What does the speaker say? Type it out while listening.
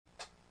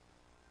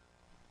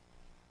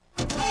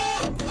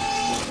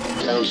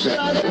Oh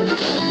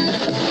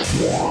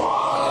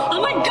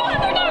my god,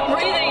 they're not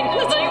breathing!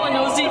 Does anyone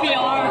know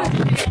CPR?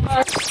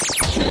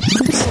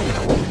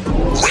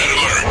 Red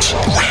alert!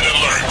 Red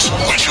alert!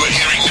 What you are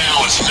hearing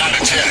now is not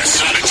a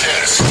test. Not a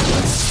test.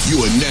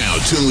 You are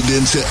now tuned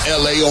into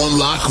LA on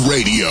Lock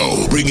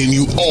Radio, bringing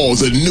you all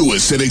the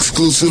newest and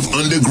exclusive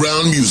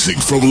underground music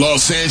from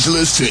Los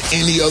Angeles to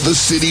any other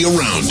city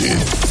around it.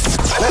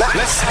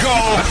 Let's go!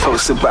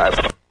 Hosted by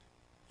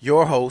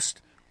your host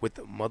with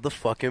the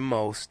motherfucking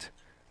most,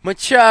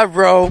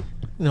 Machado.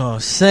 You know what I'm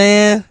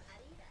saying?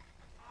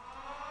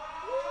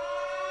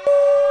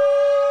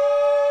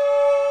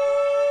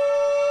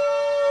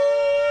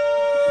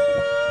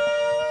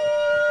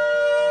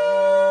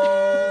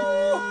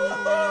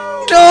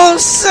 You know what I'm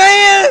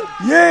saying?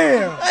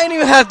 Yeah. I ain't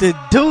even have to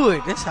do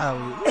it. That's how we.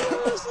 You know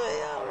what I'm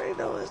saying? I already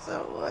know it's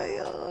that way.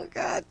 Oh,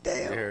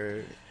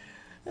 goddamn.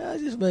 I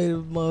just made a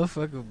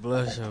motherfucker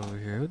blush over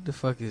here. What the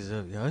fuck is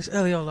up, y'all? It's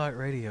LA on Lock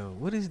Radio.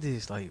 What is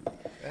this? Like,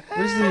 what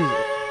is this?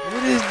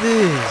 What is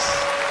this?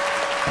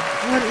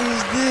 What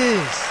is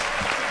this?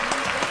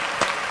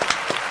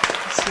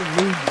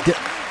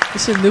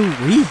 It's a new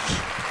week.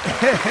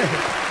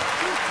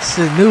 It's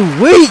a new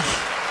week.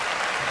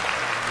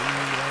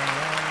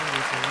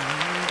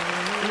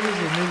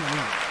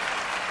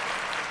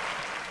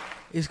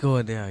 It's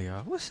going down,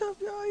 y'all. What's up,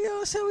 y'all?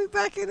 Yo, so we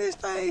back in this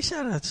thing.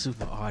 Shout out to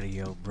Super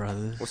Audio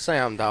Brothers. What's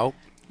up, dog?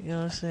 You know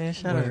what I'm saying?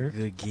 Shout out to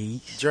Good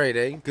Geeks. Dre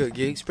Day, Good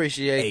Geeks.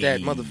 Appreciate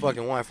that motherfucking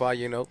Wi-Fi,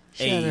 you know.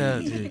 Shout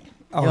out to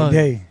all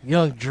day.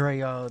 Young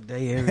Dre all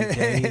day, every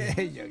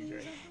day.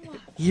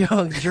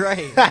 Young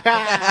Dre.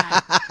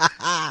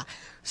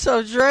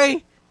 So,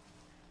 Dre.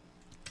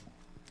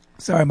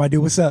 Sorry, my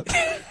dude. What's up?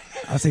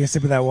 I'll take a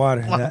sip of that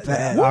water.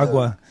 That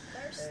agua.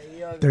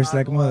 Thirsty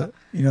like a mother.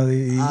 You know,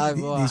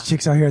 these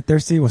chicks out here are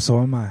thirsty. Well, so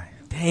am I.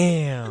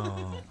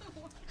 Damn.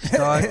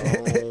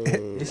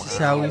 This is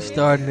how we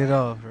started it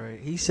off, right?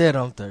 He said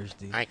I'm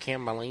thirsty. I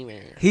can't believe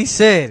it. He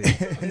said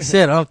it. He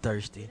said I'm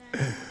thirsty.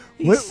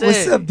 What's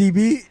up,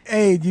 DB?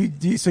 Hey,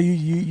 so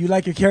you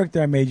like your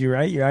character I made you,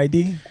 right? Your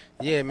ID?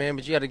 Yeah, man,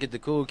 but you got to get the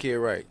cool kid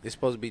right. It's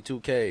supposed to be 2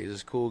 Ks.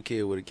 It's cool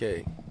kid with a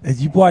K.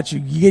 As you watch,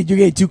 you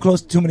get too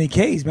close to too many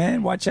Ks,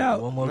 man. Watch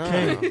out. One more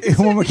K.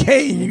 One more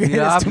K.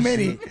 That's too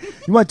many.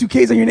 You want 2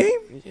 Ks on your name?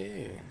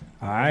 Yeah.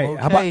 All right.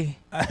 Okay. How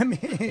about? I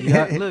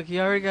mean, look, he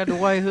already got the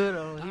white hood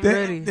on. He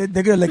ready.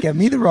 They're gonna look at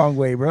me the wrong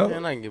way, bro.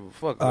 Man, I can give a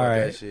fuck about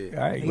that shit.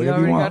 All right. He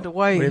already got the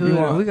white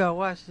hood. We gotta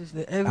watch this.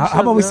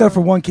 How about we settle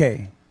for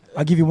 1K?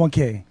 I'll give you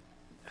 1K.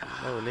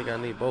 No, nigga,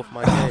 I need both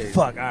my Oh, Ks.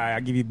 fuck. All right,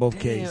 I'll give you both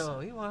Ks.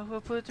 Damn, you want to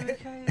put 3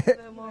 Ks in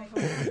that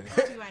motherfucker?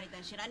 Don't you write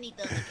that shit. I need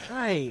the other K.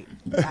 Right.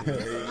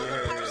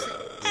 Another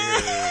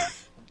person.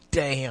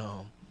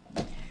 Damn.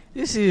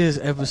 This is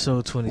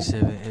episode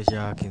 27, as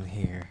y'all can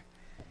hear.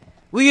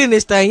 We in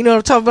this thing, you know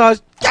what I'm talking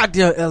about?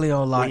 Goddamn Ellie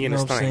on lock, We you in know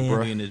this what I'm thing, saying?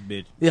 bro. in this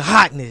bitch. The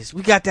hotness.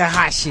 We got that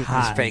hot shit.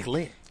 Hot. It's fake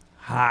lit.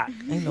 Hot.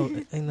 Ain't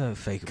nothing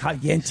fake about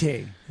it.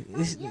 Caliente.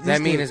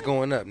 That mean it's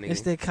going up,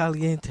 It's nigga. that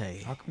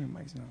caliente. How come your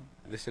mic's not?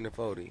 Listen to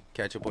 40.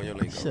 Catch up on your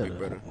lingo, Shut big up.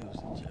 brother. It was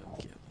a joke,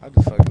 Kevin. I'll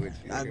be fucking with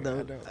you. I nigga.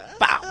 know.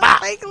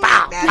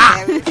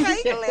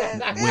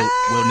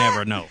 We'll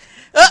never know.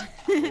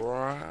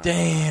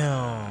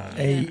 Damn.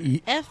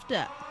 Hey, Effed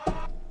up.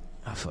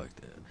 I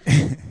fucked up.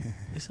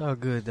 It's all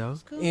good, though.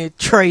 And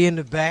Trey in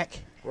the back.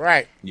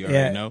 Right. You already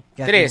Yeah. know.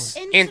 Got Tres.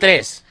 them. En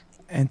tres.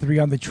 and 3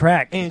 on the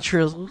track. And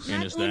Trizzles. In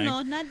Not this thing.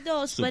 uno, not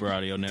dos, Super but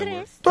Audio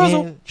Network. tres.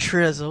 And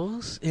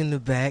Trizzles in the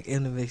back.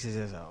 And the mixes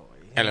as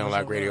always. LA on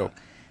Lock Radio.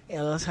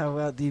 Yeah, let's talk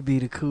about DB,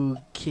 the cool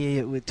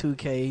kid with 2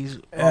 Ks.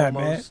 Yeah, Almost.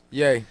 man.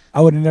 Yay.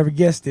 I would have never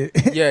guessed it.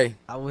 Yay.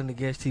 I wouldn't have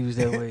guessed he was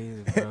that way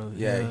either, bro. You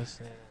Yeah. know what I'm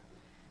saying?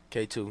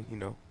 K2, you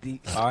know.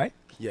 All right.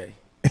 Yay.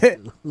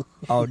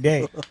 All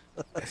day.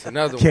 That's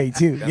another one.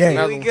 K2. That's Yeah. another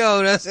Here we one.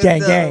 go. That's Gang,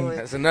 another gang. one.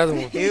 That's another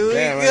one. Here we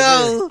That right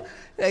go.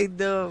 Hey,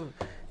 dumb.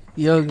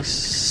 Young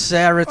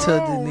Sarah to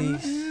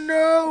Denise.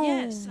 No.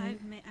 Yes,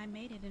 I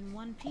made it in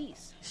one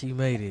piece. She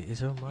made it.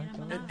 Is her mic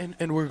And I'm on? alive.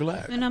 And we're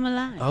glad. And I'm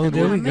alive. Oh,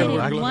 there we I made go. it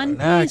I in can- one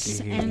now I piece,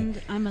 can hear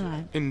and I'm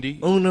alive. Indeed.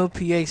 Uno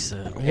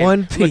pieza. And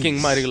One piece.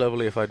 Looking mighty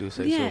lovely, if I do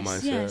say so Yes,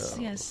 myself.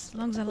 yes. As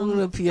long as I Uno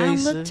look, I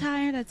pieza. don't look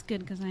tired. That's good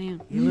because I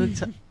am. You look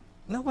tired.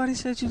 Nobody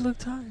said you look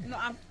tired. No,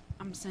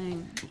 I'm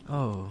saying.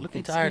 Oh. Looking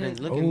It's tired good.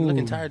 and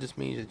looking tired just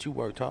means that you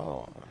worked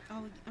hard.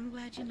 Oh, I'm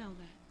glad you know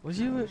that. Was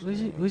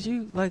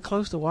you like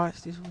close to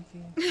watch this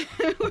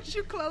weekend? Was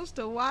you close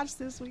to watch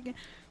this weekend?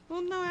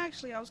 Well, no,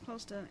 actually, I was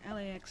close to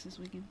LAX this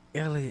weekend.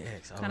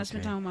 LAX. Kind of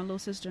spent time with my little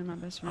sister and my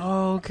best friend.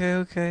 Oh,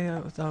 okay. I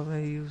thought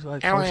maybe you was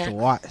like close to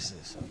watch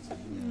this.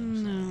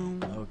 No.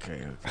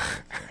 Okay.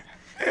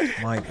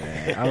 My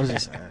bad. I was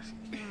just asking.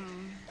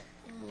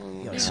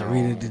 Yo,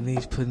 Sarita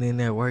Denise putting in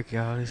that work,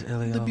 y'all. This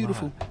LA The on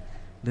beautiful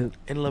The,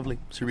 and lovely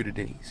Sarita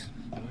Denise.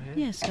 go ahead.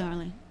 Yes,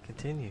 darling.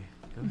 Continue.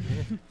 Go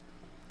ahead.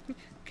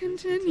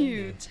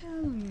 Continue. Tell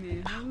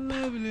me how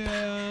lovely I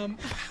am.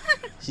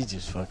 She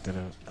just fucked it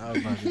up. I was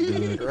about to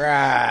do it.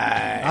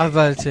 Right. I was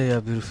about to tell you how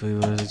beautiful it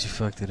was that you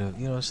fucked it up.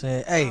 You know what I'm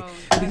saying? Hey,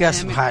 we got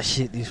some hot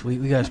shit this week.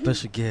 We got a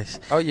special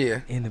guest Oh, yeah.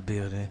 in the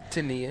building.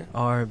 Tanea.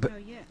 Or, but Oh,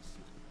 yes.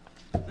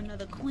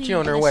 Another queen. She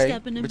on her way,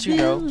 but you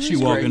know. She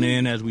walking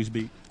in as we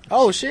speak.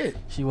 Oh, shit.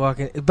 She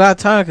walking. About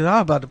time, because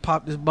I'm about to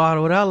pop this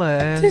bottle without her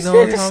ass. You know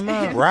what I'm talking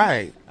about?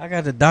 Right. I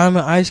got the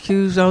diamond ice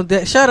cubes on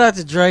deck. Shout out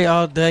to Dre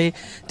all day.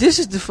 This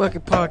is the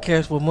fucking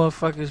podcast where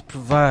motherfuckers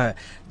provide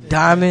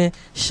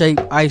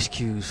diamond-shaped ice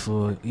cubes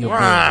for your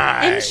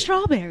Right. And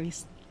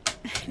strawberries.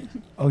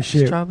 Oh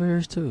shit.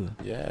 strawberries, too.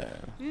 Yeah.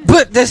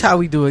 But that's how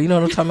we do it. You know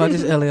what I'm talking about?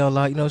 This LA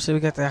Unlocked. You know what I'm saying? We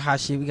got that hot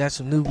shit. We got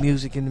some new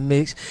music in the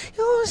mix.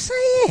 You know what I'm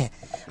saying?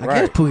 I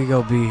guess Pookie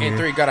gonna be here. And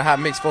 3 got a hot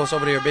mix for us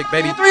over there, big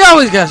baby. 3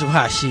 always got some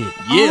hot shit.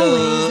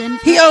 Yeah.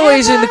 He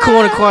always in the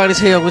corner quiet as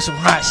hell with some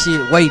hot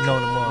shit waiting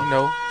on him. You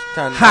know,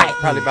 time, Hot.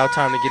 probably about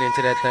time to get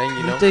into that thing,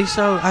 you know. You think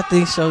so? I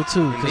think so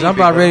too. Because Indeed, I'm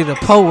about big ready to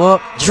pull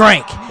up,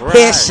 drink, Right.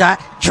 headshot,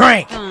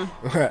 drink.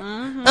 Right.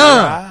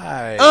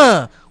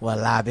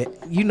 Well, I bet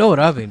you know what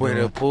I've been With a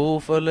doing. pool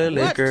full of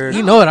liquor.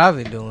 You know what I've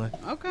been doing.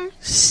 Okay.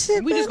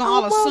 Sipping We just gonna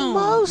all on assume.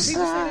 mimosas.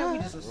 People say that, we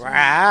just assume.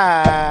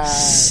 Right.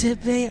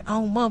 Sipping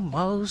on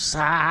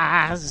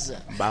mimosas.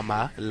 By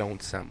my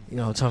lonesome. You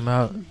know what I'm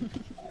talking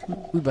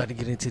about? We about to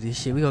get into this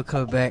shit. We gonna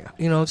come back.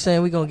 You know what I'm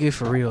saying? We gonna get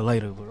for real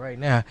later. But right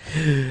now,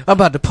 I'm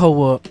about to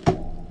pull up.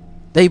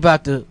 They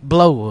about to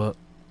blow up.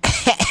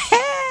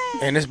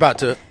 And it's about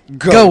to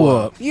Go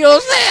up. You know what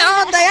I'm saying?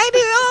 All day. I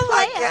did. Oh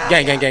my god.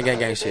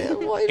 Gang shit. Yeah, boy,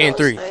 you know And what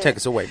 3, I'm saying? take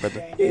us away,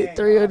 brother.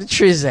 3 of the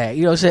Trizak.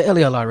 You know what I'm saying?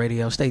 LA Unlocked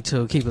Radio. Stay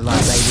tuned. Keep it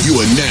locked, baby. You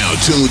are now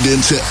tuned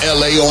into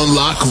LA on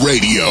Lock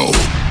Radio.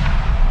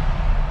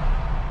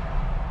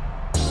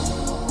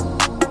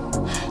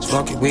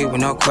 Smoking weed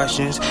with no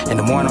questions. In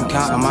the morning I'm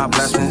counting my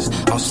blessings.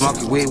 I'm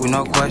smoking weed with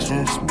no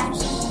questions. Smoking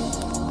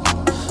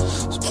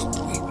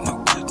weed with no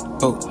questions.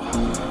 Oh.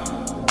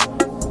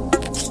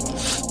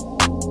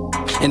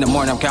 In the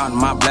morning I'm counting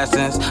my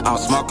blessings. I'm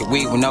smoking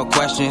weed with no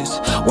questions.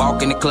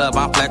 Walk in the club,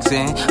 I'm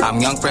flexing. I'm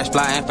young, fresh,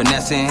 fly, and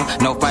finessing.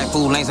 No fight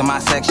food lanes in my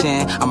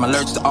section. I'm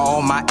allergic to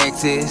all my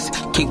exes.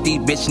 Keep these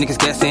bitch niggas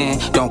guessing.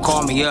 Don't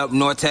call me up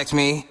nor text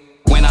me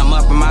when I'm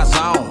up in my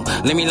zone.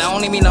 Leave me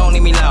alone, leave me alone,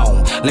 leave me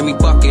alone. Let me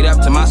fuck it up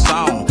to my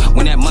song.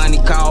 When that money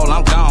call,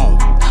 I'm gone.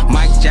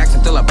 Mike Jackson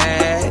still a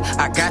bad.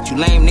 I got you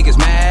lame niggas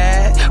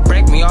mad.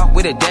 Break me off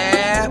with a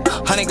dab.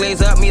 Honey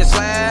glaze up me a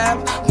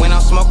slab. When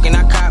I'm smoking,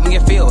 I caught me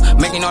a feel.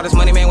 Making all this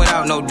money, man,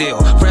 without no deal.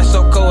 Fresh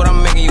so cold,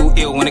 I'm making you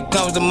ill. When it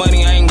comes to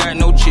money, I ain't got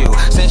no chill.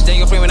 Since day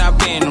of framing, I've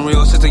been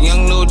real. Since a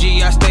young little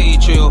G, I stay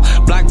chill.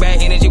 Block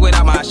bad energy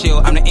without my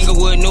shield. I'm the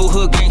Inglewood New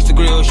Hood gangster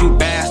grills. You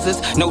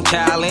bastards, no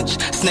challenge.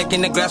 Snake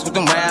in the grass with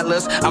them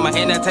rattlers. I'm an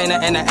entertainer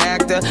and an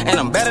actor. And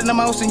I'm better than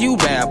most of you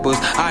rappers.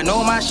 I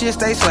know my shit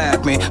stay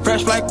slapping.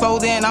 Fresh like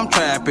then I'm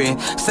trapping.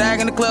 Sag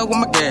in the club with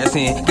my gas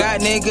in.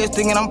 Got niggas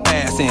thinking I'm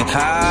passing.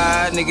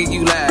 Ah, nigga,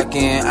 you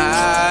lacking.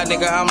 Ah,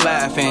 nigga, I'm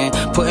laughing.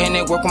 Putting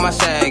in work with my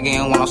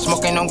sagging. When I'm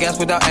smoking on gas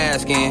without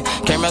asking.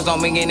 Cameras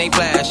on me and they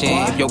flashing.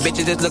 If your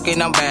bitches is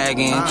looking, I'm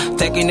bagging.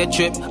 Taking a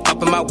trip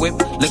up in my whip.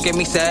 Look at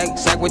me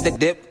sag with the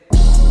dip.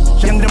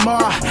 Young Demar,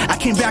 I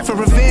came back for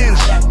revenge.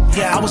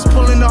 I was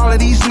pulling all of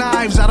these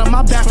knives out of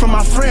my back from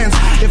my friends.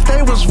 If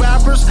they was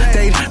rappers,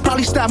 they'd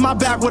probably stab my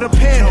back with a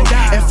pen.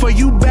 And for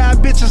you bad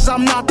bitches,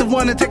 I'm not the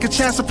one to take a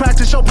chance to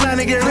practice your plan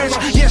to get rich.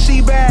 Yeah,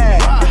 she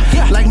bad,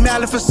 like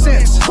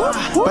Maleficent.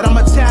 But I'm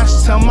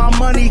attached to my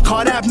money,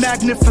 call that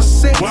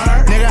magnificent.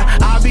 Nigga,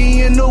 I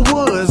be in the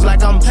woods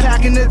like I'm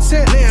packing the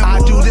tent.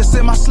 I do this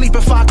in my sleep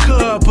if I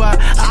could, but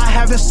I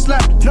haven't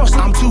slept. No,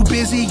 I'm too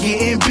busy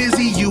getting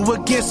busy. You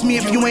against me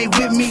if you ain't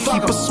with me.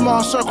 Keep a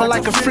small circle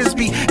like a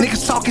frisbee.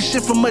 Niggas talking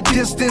shit from a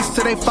distance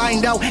till they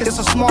find out it's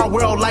a small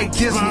world like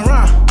Disney.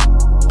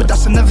 But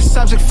that's another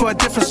subject for a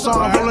different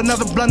song. Roll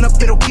another blunt up,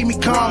 it'll keep me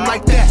calm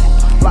like that.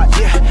 Like,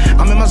 yeah,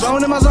 I'm in my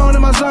zone, in my zone,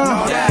 in my zone.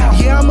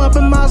 Yeah, I'm up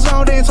in my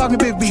zone. They ain't talking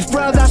big beef,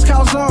 bro, that's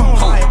calzone.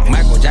 Oh,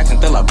 Michael Jackson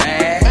still a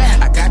bad.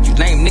 I got you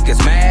lame niggas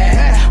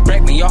mad.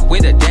 Break me off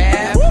with a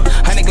dab.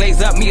 Honey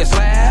glaze up me a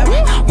slab.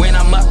 When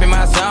I'm up in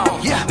my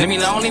zone. Leave me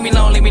alone, leave me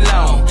alone, leave me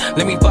alone.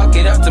 Let me fuck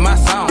it up to my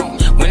song.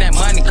 When that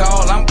money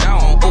call, I'm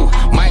gone. Ooh,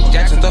 Mike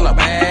Jackson still a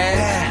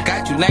bad.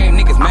 Got you lame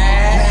niggas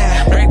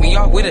mad. Break me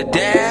off with a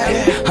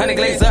dab. Honey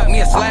glaze up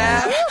me a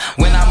slab.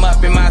 When I'm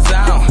up in my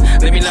zone.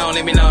 Leave me alone,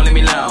 leave me alone, leave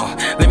me alone.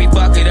 Let me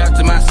fuck it up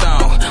to my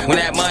song. When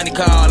that money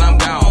call, I'm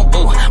gone.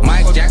 Ooh,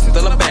 Mike Jackson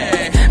still a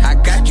bad. I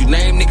got you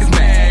lame niggas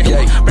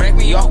mad. Break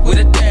me off with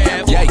a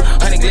dab.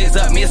 Honey glaze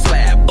up me a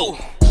slab. Ooh.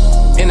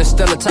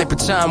 Interstellar type of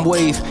time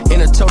wave, in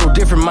a total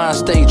different mind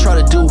state.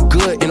 Try to do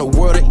good in a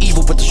world of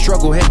evil, but the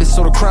struggle heavy,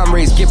 so the crime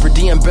rates get per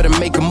diem. Better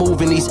make a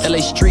move in these LA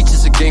streets,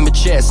 it's a game of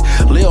chess.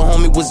 Lil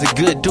homie was a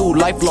good dude,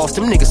 life lost,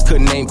 them niggas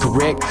couldn't name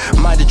correct.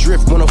 Mind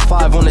adrift,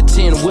 105 on the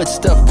 10, wood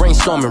stuff,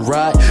 brainstorming,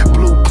 ride.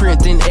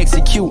 Blueprint, then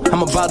execute,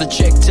 I'm about to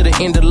check to the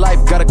end of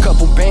life. Got a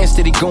couple bands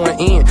steady going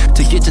in,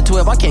 to get to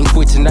 12, I can't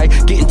quit tonight.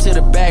 Getting to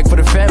the bag for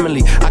the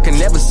family, I can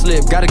never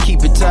slip, gotta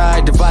keep it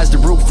tied. Devise the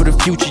route for the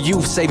future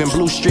youth, saving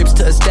blue strips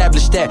to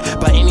establish that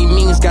By any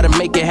means, gotta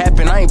make it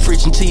happen. I ain't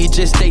preaching to you,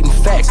 just stating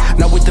facts.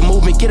 Now with the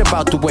movement, get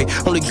about the way.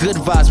 Only good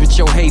vibes with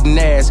your hating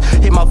ass.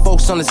 Hit my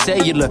folks on the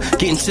cellular,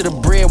 getting to the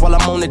bread while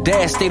I'm on the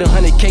dash. Stayed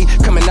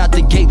 100K, coming out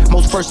the gate.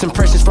 Most first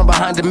impressions from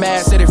behind the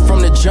mask. Said it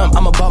from the jump,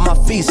 I'm about my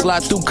feet.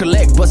 Slide through,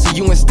 collect, busting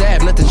you and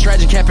stab. Nothing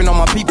tragic happened on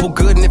my people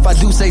good, and if I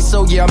do say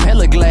so, yeah, I'm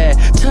hella glad.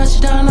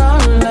 Touchdown,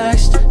 I'm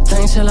relaxed.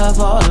 Thanks till I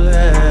fall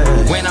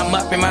back. When I'm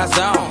up in my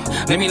zone,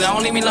 leave me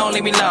alone, leave me alone,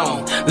 leave me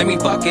alone. Let me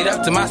fuck it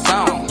up to my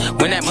song.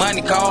 When that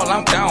money call,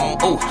 I'm gone.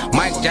 Ooh,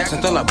 Mike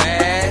Jackson throw a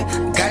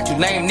bag. Got you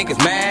lame niggas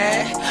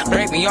mad.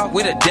 Break me off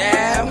with a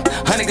dab.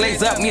 Honey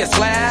glaze up me a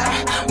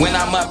slab. When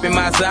I'm up in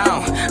my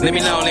zone, leave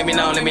me alone, leave me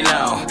alone, leave me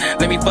alone.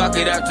 Let me fuck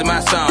it up to my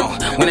song.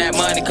 When that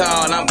money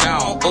call, I'm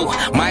gone.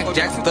 Ooh, Mike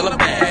Jackson throw a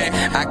bag.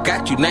 I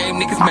got you lame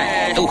niggas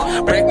mad.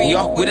 Ooh, break me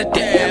off with a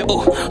dab.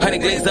 Ooh, honey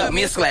glaze up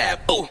me a slab.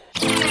 Ooh.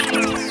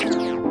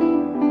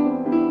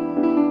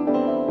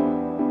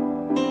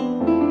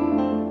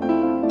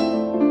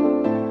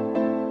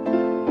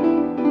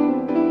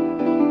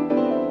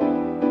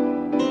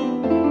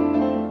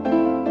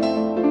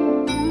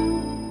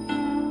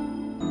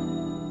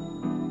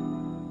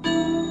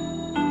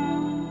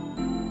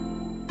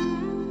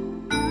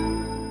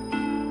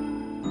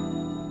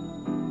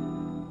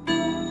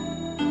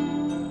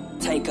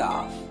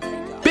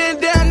 Been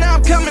down, now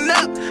I'm coming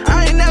up.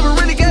 I ain't never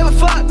really gave a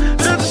fuck. Built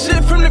the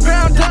shit from the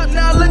ground up.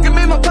 Now look at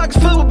me, my pockets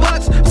full with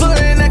bucks. Full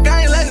in that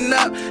I ain't letting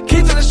up.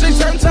 Keys to the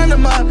streets, I'm turning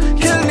them up.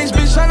 Killing these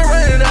bitches, trying to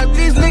run it up.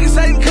 These niggas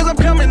hating cause I'm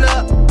coming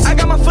up. I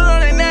got my foot on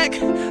their neck,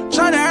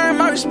 trying to earn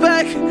my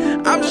respect.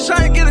 I'm just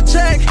trying to get a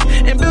check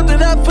and build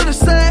it up for the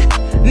set.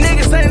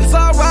 Niggas saying it's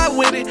alright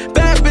with it.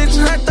 Bad bitch,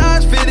 her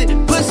thighs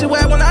fitted. Pussy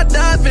wet when I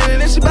dive in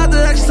it. And she bout to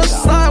act so she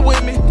slide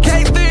with me.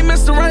 K3,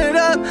 Mr. Run It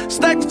Up.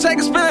 Stack the check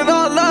and spin it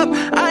all up.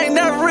 I ain't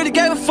never really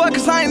gave a fuck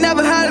cause I ain't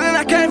never had it and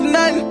I came from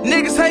nothing.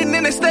 Niggas hating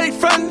and they stay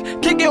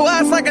frontin'. Kick your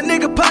ass like a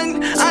nigga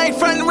puntin'. I ain't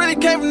frontin', really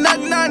came from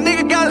nothing. Now a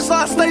nigga got it so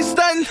I stay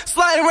stuntin'.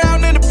 Sliding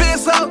around in the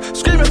benzo,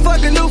 screaming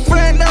fuck a new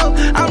friend, no.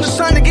 I'm just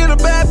trying to get a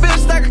bad bitch,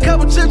 stack a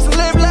couple chips and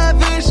live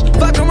lavish.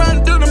 Fuck around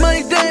and do the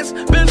money dance.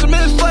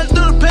 Benjamin's flooding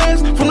through the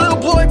pants. From little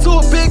boy to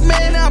a big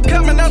man, now I'm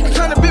coming out to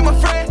trying to be my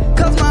friend.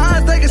 Cause my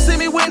eyes, they can see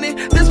me winning.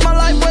 This my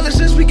life, well, it's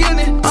just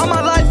beginning. All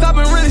my life, I've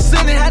been really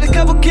sinning. Had a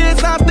couple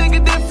kids, now I'm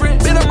thinking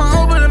different. Been on my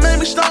own, but it made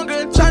me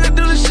stronger. Trying to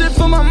do this shit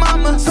for my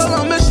mama.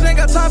 Solo mission, ain't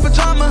got time for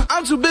drama.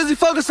 I'm too busy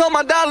focused on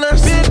my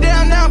dollars. Been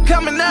down, now I'm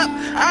coming up.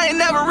 I ain't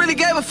never really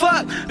gave a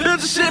fuck. Built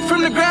the shit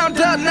from the ground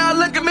up. Now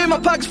look at me, my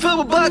pockets filled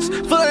with bucks.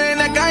 Full in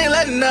that I ain't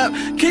letting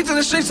up. Keys to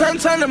the streets, I'm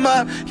turning them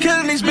up.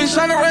 Killing these bitches,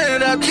 trying to run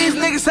it up. These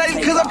niggas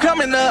hating cause I'm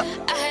coming up.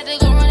 I had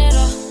to go run it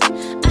off.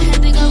 I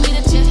had to go get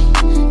a check.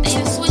 They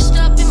done switched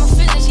up in my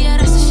feelings, yeah,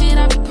 that's the shit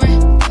I regret.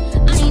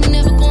 I ain't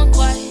never going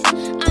quiet.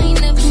 I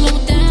ain't never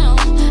slowing down.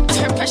 I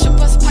heard pressure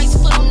bust pipes,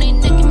 foot on their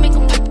neck and make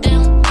them pipe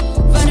down.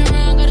 Riding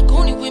around, got a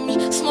goonie with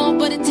me. Small,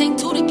 but it take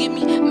two to get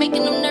me.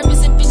 Making them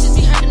nervous and bitches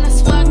be hurting. I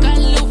swear I got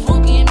a little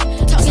rookie in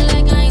me. Talking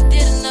like I ain't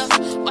did enough.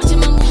 Watching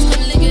my moves,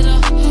 gonna lick it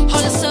up.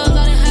 All the subs,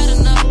 I done had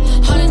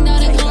enough. All it now,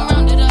 they come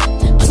round it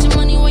up. Put your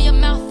money where your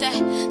mouth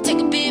at. Take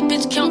a big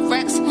bitch, count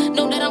racks.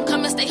 Know that I'm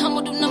coming, stay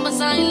humble, do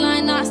numbers. I ain't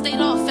lying, nah, I stayed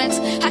off facts.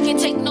 I can't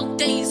take no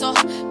days off.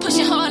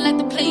 Pushing hard like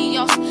the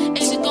playoffs.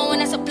 Asia going,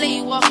 that's a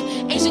play walk.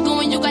 Asia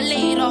going, you got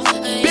laid off.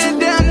 Been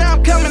down, now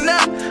I'm coming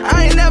up.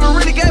 I ain't never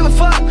really gave a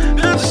fuck.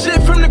 Built the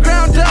shit from the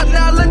ground up.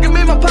 Now look at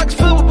me, my pockets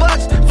filled with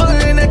bucks. Full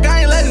in that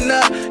I ain't letting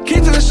up.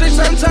 Keys to the streets,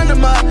 I'm turning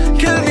them up.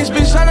 Killing these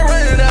bitches, trying to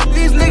run it up.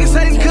 These niggas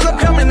hating cause I'm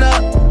coming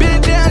up.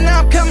 Been down, now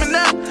I'm coming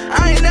up.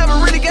 I ain't never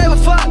really gave a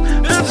fuck.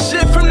 Built the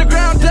shit from the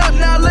ground up.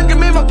 Now look at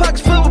me, my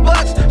pockets filled with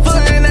bucks.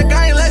 Full in that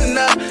I ain't letting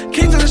up.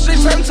 Keys to the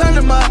streets, I'm turning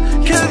them up.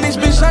 Killing these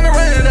bitches, trying to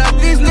run it up.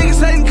 These niggas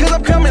hating cause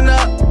I'm coming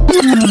up.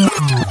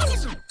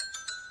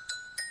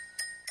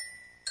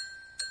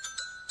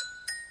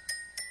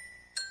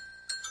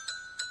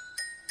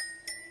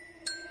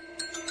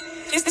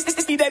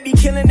 They be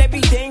killing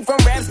everything from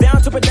raps down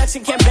to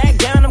production, can't back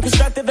down. I'm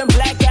constructive and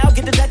black out,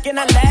 get the duck and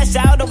I lash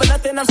out over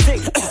nothing. I'm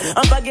sick,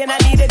 I'm bugging, I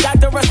need a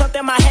doctor or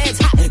something. My head's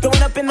hot,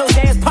 going up in those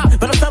hands pop,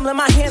 but I'm stumbling,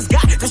 my hands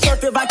got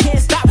destructive. I can't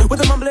stop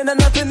with a mumbling or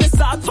nothing. This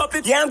sock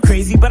puppet, yeah, I'm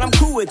crazy, but I'm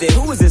cool with it.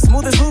 Who is this?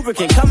 Smooth as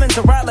lubricant, coming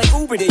to ride like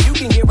Uber did. You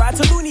can get ride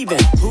to Looney Bin.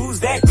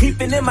 Who's that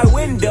creeping in my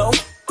window?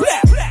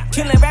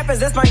 Killing rappers,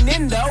 that's my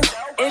Nindo.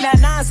 In that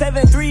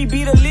 973,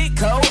 be the lit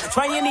code.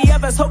 Try any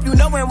others, hope you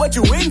knowin' what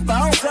you in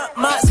for.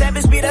 My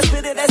savage beat, that's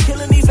bitter, that's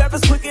killing these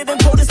rappers quicker than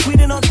POTUS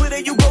tweeting on Twitter.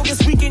 You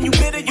bogus weekend, you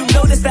bitter, you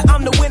notice that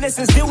I'm the winner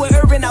since still with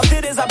urban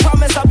outfitters. I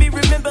promise I'll be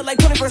remembered like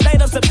 21st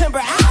night of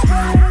September.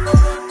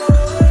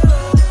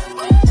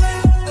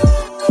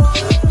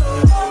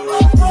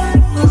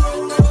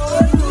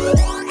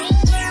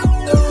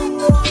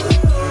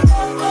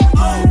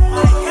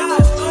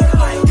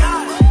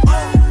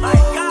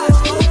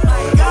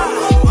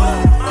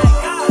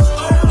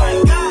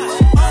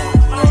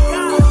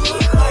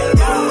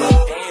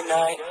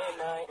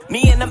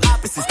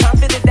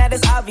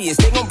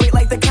 They gon' break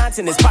like the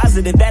continents.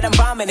 Positive that I'm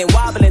vomiting,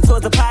 wobbling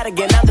towards the pot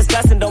again. I'm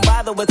disgusting, don't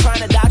bother with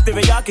trying to doctor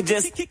it. Y'all can could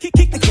just kick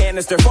the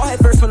canister. Fall head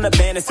first from the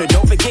banister.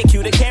 Don't forget,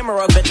 cue the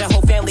camera. Bet your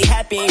whole family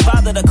happy. Ain't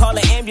bother to call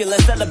an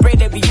ambulance.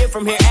 Celebrate every year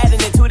from here, adding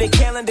it to the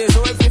calendars.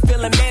 Or if you're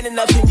feeling man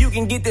enough, then you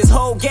can get this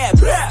whole gap.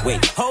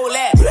 Wait, hold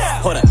that.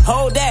 Hold up,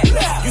 hold that.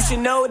 You should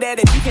know that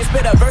if you can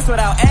spit a verse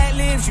without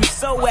ad-libs, you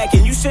so whack.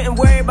 And you shouldn't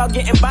worry about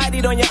getting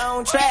bodied on your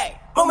own track.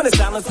 Moment of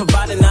silence,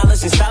 providing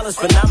knowledge and stylish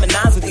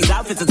phenomenons with these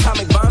outfits,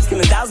 atomic bombs,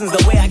 killing thousands.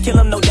 The way I kill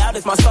them, no doubt,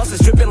 is my sauce is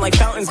dripping like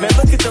fountains. Man,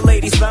 look at the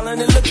ladies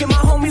smiling and look at my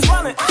homies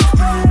running.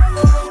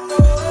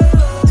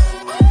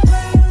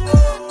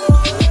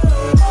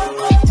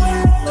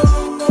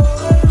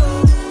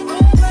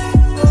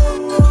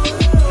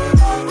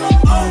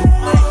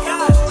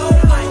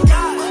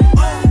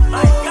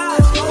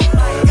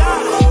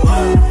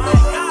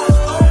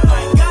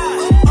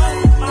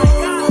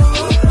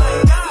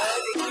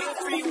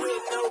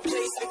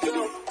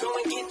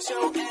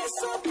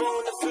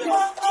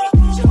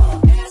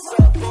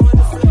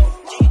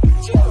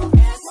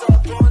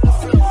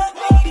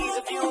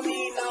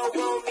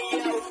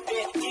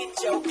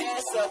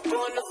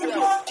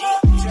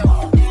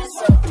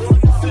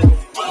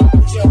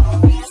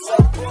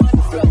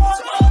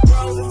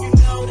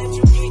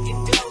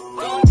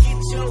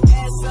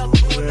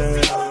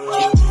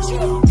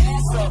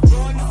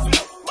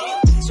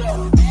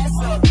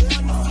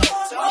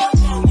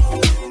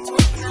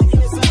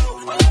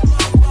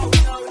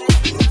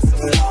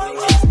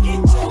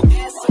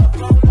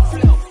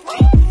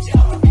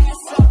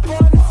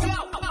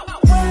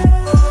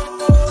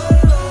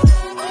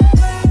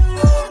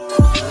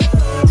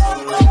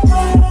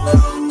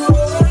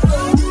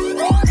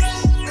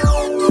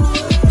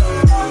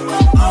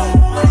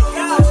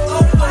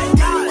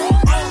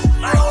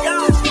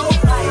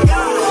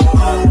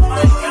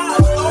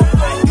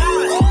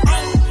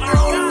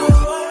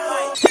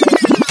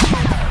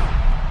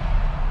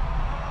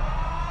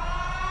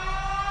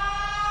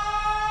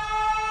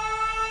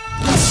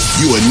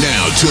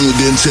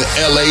 Tuned into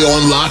LA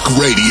on Lock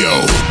Radio.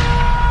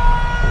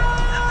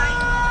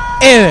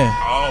 Aaron.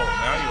 Oh,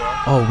 now you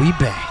are. Oh, we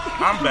back.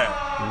 I'm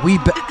back. We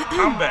back.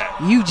 I'm back.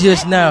 You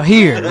just now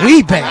here.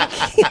 We back.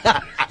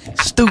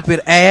 Stupid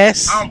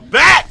ass. I'm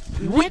back.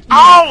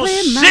 Oh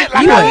shit!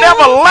 Like I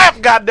never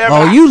left. Goddamn.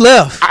 Oh, you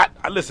left.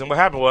 I listen. What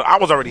happened was I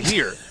was already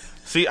here.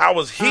 See, I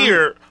was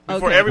here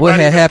before Okay. everybody What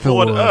had happened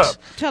pulled was- up.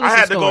 Tell I us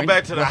had the to go story.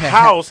 back to the What had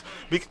house.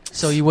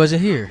 So you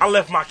wasn't here. I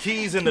left my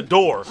keys in the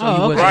door. So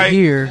you wasn't right?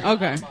 here.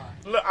 Okay.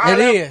 Look, It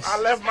is. I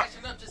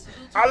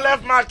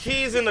left my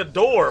keys in the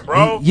door,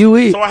 bro. You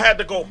is. So I had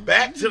to go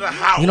back to the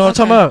house. You know what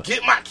I'm talking about?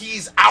 Get my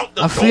keys out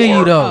the I door. feel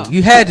you though.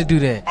 You had to do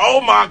that.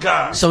 Oh my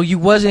God. So you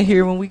wasn't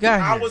here when we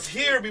got I here. was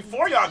here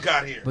before y'all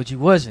got here. But you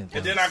wasn't.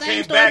 And then I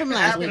came story back from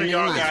last after week,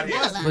 y'all nigga. got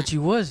here. But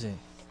you wasn't.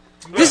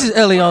 This is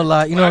LA on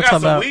Lock. You know what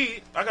I'm talking about?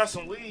 I got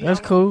some weed. That's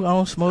cool. I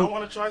don't I smoke.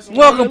 want to try some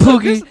Welcome, weed.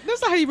 Pookie. This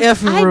is how you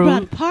Effing I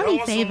rude. brought party I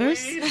want some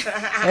favors. weed.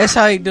 That's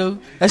how you do.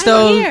 That's the I'm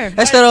old. here.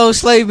 That's that old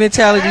slave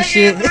mentality Hey,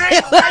 shit.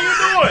 Frank, how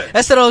you doing?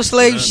 That's that old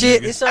slave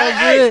shit. It's all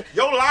Hey, good.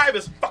 your live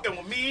is fucking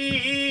with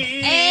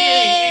me.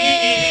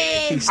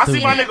 Hey. I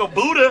see my nigga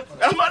Buddha.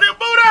 That's my nigga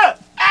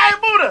Buddha. Hey,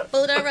 Buddha.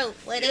 Buddha Root.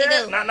 What do you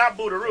do? Not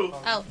Buddha Roo.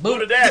 Oh.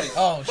 Buddha Daddy.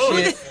 Oh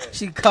Buddha. shit.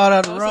 She called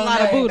out the That's a wrong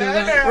lot of name. Buddha.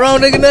 Hey, Wrong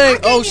nigga name. I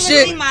Oh can't even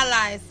see shit. my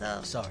lies, so.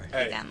 Sorry.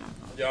 Hey, I got my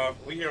phone. y'all,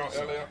 we here on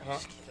LA, huh?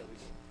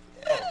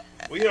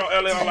 We here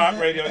on LA on Lock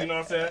Radio, you know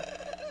what I'm saying?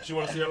 She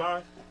want to see her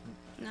live?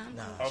 No.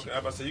 Okay, I'm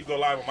about to say, you go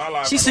live on my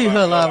live. She my see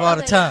her live all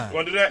the time. You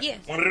want to do that? Yeah.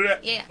 Want to do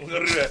that? Yeah. We're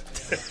going to do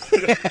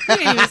that. You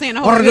ain't even saying the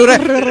whole Wanna do that?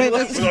 We're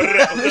going to do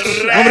that. Go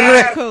to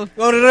that. Cool.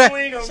 Go to that. We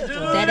ain't going to do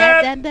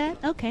that. That.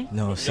 Okay.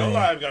 No, I'm Your saying.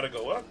 live got to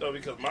go up, though,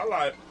 because my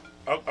live...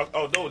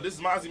 Oh, no, this is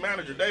Mozzie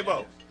manager,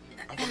 Davo.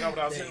 I forgot what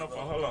I was sitting up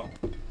on. Hold on.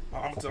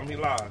 I'm going to tell him he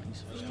live.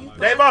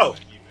 Davo.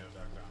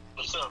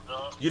 What's up,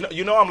 dog?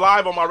 You know I'm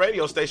live on my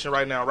radio station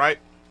right now, right?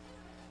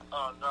 No,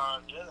 I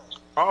didn't.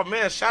 Oh,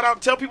 man, shout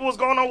out. Tell people what's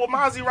going on with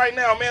Mozzie right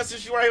now, man,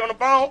 since you right here on the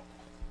phone.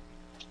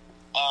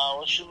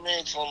 What you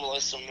mean? Tell me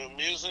like some new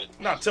music?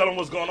 Nah, tell them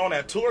what's going on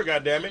that tour,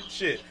 goddammit.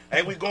 Shit.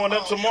 Ain't we going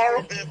up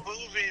tomorrow? That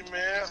movie,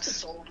 man,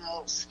 sold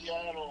out.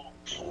 Seattle,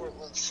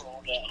 Portland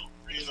sold out.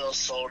 Reno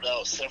sold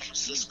out. San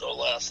Francisco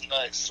last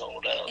night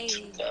sold out.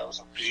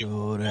 2,000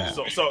 people.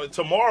 So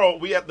tomorrow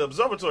we at the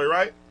observatory,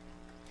 right?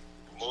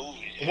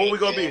 Movie. When we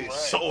gonna be? Right.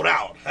 Sold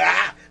out.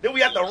 Then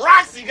we at the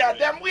Roxy,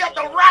 goddamn. We at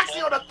the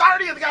Roxy on the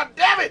 30th,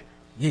 goddamn.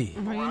 Yeah.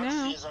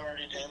 Roxy's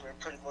already damn near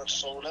pretty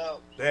much sold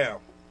out. Damn.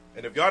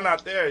 And if y'all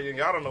not there,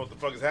 y'all don't know what the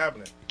fuck is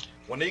happening.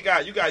 When you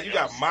got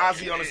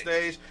Mozzie on the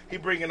stage, he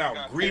bringing out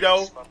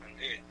Greedo.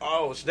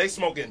 Oh, they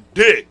smoking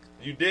dick.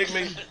 You dig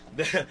me?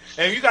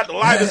 And you got the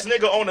livest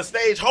nigga on the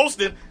stage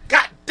hosting.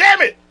 God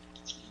damn it!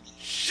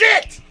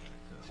 Shit!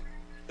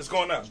 It's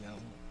going up.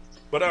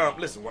 But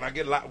listen, when I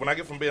get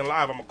from being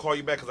live, I'm gonna call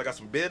you back because I got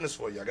some business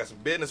for you. I got some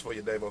business for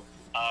you, Davo.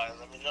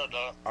 Let me know,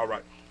 dog. All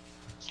right.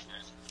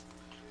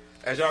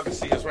 As y'all can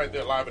see, it's right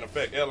there live in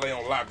effect. LA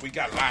on Lock. We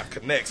got live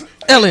connects.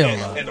 LA on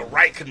Lock. And the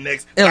right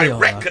connects. LA on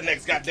direct Lock.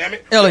 connects,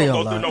 goddammit. LA Don't on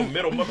go Lock. through no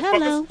middle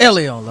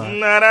motherfuckers. LA on Lock.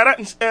 Nah,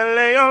 it's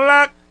LA on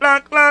Lock,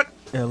 Lock, Lock.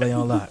 LA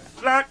on Lock.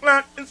 lock,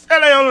 lock. It's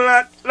LA on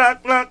lock,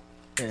 lock, lock.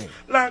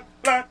 Lock,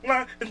 lock,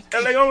 lock. It's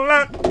LA on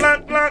lock,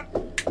 lock, lock.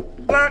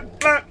 Lock,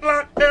 lock,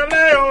 lock.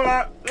 LA on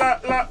lock,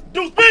 lock, lock.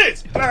 Deuce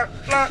Biggs. Lock,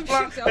 lock,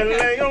 lock.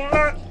 LA on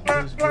lock,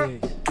 lock, lock.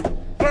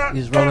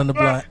 He's rolling the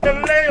blunt.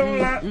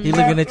 He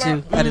looking at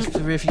you at his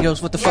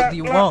peripherals. What the fuck do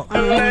you want?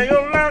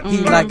 He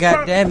like,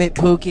 God damn it,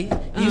 Pookie.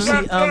 You see,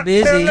 I'm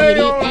busy.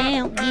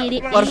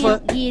 What the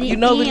fuck? You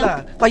know we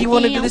lie. Why you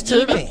want to do this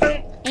to me?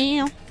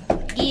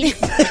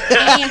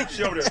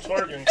 She over there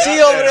twerking.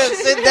 She over there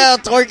sitting down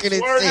twerking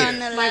and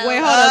shit. Like, wait,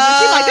 hold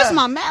up. She like, this is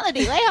my melody.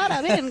 Wait, hold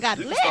up. It done got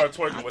lit. Start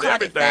twerking with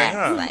everything,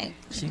 huh? Like,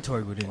 she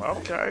twerk with it.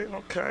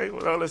 Okay.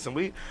 Well, listen,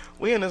 we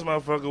in this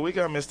motherfucker. We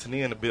got Miss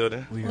Tanea in the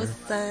building. What's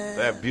up?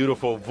 That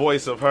beautiful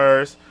voice of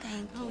hers.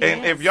 Thank you.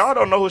 And if y'all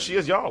don't know who she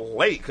is, y'all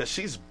late because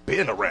she's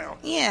been around.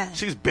 Yeah.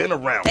 She's been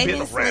around. They been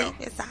been around.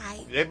 Sleep. It's all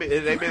right. They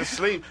been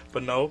asleep,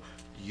 but no.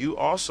 You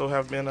also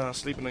have been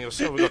sleeping on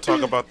yourself. We're going to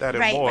talk about that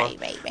and more. Right,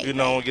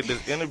 get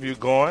this interview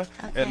going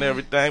and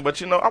everything.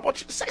 But, I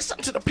want you to say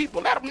something to the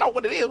people. Let them know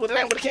what it is, what it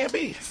ain't, what it can't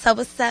be. So,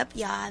 what's up,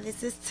 y'all?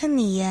 This is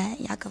Tanea.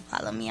 Y'all can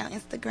follow me on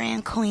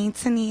Instagram, Queen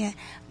Tanea.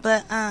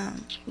 But,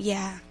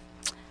 yeah,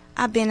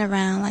 I've been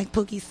around, like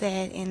Pookie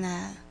said, and,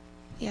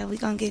 yeah, we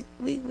gonna get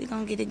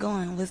it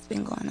going, what's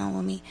been going on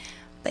with me.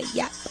 But,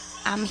 yeah,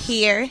 I'm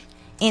here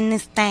in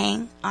this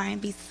thing,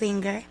 R&B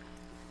singer.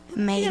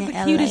 Made in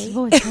LA. Cutest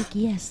voice. Like,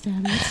 yes,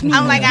 I'm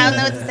like, I don't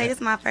know what to say. This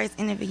is my first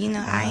interview.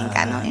 I ain't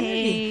got no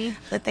interview.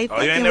 But they you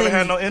ain't never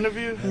had no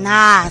interview?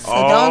 Nah, so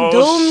don't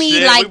do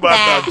me like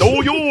that.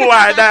 Do you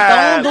like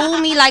that? Don't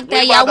do me like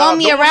that. Y'all want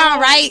me around,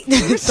 right?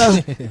 So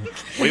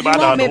we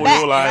about to do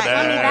you like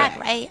that.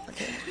 Right?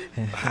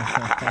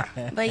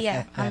 Okay. But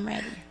yeah, I'm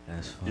ready.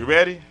 You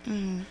ready?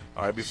 Mm-hmm.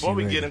 All right, before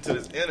we get into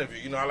this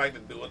interview, I like to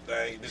do a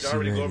thing. Did y'all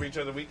already go over each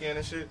other weekend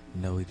and shit?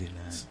 No, we did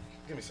not.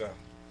 Give me some.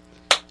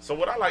 So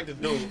what I like to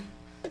do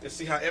is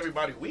see how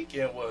everybody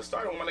weekend was.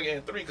 Started with my nigga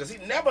in 3 because he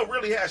never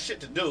really had shit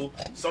to do.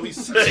 So he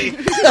say,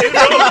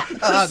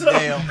 oh,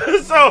 damn.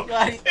 So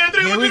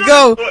here we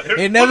go.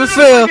 It never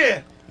failed.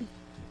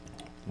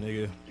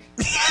 Nigga.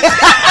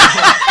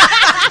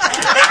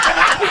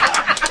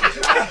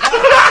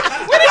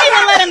 We didn't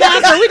even let him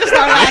answer. We just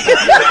started laughing.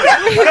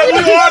 Because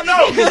we all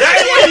know. That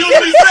ain't what you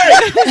usually say.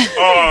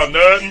 Oh,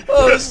 nothing.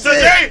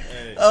 Today.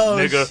 Oh,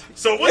 nigga.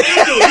 So what you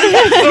do? You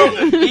do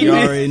something. You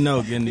already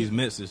know, getting these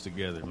mixes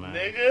together, man.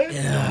 Nigga.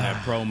 Doing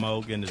that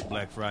promo, getting this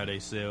Black Friday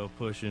sale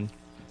pushing.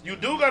 You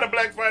do got a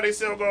Black Friday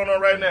sale going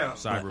on right now.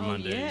 Cyber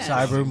Monday. Yeah.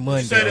 Cyber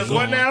Monday. You said it's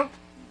what now?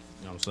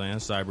 You know what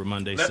I'm saying? Cyber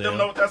Monday Let sale. them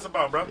know what that's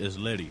about, bro. It's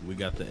litty. We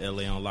got the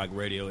LA on Lock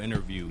radio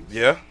interviews.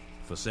 Yeah.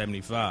 For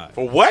 $75.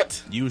 For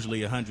what? Usually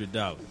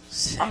 $100.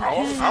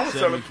 I was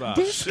telling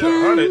shit,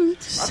 100.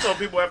 I told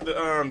people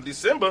after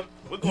December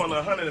we're going to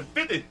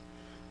 150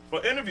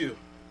 for interview.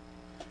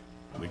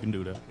 We can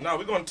do that. No,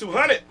 we're going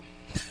 200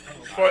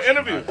 for an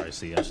interview. All right,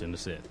 see, I shouldn't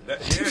have said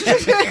that.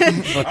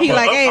 He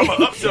like, hey,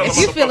 if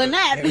you feeling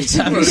that. Every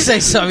time you say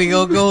something, you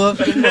gonna go up.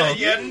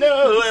 Yeah,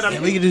 no.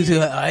 And we can do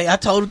 200. I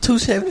told him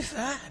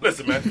 275.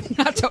 Listen, man.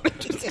 I told him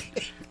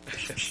 275.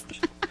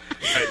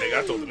 Hey, nigga,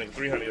 I told the nigga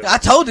 300. I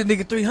told the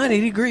nigga 300.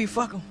 He agreed.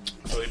 Fuck him.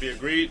 So if he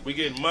agreed, we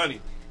getting money.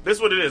 This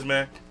is what it is,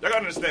 man. Y'all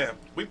gotta understand.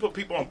 We put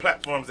people on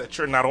platforms that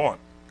you're not on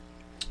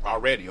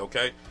already,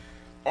 okay?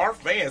 Our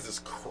fans is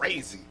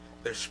crazy.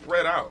 They're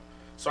spread out.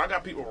 So I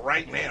got people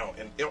right now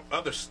in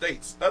other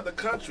states, other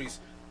countries,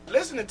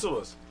 listening to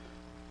us.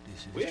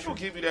 We ain't gonna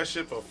give you that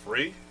shit for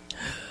free.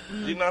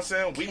 You know what I'm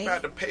saying? We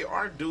about to pay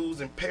our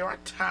dues and pay our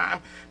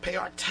time, pay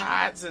our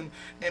tithes and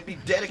be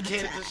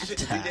dedicated to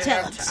shit. We didn't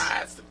have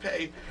tithes to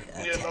pay,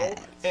 you know.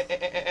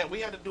 And we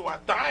had to do our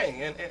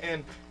thing.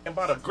 And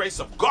by the grace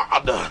of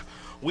God,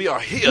 we are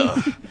here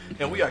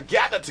and we are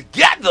gathered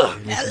together.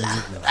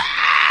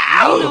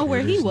 I don't know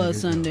where he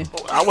was Sunday.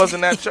 I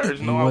wasn't at church.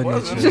 No, I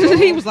wasn't.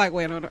 He was like,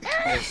 wait, hold on.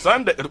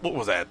 Sunday. What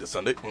was I at this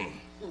Sunday?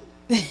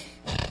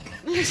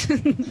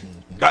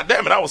 God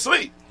damn it, I was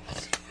asleep.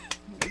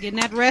 Getting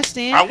that rest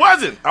in. I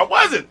wasn't.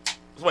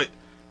 Wait.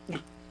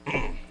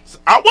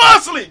 I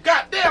was asleep.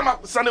 God damn,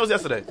 Sunday was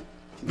yesterday.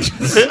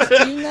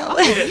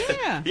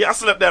 Yeah, I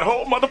slept that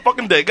whole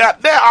motherfucking day. God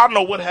damn, I don't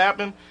know what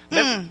happened.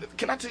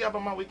 Can I tell you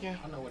about my weekend?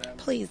 I know what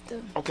happened. Please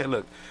do. Okay,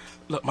 look,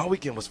 my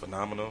weekend was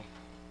phenomenal.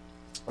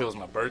 It was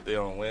my birthday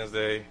on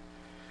Wednesday.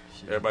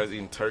 Everybody's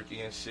eating turkey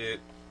and shit.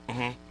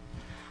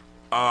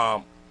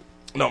 No,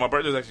 my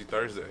birthday was actually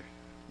Thursday,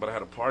 but I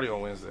had a party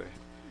on Wednesday.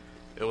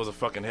 It was a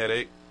fucking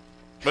headache,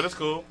 but it's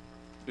cool.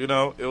 You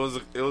know, it was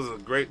a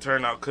great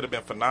turnout. Could have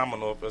been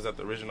phenomenal if it was at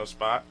the original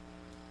spot.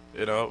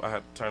 You know, I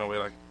had to turn away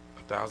like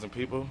 1,000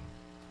 people,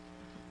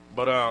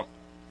 but I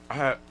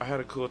had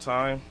a cool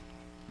time.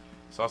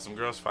 Saw some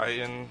girls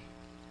fighting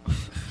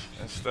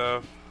and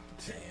stuff.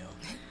 Damn.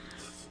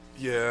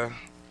 Yeah.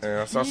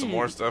 And I saw some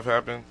more stuff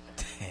happen.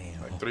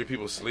 Damn. Like 3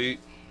 people sleep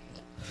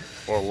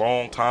for a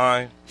long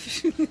time.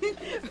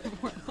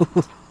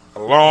 A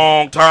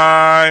long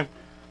time.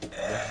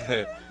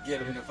 Get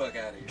Get him the fuck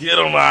out of here. Get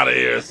him out of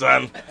here,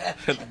 son.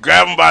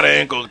 Grab him by the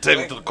ankle, take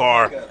him to the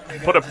car.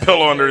 Put a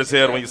pillow under his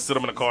head when you sit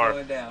him in the car.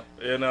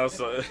 You know,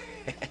 so.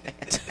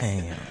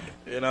 Damn.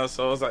 You know,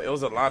 so it was like it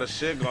was a lot of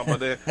shit going on, but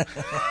then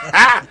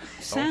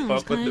don't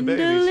fuck with the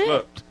babies.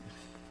 Look,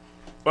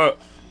 but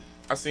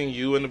I seen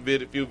you in a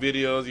few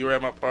videos. You were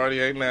at my party,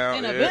 ain't now?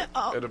 In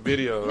a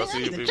video. I see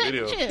you in a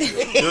video.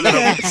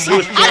 I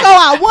go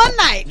out one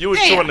night. You was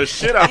showing the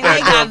shit out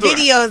that girl.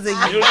 Videos of you.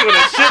 You was showing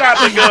the shit out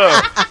the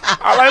girl.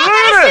 I like, look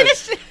at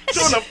this.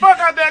 Chewing the fuck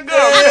out that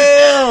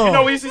gum. You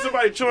know when you see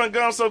somebody chewing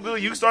gum so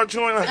good, you start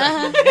chewing. Like,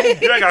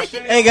 you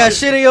ain't got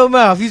shit in your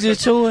mouth. You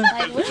just chewing.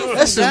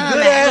 That's some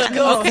good ass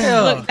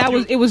gum.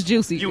 Look, it was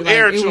juicy. You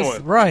air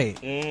chewing.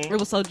 Right. It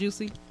was so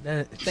juicy.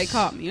 They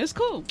caught me. It's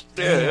cool.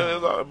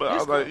 Yeah, but I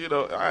was like, you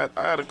know, I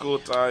had a cool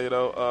time, you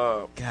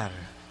know. Got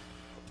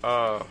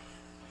her.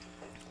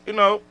 You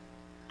know,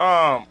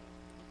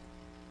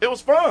 it was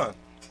fun.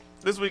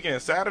 This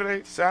weekend,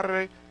 Saturday,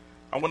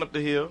 I went up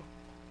the hill.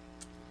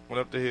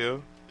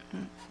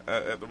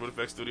 At the Root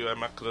Effect studio at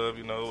my club,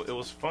 you know, it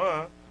was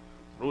fun.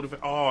 Root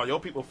Effect. Oh, yo,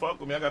 people fuck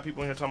with me. I got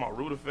people in here talking about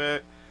Root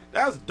Effect.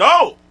 That's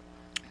dope.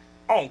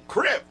 On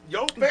Crip,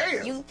 yo,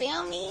 fans. You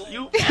feel me?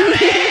 You feel me?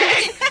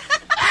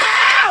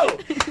 Ow!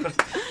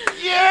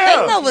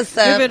 Yeah. They know what's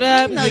up. Give it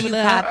up. You know you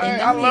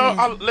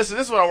popping. Listen,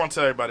 this is what I want to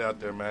tell everybody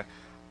out there, man.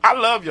 I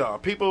love y'all.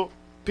 People,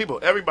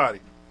 everybody.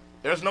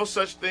 There's no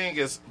such thing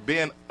as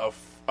being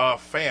a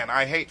fan.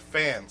 I hate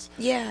fans.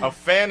 Yeah. A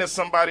fan is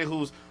somebody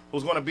who's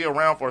going to be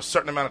around for a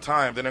certain amount of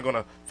time, then they're going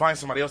to find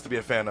somebody else to be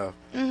a fan of.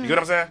 You get what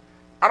I'm saying?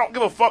 I don't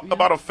give a fuck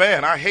about a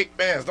fan. I hate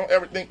fans. Don't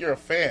ever think you're a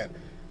fan.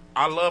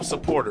 I love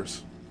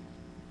supporters.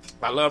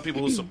 I love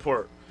people who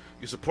support.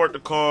 You support the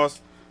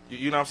cause.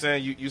 You know what I'm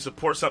saying? You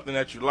support something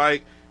that you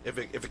like. If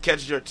it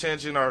catches your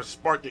attention or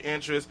spark your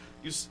interest,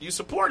 you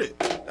support it.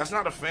 That's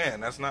not a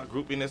fan. That's not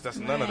groupiness. That's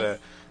none of that.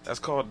 That's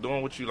called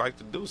doing what you like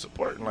to do,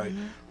 supporting.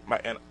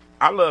 And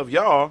I love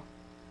y'all.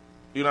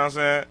 You know what I'm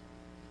saying?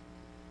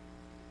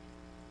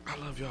 I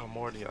love y'all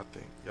more than y'all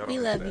think. Y'all we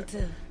love you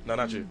too. No,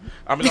 not you.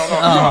 I mean, no. I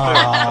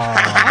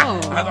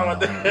don't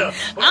know.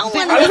 I want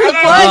to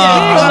support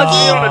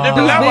you. On a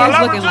different level. I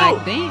love her too.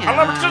 Like, damn. I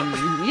love her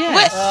too.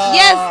 Yes.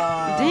 Yes.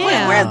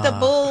 Damn. Where's the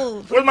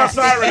boo? Where's my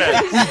siren at?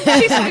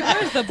 She's like,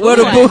 where's the boo? Where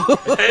the boo?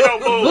 Ain't no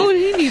boo. Boo,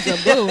 he needs a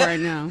boo right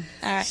now.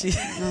 All right.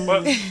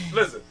 But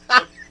listen,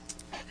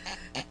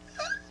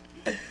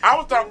 I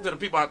was talking to the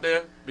people out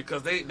there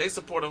because they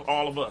support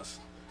all of us.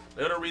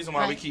 They're the reason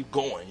why we keep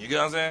going. You get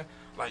what I'm saying?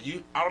 Like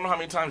I don't know how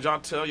many times y'all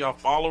tell y'all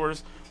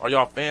followers or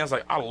y'all fans,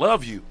 like, I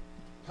love you.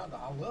 I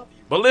love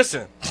you. But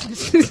listen. I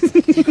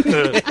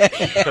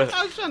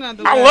was trying not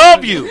to I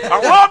love you.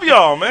 I love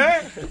y'all,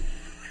 man.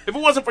 If it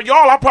wasn't for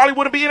y'all, I probably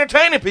wouldn't be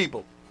entertaining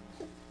people.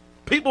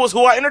 People is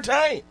who I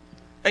entertain.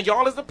 And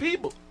y'all is the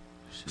people.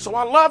 So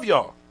I love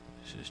y'all.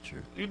 This is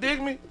true. You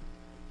dig me?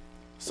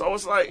 So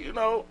it's like, you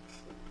know,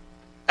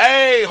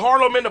 hey,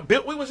 Harlem in the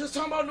bit. We was just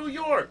talking about New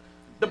York.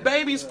 The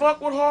babies fuck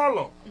with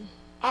Harlem.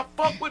 I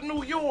fuck with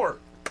New York.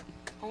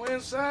 Oh,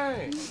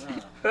 insane.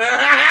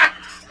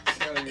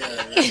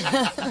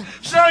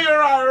 Show you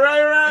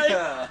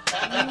right.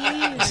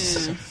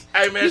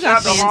 Hey, man, you shout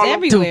out got to fans Harlem.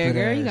 everywhere,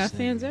 girl. You got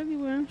fans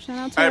everywhere. Shout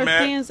out to our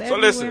fans so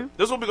everywhere. listen,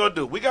 this is what we're going to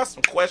do. We got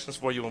some questions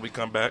for you when we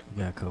come back.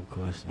 We got a couple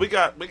questions. We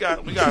got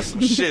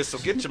some shit, so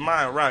get your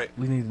mind right.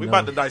 We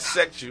about to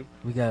dissect you.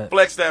 We got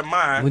flex that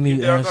mind. We need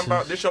you know what I'm answers. talking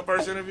about? This your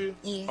first interview?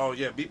 Yeah. Oh,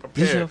 yeah, be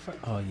prepared.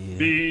 Oh, yeah.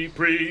 Be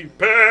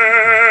prepared.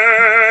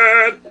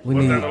 We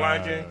What's need, that, the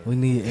Lion King? We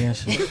need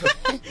answers.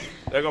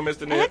 There go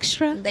Mr. Nick.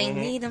 Extra. They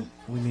need them.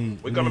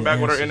 We coming back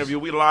with our interview.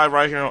 We live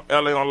right here on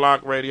LA on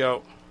Lock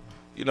Radio.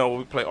 You know,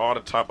 we play all the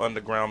top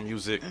underground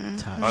music,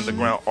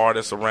 underground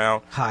artists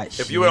around.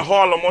 If you in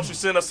Harlem, why don't you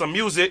send us some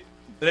music?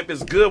 And if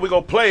it's good, we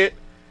go play it.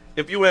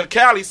 If you in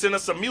Cali, send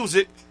us some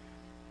music.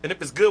 And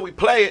if it's good, we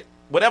play it.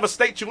 Whatever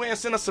state you in,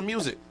 send us some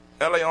music.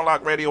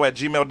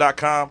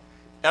 LAonlockradio@gmail.com.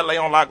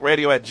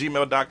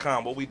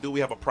 LAonlockradio@gmail.com. What we do, we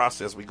have a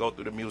process. We go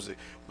through the music.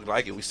 We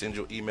like it, we send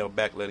you an email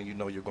back letting you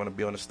know you're going to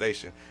be on the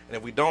station. And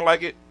if we don't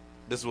like it,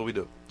 this is what we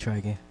do. Try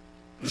again.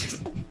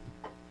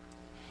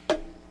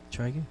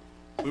 Try again.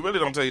 We really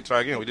don't tell you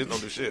try again. We just don't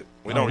do shit.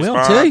 We don't we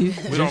respond. don't tell you.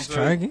 We Just don't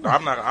try again. I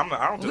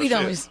don't do We shit.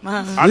 don't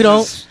respond. We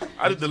don't.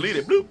 I just delete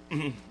it. Bloop.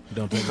 You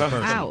don't take it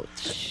personal.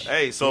 Ouch.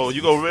 Hey, so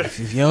you go. If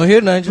you don't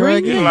hear nothing, try You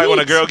again. like when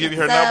a girl give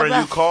you her number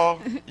and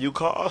you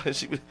call, and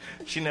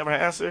she never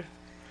answer.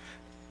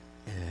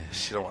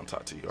 She don't want to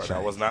talk to you. Or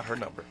that was not her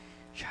number.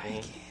 Try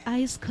again.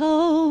 Ice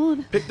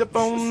cold. Pick the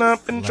phone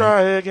up and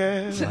try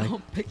again.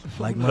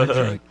 Like my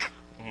drink.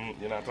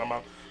 You know what I'm talking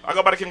about? I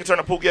go by the King of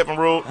Turner, Pookie F and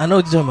Rule. I know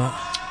what you're talking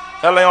about.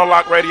 LA on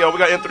Lock Radio. We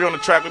got N3 on the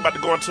track. We about to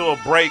go into a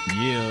break.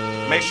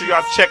 Yeah. Make sure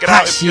y'all check it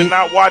Hot out. If shit. you're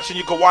not watching,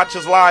 you can watch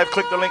us live.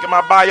 Click the link in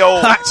my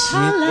bio. Hot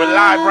shit. We're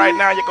live right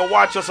now. You can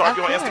watch us. Or if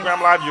you're on Instagram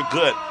Live, you're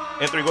good.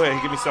 N3, go ahead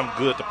and give me something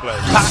good to play.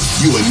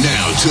 You are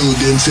now tuned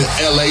into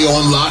LA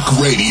on Lock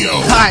Radio.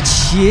 Hot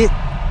shit.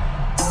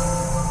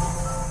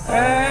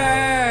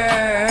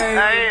 Hey,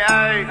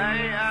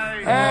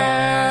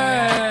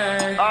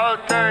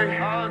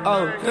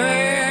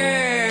 okay.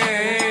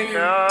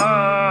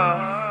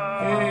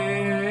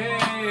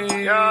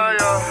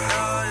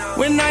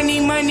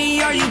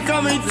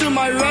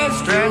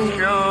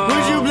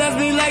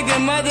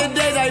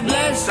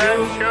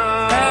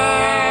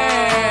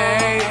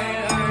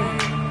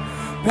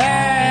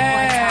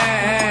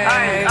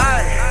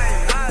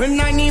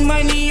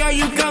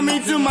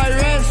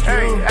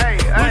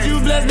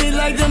 bless me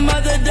like the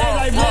mother days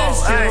I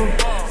blessed you.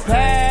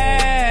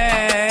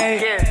 Hey,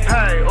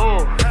 hey,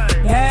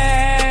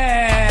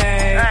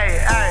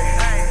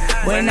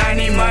 when I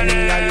need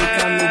money, are you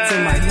coming to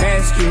my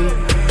rescue?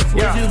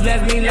 Would you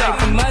bless me like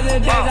the mother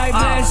days I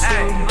blessed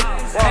you?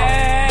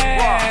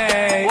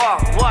 Hey,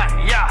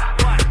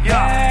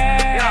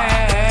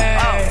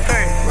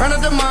 run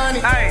up the money,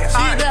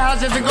 see the house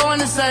just to go in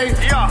the safe.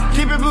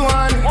 Keep it blue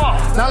honey,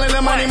 not let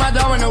the money my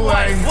dog in the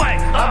way.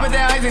 I put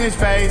that ice in his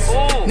face,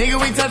 nigga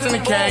we touching the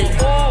cake.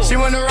 She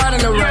wanna ride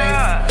in the rain,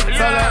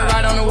 told her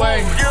right on the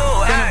way.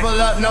 Finna pull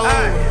up, no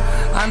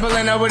I'm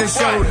pulling up with a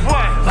shooter,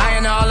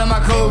 lying to all of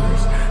my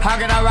cougars. How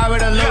could I ride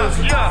with a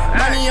loser?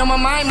 Money on my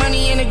mind,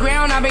 money in the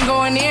ground. I've been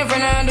going in from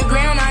the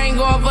underground. I ain't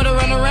going for the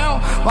run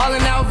around.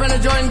 Ballin' out from the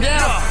Jordan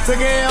down. Took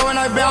a L when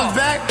I bounced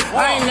back.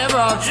 I ain't never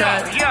off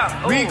track.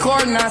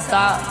 Recording, I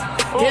stop.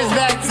 His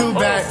back to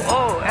back.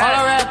 All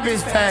I rap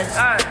is packs.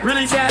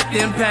 Really trapped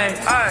in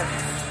packs.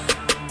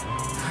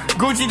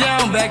 Gucci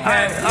down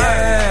backpack.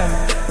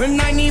 Yeah. When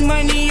I need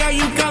money, are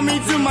you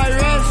coming to my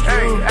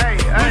rescue?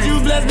 Would you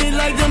bless me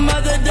like the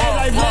mother days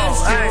I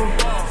blessed you?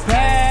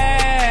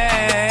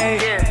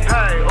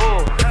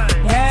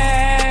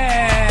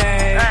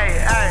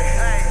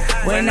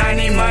 When I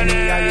need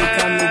money, are you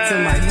coming to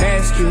my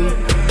rescue?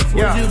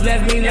 Would you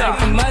bless me like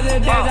the mother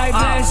days I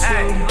bless you?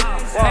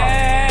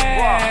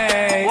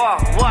 Hey,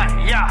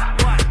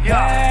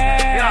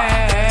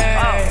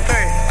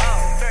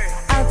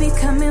 I'll be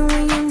coming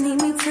when you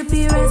need me to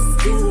be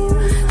rescued.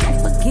 Don't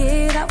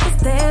forget I was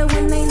there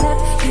when they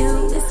left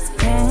you. This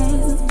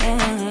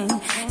pain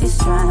is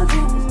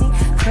driving me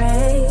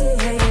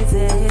crazy.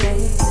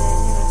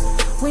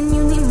 When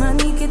you need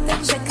money, get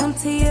that check, come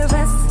to your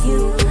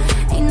rescue.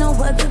 Ain't no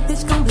other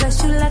bitch gon'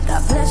 bless you like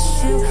I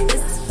bless you.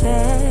 It's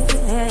fair.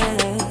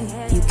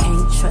 You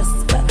can't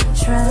trust but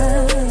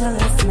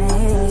trust me.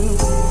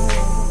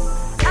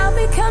 I'll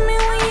be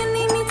coming when you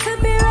need me to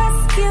be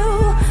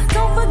rescued.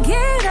 Don't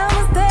forget I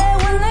was there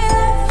when they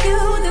left you.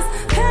 This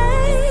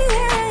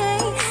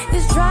pain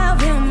is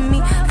driving me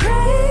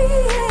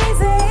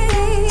crazy.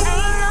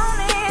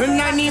 When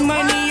I need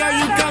money, are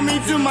you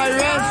coming to my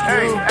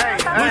rescue?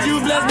 Would you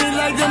bless me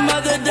like the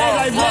mother days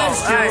I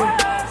blessed you?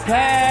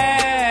 Hey.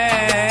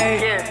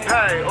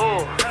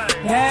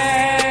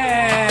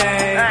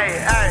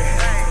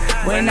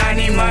 When I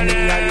need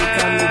money, are you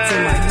coming to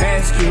my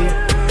rescue?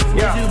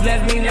 Would you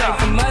bless me like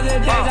the mother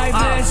days I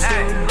bless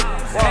you?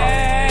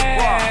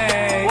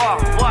 Hey,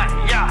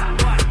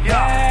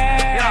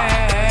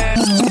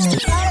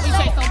 we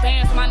chase some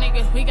bands, my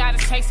nigga. We gotta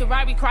chase it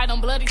right. We cry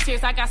them bloody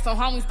tears. I got some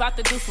homies about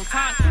to do some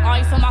time.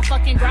 Always on my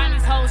fucking grind.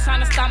 These hoes trying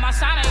to stop my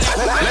shine.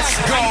 Let's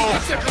go.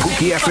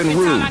 Pookie F and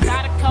Rude. I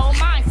got a cold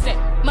mindset.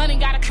 Money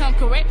gotta come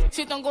correct.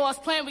 Shit don't go as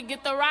planned. We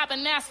get the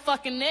robbing ass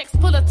fucking next.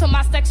 Pull up to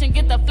my section,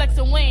 get the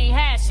flexing. We ain't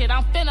had shit.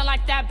 I'm feeling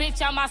like that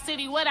bitch out my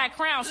city with that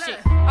crown shit.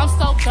 I'm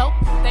so dope.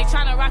 They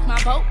tryna rock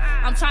my boat.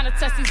 I'm tryna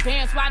test these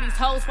bands while these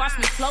hoes watch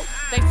me float.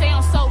 They say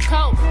I'm so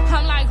cold.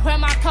 I'm like, where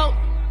my coat?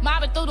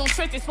 Mobbing through them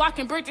trenches,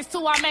 walking bridges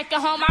till I make it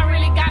home. I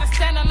really gotta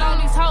stand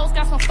alone. These hoes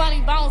got some funny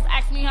bones.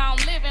 Ask me how I'm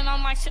living.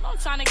 I'm like, shit, I'm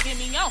tryna get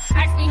me on.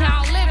 Ask me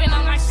how I'm living.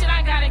 I'm like, shit,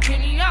 I gotta get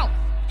me on.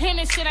 And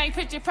this shit ain't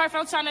picture perfect,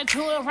 I'm tryna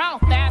do it wrong.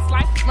 Fast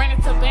life, ran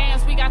into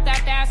bands, we got that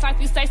fast life.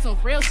 You say some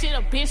real shit,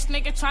 a bitch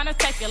nigga tryna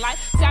take it like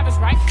savage,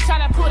 right? Try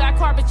to pull that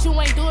car, but you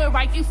ain't do it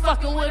right. You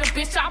fucking with a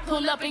bitch, I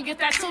pull up and get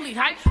that toolie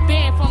hype.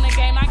 Been from the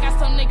game, I got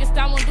some niggas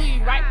that won't do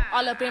you right.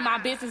 All up in my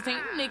business, and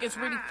you niggas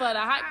really for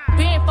the hype.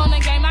 Been from the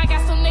game, I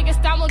got some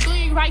niggas that won't do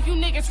you right. You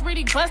niggas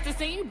really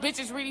busted, and you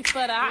bitches really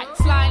for the hype.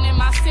 Sliding in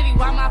my city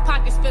while my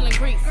pockets feeling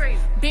grease.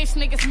 Bitch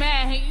niggas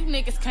mad, and you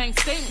niggas can't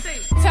see me.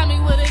 Tell me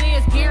what it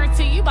is,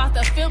 guarantee you about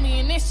to feel me.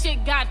 And this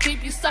shit got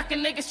deep, you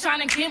suckin' niggas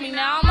tryna get me.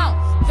 Now I'm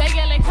on. They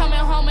yellin' coming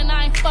home and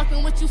I ain't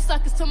fucking with you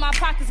suckers till my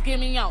pockets get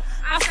me on.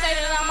 I stayed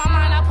it on my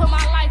mind, I put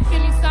my life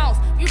in these songs.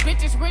 You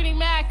bitches really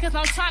mad cause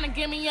I'm tryna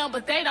get me on,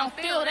 but they don't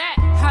feel that.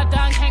 I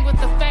done hang with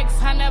the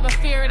fakes, I never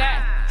fear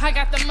that. I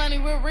got the money,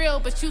 we're real,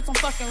 but you some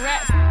fucking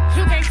rats.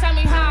 You can't tell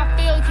me how I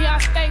feel, yeah, I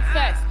stay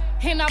facts.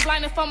 He not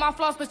blinded for my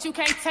flaws, but you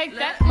can't take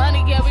that.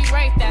 Money, yeah, we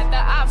rate that. The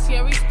ops,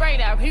 yeah, we spray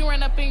that. He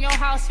run up in your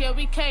house, yeah,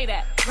 we K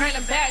that. Run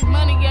it back,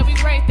 money, yeah, we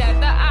rate that.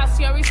 The ops,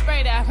 yeah, we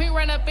spray that. We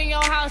run up in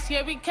your house,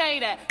 yeah, we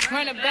K that.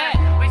 Run it back.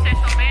 We say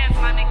some bands,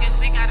 my niggas,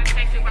 we gotta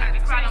chase it right.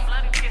 We cry them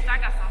bloody kids,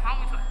 I got some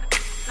homies with the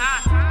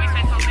time. We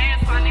say some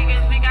bands, my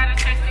niggas, we gotta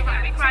chase it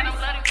right. We cry them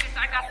bloody kids,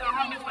 I got some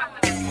homies with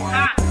the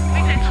time.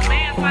 We say some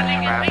bands, my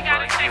niggas, we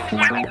gotta chase it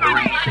right. We cry them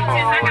bloody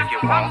kids, I got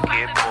some homies with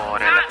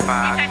the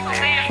time. We say some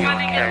bands, my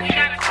niggas, we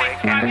gotta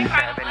chase it right. And a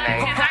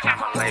 7-8,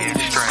 I'ma lay it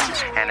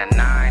straight. And a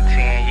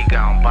 9-10, you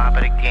gon' bump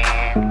it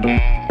again.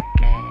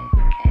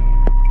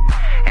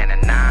 And a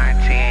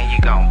 9-10, you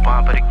gon'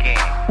 bump it again.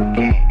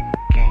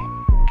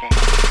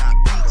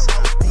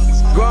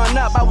 Growing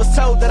up, I was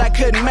told that I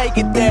couldn't make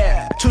it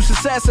there. To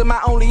success and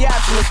my only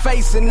option is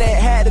facing that.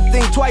 Had to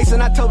think twice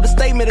and I told the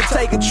statement to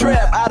take a trip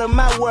out of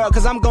my world,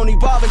 cause I'm gonna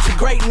evolve into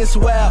greatness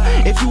well.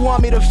 If you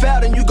want me to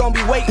fail, then you gonna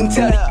be waiting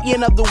till the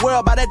end of the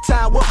world. By that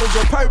time, what was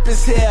your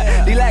purpose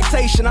here?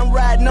 Delactation, I'm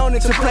riding on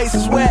into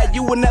places where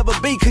you will never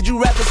be, cause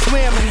you rather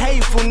swim in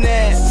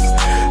hatefulness.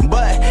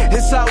 But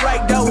it's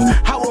alright though,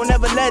 I will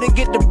never let it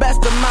get the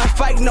best of my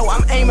fight. No,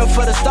 I'm aiming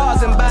for the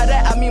stars, and by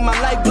that I mean my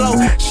light glow.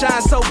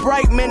 Shine so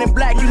bright, men in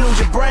black, you lose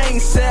your brain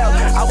cell.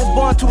 I was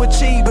born to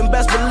achieve, and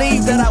best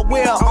believe that I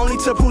will. Only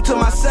to prove to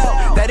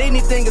myself that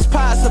anything is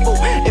possible.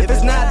 If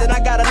it's not, then I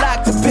got a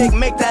lot to pick.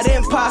 Make that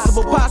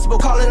impossible possible,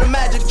 call it a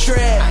magic trick.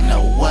 I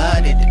know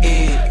what it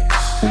is,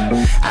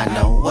 I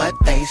know what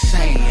they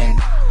saying.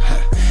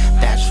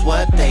 That's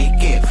what they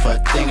get for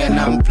thinking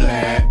I'm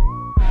playing.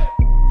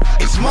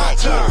 It's my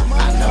turn.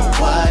 I know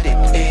what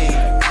it is,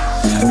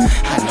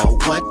 I know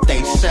what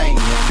they saying.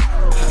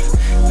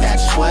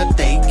 That's what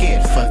they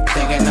get for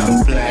thinking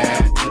I'm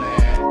playing.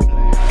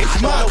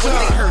 It's my turn.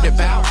 What they heard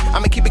about,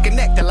 I'ma keep it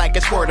connected like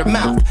it's word of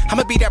mouth.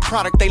 I'ma be that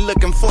product they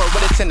looking for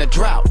when it's in a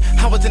drought.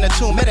 I was in a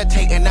tomb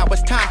meditating, now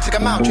it's time to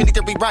come out. You need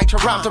to rewrite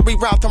your rhymes and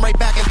reroute them right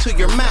back into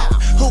your mouth.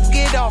 Who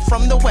get off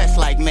from the west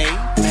like me?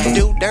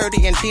 Do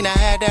dirty and Tina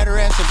had that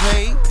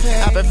recipe.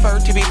 I prefer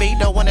to be me,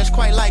 no one is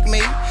quite like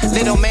me.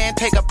 Little man,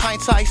 take a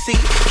pint-sized seat,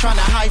 trying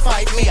to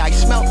high-five me. I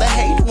smell the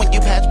hate when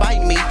you pass by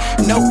me.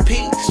 No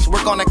peace,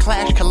 we're gonna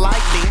clash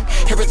colliding.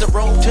 Here is the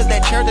road to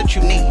that chair that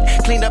you need.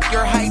 Clean up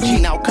your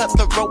hygiene, I'll cut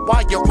the rope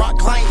while you're rock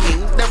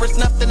climbing. There is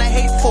nothing to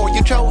hate for,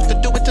 you chose to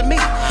do it to me.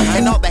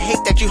 And all the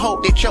hate that you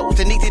hold, it shows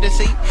and easy to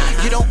see.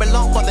 You don't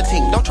belong on the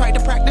team, don't try to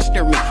practice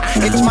near me.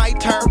 It's my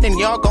turn and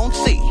y'all gon'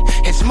 see.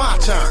 It's my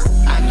turn.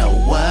 I know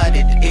what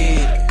it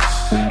is,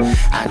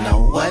 I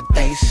know what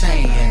they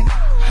saying.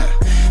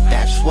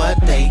 That's what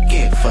they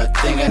get for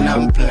thinking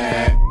I'm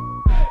playing.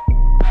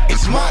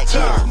 It's my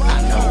turn.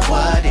 I know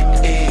what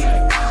it is,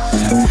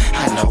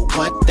 I know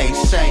what they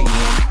saying.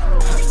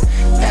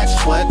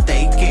 That's what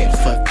they get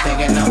for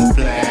thinking I'm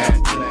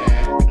playing.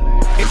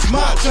 It's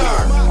my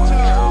turn.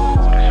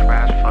 This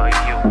ride's for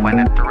you. When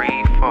a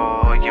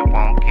 3-4, you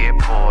won't get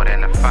bored.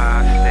 And a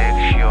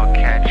 5-6, you'll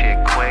catch it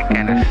quick.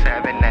 And a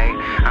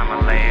 7-8,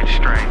 I'ma lay it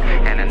straight.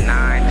 And a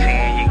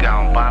 9-10, you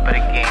gon' bop it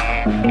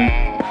again.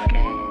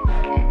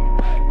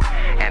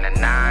 And a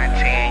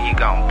 9-10, you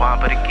gon'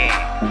 bump it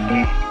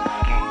again.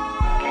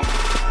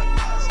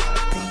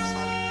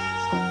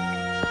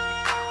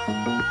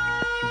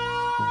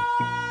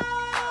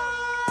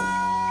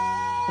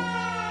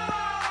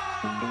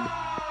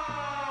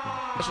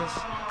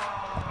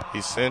 He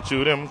sent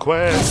you them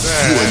questions.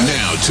 You are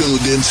now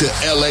tuned into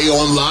LA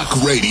on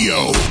Lock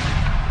Radio.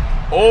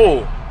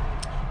 Oh,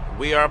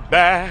 we are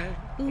back.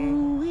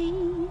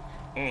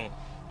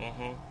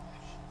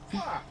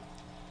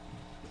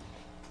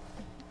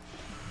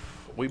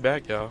 We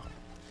back, y'all.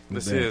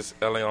 This is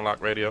LA on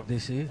Lock Radio.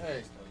 This is?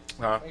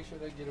 Huh? Make sure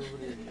they get over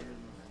there.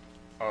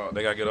 Oh,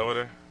 they gotta get over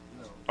there?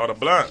 Oh, the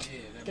blunt.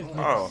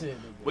 Oh,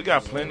 we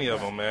got plenty of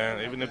them,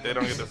 man. Even if they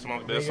don't get to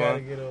smoke this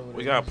one,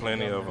 we got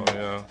plenty of them,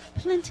 yeah.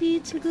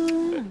 Plenty to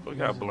go. We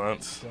got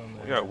blunts.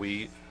 We got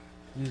weed.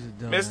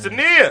 Miss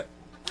Tanea.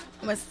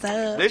 What's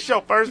up? This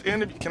your first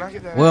interview. Can I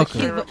get that?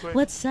 Welcome. Real quick?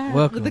 What's up?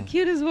 Welcome. With the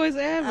cutest voice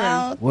ever.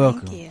 Oh,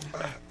 Welcome. thank you.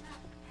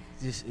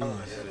 This is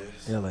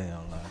LA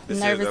on Lock. This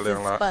Nervous is LA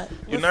on Lock. as fuck. You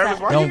What's nervous?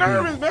 up? Why Don't you be.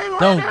 nervous, baby? Why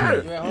Don't you be.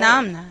 nervous? No,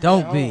 I'm not.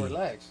 Don't be.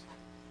 Relax.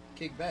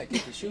 Kick back.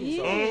 Get your shoes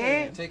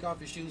Yeah. off. Take off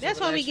your shoes. That's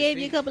why we gave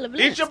you a couple of Eat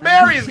blinks. your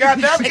berries,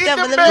 goddamn. Eat your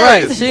Couple of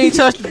berries. Right, she ain't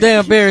touched the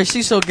damn berry.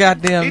 She's so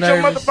goddamn Eat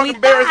your nervous. motherfucking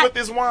berries with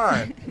this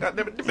wine.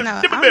 Goddamn it. Dip a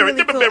No, dip a I'm berry. really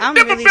Dip a cool. berry. I'm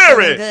Dip a really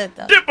berry. feeling good,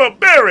 though. Dip a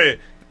berry.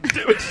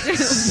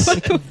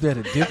 You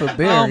better dip a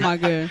berry. Oh my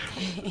god.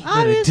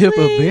 Better dip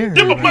a berry.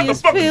 Dip a man.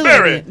 motherfucking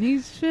berry.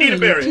 He's feeling Eat a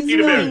berry. it. Eat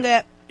a berry.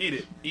 that. Eat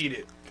it. Eat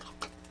it.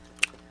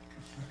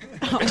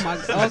 Oh my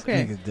god.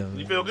 Okay. Niggas dumb.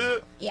 You feel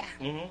good? Yeah.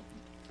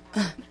 Mm-hmm.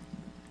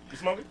 You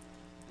smoking?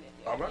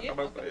 All right. I'm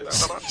about to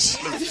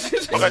say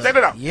that. Okay, check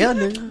it out. Yeah,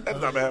 nigga. That's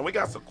not bad. We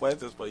got some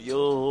questions for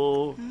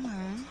you.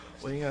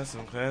 We got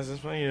some questions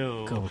for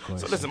you. Couple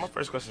questions. So listen, my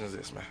first question is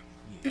this,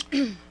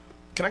 man.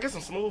 Can I get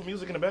some smooth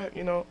music in the back?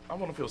 You know, I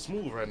want to feel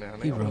smooth right now,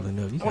 nigga. He rolling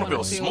up. I want to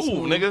feel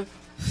smooth, nigga.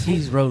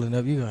 He's rolling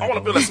up. You I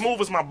want to feel as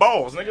smooth as my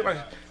balls, nigga. Like,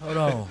 hold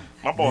on.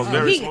 My balls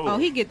very smooth.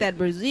 He get that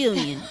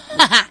Brazilian.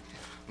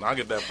 No, I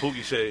get that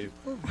pookie shave.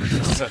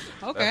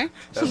 Okay.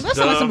 That's That sounds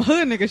like some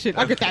hood nigga shit.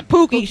 I get that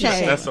pookie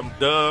shave. That's some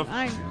Dove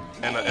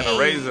and a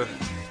razor.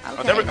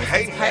 Oh, they were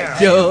hating now.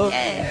 Dove.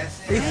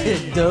 Yes. He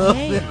said Dove.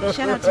 Hey,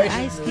 shout out to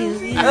Ice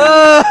Cube.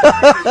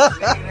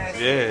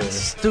 Yeah.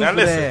 Stupid now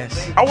listen,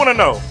 ass. I want to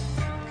know,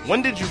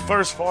 when did you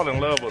first fall in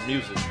love with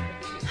music?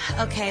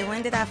 Okay,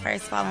 when did I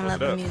first fall in love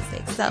with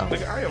music? So,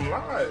 Nigga, I am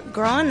live.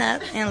 growing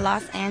up in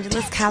Los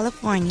Angeles,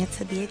 California,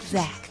 to be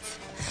exact.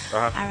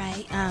 Uh-huh. All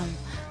right.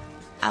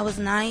 I was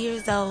 9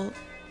 years old,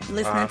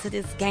 listening to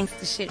this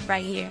gangster shit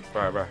right here.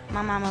 Right.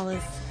 My mama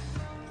was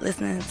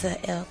listening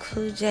to L.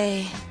 Cool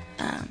J.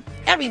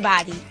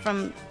 Everybody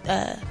from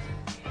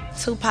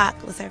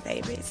Tupac was her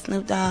favorite.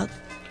 Snoop Dogg.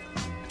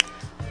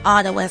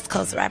 all the West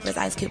Coast rappers,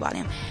 Ice Cube, all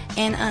them.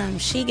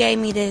 And she gave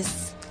me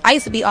this. I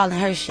used to be all in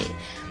her shit,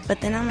 but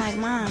then I'm like,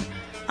 Mom,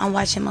 I'm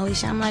watching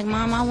Moesha. I'm like,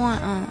 Mom, I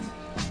want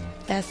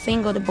that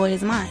single, The Boy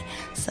Is Mine.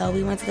 So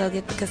we went to go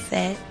get the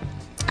cassette.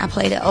 I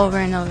played it over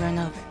and over and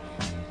over.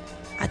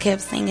 I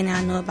kept singing it.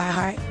 I knew it by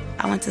heart.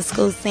 I went to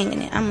school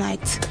singing it. I'm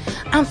like,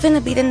 I'm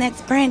finna be the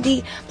next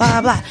Brandy, blah,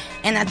 blah, blah.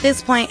 And at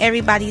this point,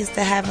 everybody used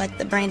to have like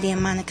the Brandy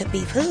and Monica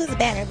beef. Who's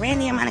better,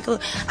 Brandy or Monica?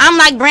 I'm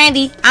like,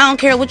 Brandy. I don't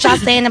care what y'all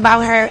saying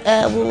about her.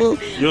 Woo-woo.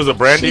 You was a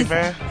Brandy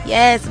fan?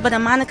 Yes, but a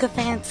Monica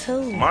fan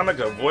too.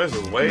 Monica's voice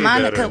was way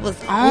Monica better.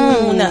 was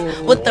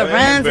on with the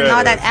runs and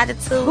all that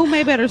attitude. Who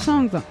made better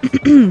songs though?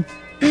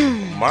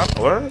 What?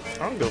 I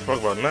don't give a fuck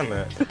about none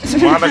of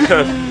that.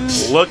 Monica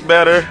look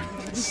better,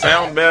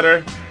 sound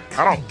better.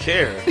 I don't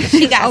care.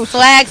 She got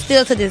swag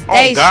still to this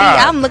day.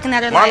 I'm looking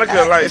at her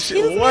Monica, like,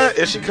 what?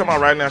 If she come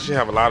out right now, she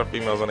have a lot of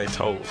females on their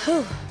toes.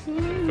 Feel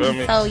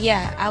me? So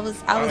yeah, I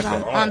was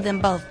on them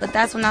both, but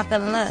that's when I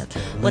fell in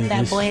love with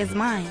That Boy Is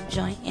Mine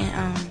joint,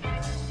 and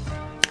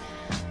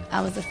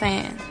I was a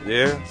fan.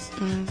 Yeah.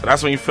 So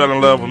that's when you fell in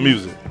love with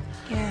music.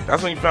 Yeah.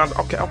 That's when you found.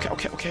 Okay.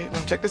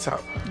 Now check this out.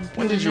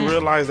 When did you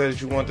realize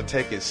that you wanted to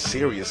take it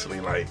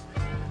seriously? Like,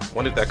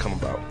 when did that come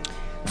about?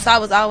 So I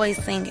was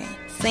always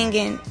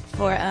singing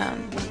for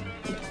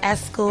at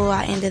school.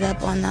 I ended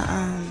up on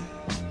the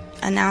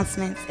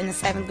announcements in the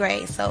 7th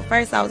grade. So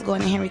first I was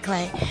going to Henry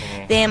Clay.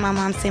 Then my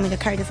mom sent me to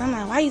Curtis. I'm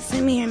like, why you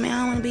send me here, man? I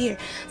don't want to be here.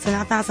 So then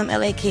I found some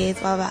LA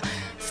kids, blah, blah, blah.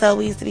 So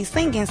we used to be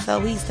singing.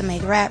 So we used to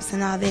make raps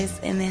and all this.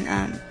 And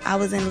then I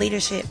was in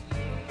leadership.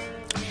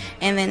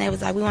 And then it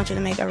was like, we want you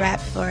to make a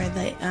rap for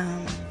the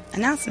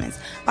announcements,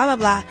 blah, blah,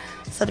 blah.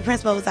 So the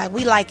principal was like,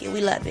 we like it,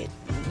 we love it.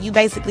 You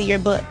basically, you're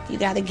booked. You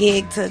got a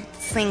gig to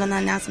sing on the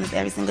announcements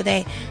every single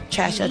day.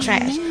 Trash your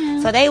trash.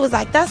 So they was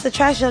like, that's the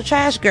trash your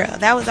trash girl.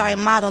 That was our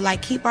motto,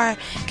 like, keep our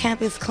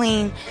campus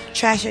clean,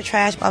 trash your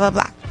trash, blah, blah,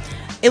 blah.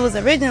 It was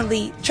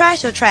originally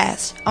trash your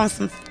trash on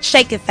some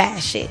shake it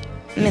fast shit,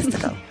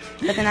 mystical.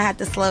 But then I had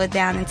to slow it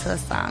down into a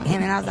song.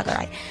 And then I was like, all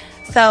right.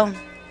 So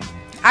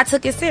I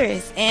took it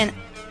serious. And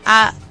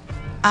I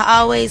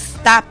always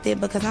stopped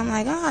it because I'm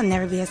like, oh, I'll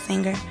never be a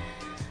singer.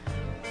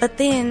 But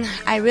then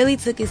I really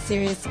took it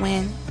serious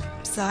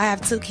so I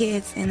have 2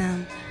 kids,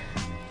 and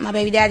my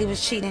baby daddy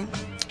was cheating,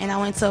 and I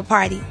went to a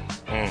party,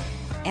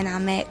 and I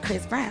met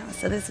Chris Brown.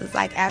 So this was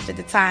like after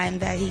the time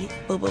that he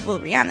boo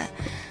Rihanna.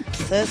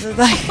 So this was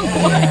like,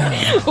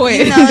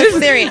 wait, it's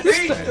serious.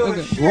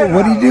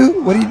 What do you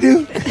do? What do you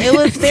do? It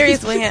was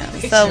serious with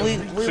him. So we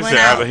went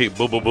out. After he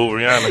boo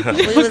Rihanna.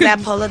 We was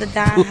at Polo the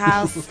Don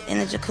house in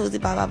the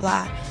jacuzzi, blah blah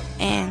blah,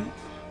 and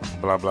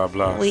blah blah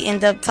blah. We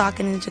ended up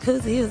talking in the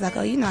jacuzzi. He was like,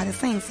 oh, you know how to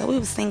sing. So we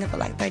was singing for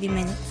like 30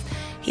 minutes.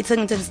 He took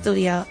me to the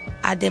studio.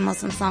 I demoed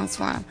some songs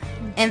for him.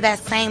 And that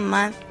same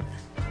month,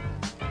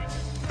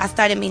 I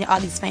started meeting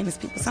all these famous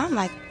people. So I'm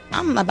like,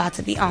 I'm about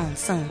to be on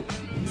soon.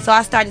 So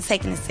I started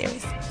taking it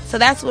serious. So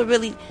that's what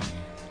really,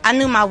 I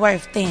knew my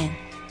worth then.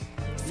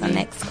 So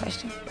next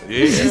question.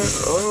 Yeah.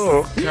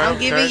 Oh, okay. I'm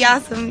giving y'all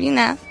some,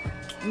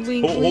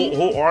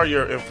 Who are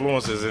your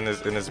influences in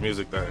this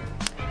music thing?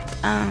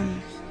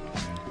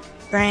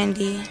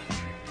 Brandy,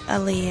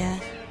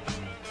 Aaliyah.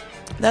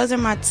 Those are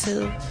my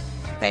 2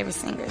 favorite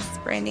singers,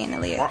 Brandy and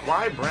Aaliyah.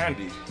 Why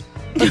Brandy?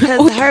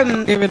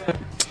 Because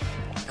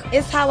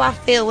it's how I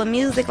feel with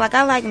music. Like,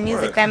 I like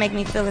music that make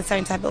me feel a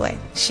certain type of way.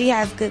 She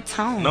has good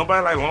tone.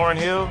 Nobody like Lauryn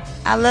Hill?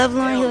 I love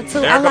Lauryn Hill too.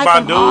 Erykah I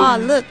like them all.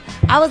 Badu? Look,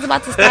 I was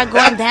about to start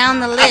going down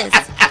the list.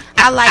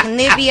 I like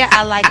Nivea.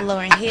 I like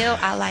Lauryn Hill.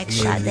 I like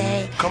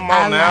Sade. Come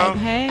on now.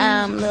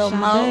 I like Lil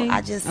Mo.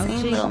 I just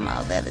seen Lil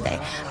Mo the other day.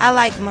 I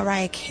like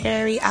Mariah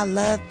Carey. I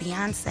love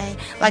Beyonce.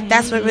 Like,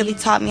 that's what really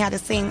taught me how to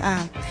sing.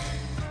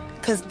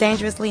 Because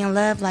Dangerously in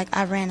Love, like,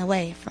 I ran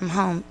away from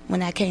home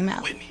when that came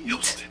out. Whitney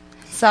Houston.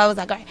 So I was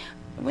like, all right,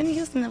 Whitney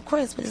Houston, of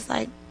course, but it's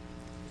like,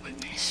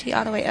 she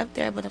all the way up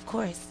there, but of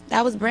course.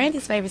 That was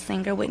Brandy's favorite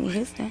singer, Whitney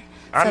Houston.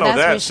 I know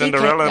that,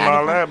 Cinderella and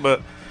all that,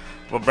 but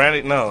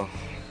Brandy, no.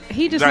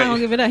 He just not gonna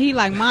give it up. He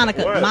like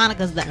Monica. What?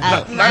 Monica's the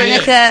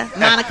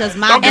Monica's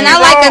Monica. And I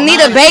like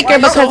Anita Baker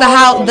because of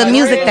how the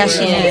music that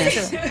she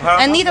is.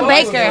 Anita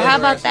Baker, how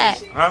about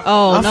that?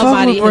 Oh,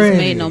 nobody has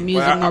made no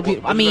music more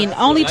beautiful. I mean,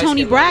 only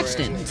Toni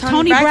Braxton.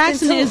 Toni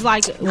Braxton is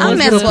like. I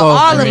mess with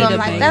all of them.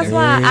 Like, that's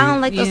why I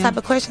don't like those type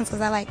of questions,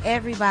 because I like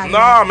everybody.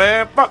 Nah,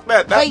 man, fuck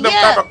that. That's them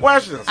type of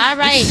questions. All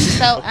right,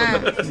 so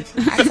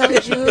I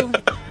told you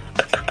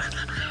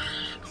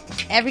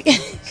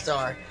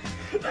Sorry.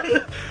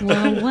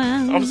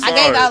 Well. I'm sorry. I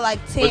gave out like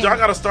 10. But y'all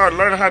gotta start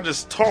learning how to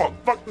just talk.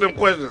 Fuck them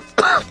questions.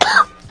 All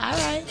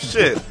right.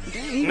 Shit.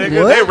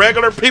 Nigga, they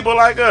regular people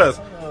like us.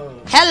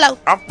 Hello.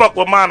 I fuck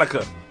with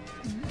Monica.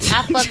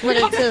 I fuck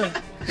with her too.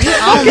 You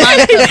own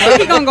Monica.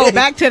 We gonna go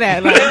back to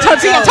that. Like,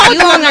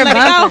 you on her let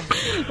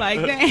it go.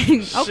 Like,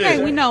 dang.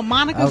 Okay, we know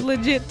Monica's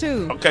legit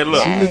too. Okay,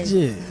 look.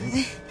 Legit.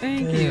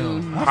 Thank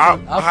you.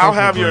 How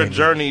have your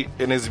journey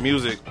in his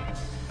music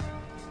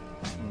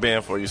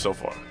been for you so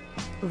far?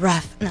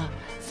 Rough. No.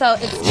 So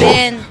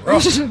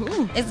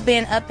it's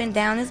been up and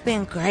down. It's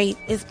been great.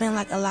 It's been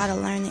like a lot of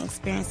learning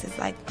experiences.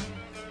 Like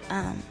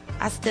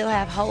I still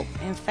have hope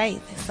and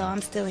faith. So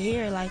I'm still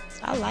here. Like,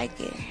 I like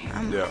it.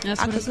 That's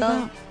I what could it's go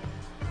about.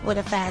 with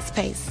a fast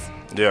pace.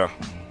 Yeah.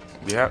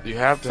 You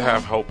have to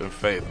have hope and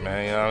faith,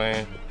 man. You know what I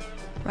mean?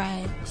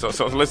 Right.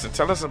 So listen,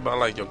 tell us about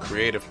like your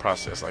creative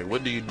process. Like,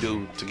 what do you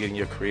do to get in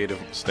your creative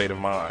state of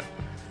mind?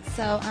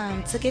 So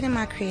to get in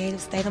my creative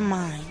state of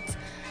mind,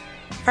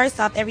 first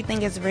off,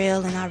 everything is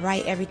real, and I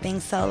write everything.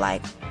 So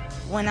like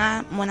when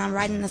I'm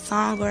writing a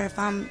song, or if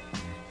I'm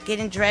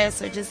getting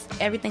dressed, or just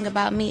everything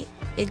about me,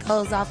 it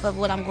goes off of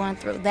what I'm going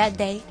through that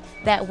day,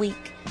 that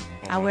week.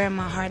 I wear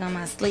my heart on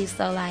my sleeve.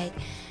 So like,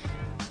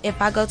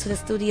 if I go to the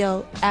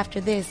studio after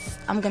this,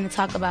 I'm gonna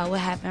talk about what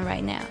happened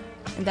right now.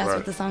 And that's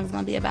what the song's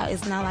gonna be about.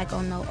 It's not like,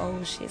 oh no,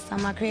 old shit. So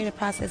my creative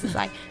process is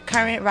like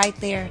current, right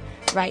there,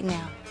 right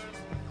now.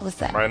 What's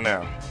that? Right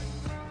now.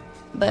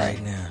 But,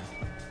 right now.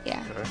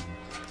 Yeah. Okay.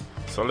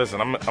 So listen,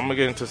 I'm gonna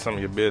get into some of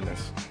your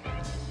business.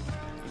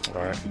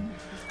 All right.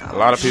 A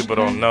lot of people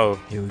don't know.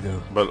 Here we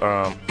go. But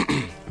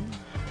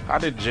how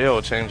did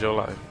jail change your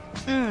life?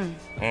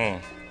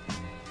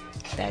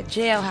 That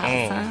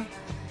jailhouse, huh?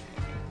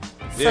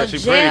 Yeah, So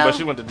she pretty, jail- but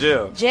she went to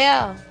jail.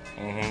 Jail.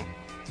 Mm-hmm.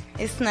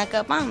 It snuck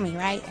up on me,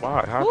 right?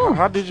 Why?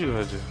 How did you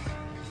go to jail?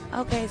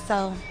 Okay,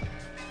 so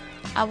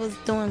I was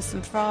doing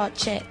some fraud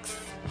checks,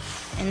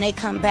 and they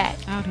come back.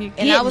 Out here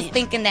And I was getting it.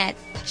 thinking that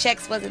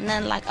checks wasn't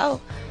nothing like,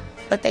 oh,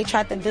 but they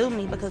tried to do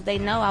me because they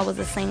know I was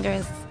a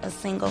singer, a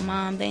single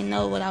mom. They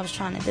know what I was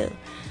trying to do.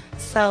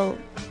 So,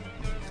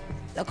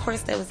 of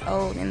course, they was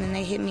old, and then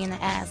they hit me in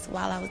the ass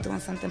while I was doing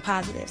something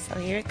positive. So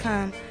here it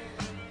come,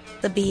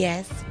 the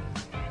BS.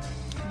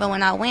 But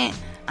when I went,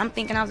 I'm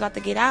thinking I was about to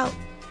get out,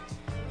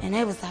 and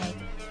it was like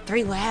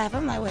 3.5.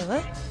 I'm like, wait,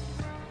 what?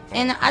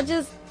 And I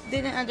just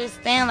didn't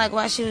understand like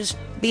why she was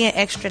being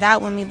extra'd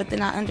out with me, but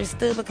then I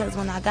understood because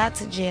when I got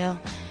to jail,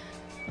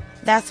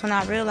 that's when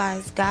I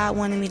realized God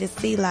wanted me to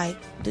see, like,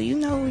 do you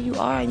know who you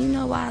are? And you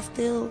know why I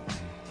still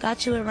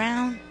got you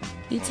around?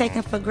 You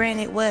taking for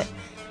granted what?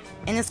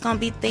 And it's going to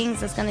be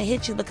things that's going to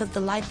hit you because the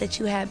life that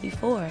you had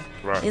before.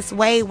 Right. It's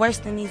way worse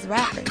than these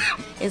rappers.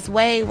 It's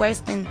way worse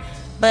than,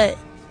 but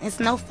it's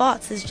no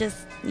faults. It's just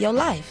your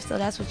life. So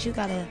that's what you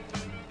got to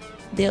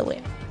deal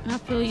with. I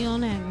feel you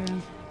on that,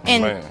 girl.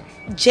 And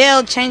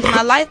jail changed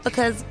my life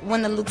because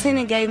when the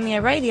lieutenant gave me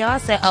a radio, I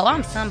said, oh,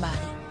 I'm somebody.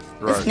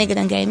 Right. This nigga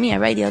done gave me a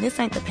radio. This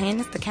ain't the pen,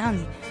 it's the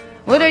county.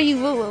 What are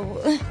you?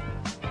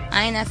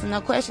 I ain't asking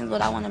no questions,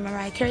 but I want a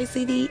Mariah Carey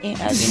CD and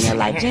give me a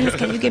Like Genesis.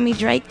 Can you give me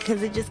Drake?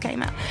 Because it just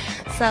came out.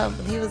 So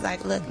he was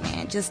like, look,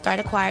 man, just start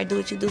a choir, do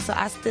what you do. So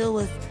I still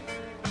was,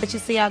 but you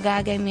see how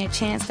God gave me a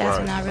chance. That's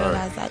when I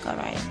realized, like, all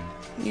right,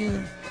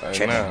 you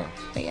tripping.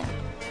 But yeah.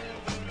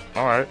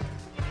 All right.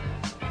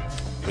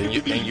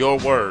 In your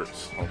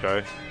words,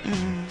 okay?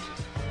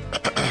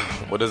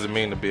 What does it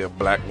mean to be a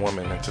black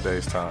woman in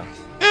today's time?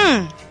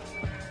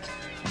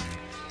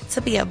 To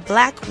be a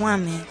black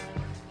woman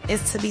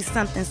is to be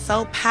something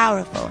so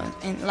powerful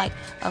and like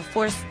a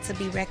force to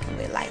be reckoned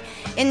with. Like,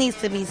 it needs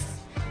to be,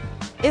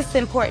 it's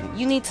important.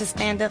 You need to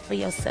stand up for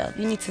yourself.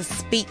 You need to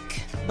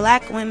speak.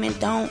 Black women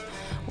don't,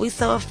 we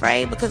so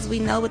afraid because we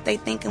know what they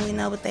think and we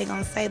know what they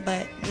gonna say,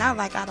 but not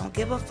like I don't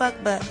give a fuck,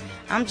 but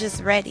I'm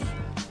just ready.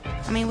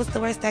 I mean, what's the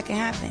worst that can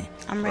happen?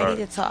 I'm ready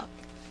to talk.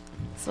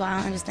 So I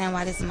don't understand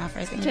why this is my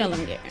first interview. Tell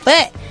them, Gary.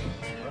 But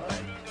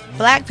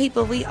black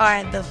people, we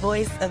are the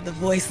voice of the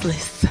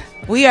voiceless.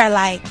 We are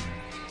like,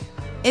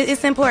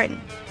 it's important.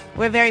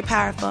 We're very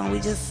powerful, and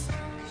we just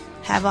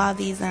have all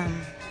these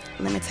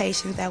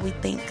limitations that we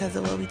think because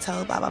of what we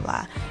told, blah, blah,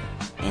 blah.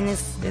 And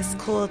it's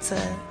cool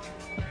to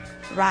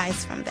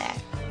rise from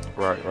that.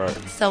 Right.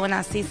 So when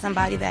I see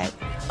somebody that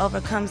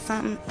overcomes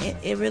something,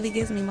 it really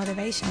gives me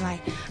motivation. Like,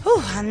 whew,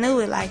 I knew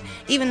it. Like,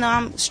 even though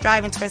I'm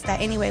striving towards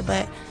that anyway,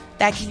 but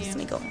that keeps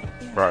me going.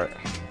 Yeah. Right.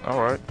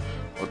 All right.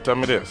 Well, tell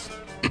me this.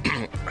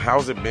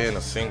 How's it being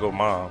a single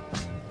mom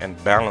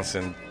and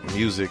balancing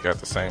music at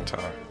the same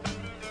time?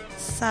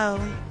 So,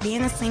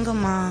 being a single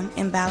mom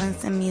and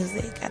balancing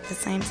music at the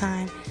same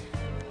time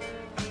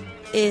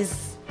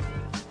is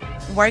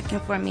working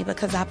for me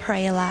because I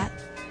pray a lot.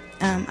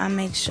 I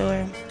make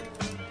sure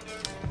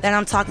that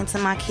I'm talking to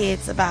my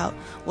kids about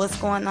what's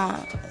going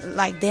on,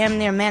 like damn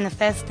near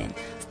manifesting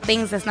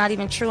things that's not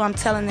even true. I'm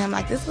telling them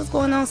like this was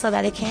going on so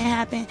that it can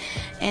happen,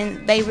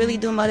 and they really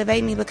do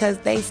motivate me because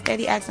they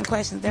steady asking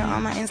questions. They're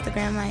on my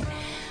Instagram like,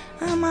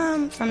 oh,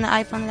 Mom, from the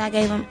iPhone that I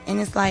gave them, and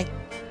it's like,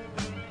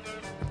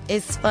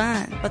 it's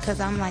fun because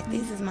I'm like,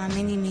 these is my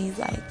mini-me's.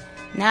 Like,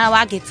 now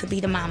I get to be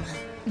the mama.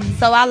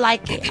 So I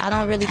like it. I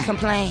don't really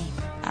complain.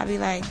 I be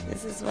like,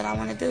 this is what I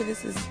want to do.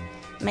 This is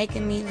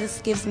making me, this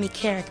gives me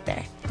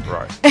character.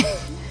 Right.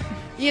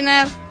 You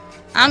know,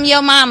 I'm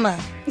your mama.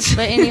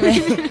 But anyway.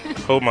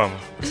 Who mama?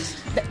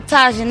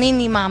 Taja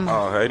Nene mama.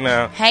 Oh, hey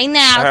now. Hey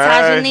now,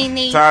 Taja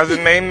Nene.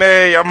 Taja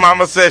Nene, your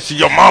mama said she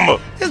your mama.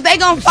 Because they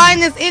going to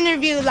find this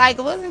interview like,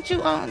 wasn't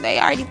you on? They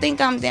already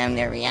think I'm damn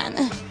near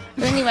Rihanna.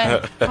 But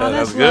anyway.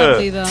 That's good.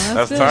 Lovely, though.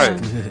 That's tight.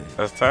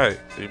 That's tight.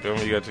 You feel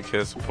me? You got your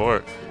kids'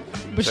 support.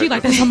 But she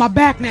like, that's on my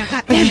back now.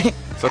 God damn it.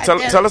 So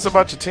tell us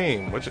about your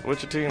team. What's your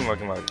team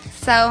looking like?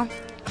 So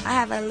I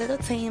have a little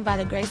team by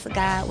the grace of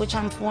God, which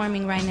I'm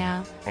forming right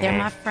now. They're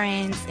my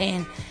friends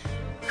and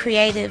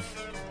creative.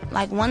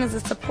 Like, one is a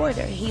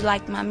supporter. He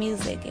liked my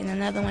music. And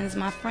another one is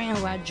my friend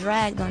who I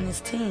dragged on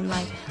this team.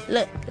 Like,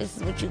 look, this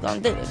is what you gonna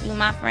do. If you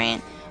my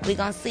friend, we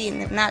gonna see it,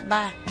 and if not,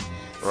 bye.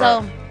 Right.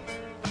 So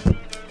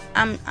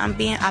I'm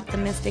being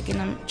optimistic,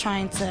 and I'm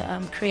trying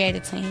to create a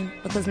team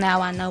because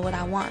now I know what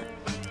I want.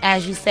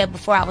 As you said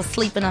before, I was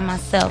sleeping on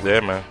myself.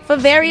 Yeah, man. For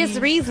various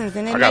reasons,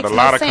 and it I got makes a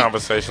lot no of sense.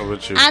 conversations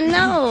with you. I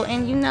know,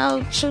 and you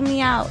know, chew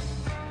me out.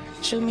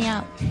 Chew me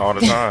out. All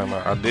the time.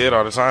 I did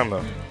all the time,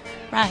 though.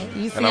 Right.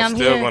 You see, and I'm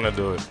still here. going to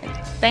do it.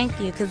 Thank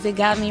you, because it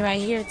got me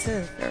right here,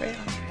 too, for real.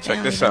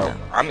 Check this out.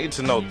 I need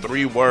to know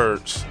 3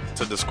 words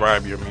to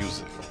describe your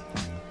music.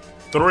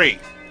 3.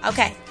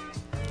 Okay.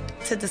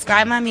 To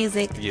describe my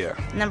music, yeah.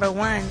 Number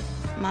 1,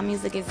 my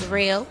music is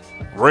real.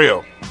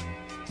 Real.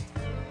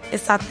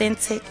 It's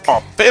authentic.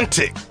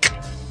 Authentic.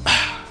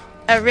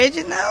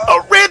 Original.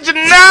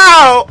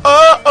 Original.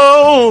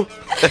 Uh-oh.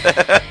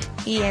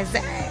 Yes.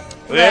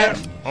 Yeah. But,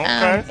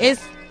 okay.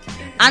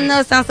 I know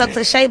it sounds so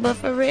cliche, but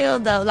for real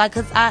though, like,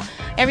 cause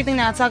everything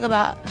that I talk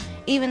about,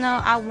 even though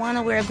I want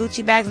to wear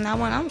Gucci bags and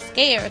I'm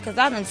scared because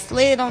I done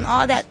slid on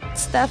all that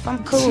stuff.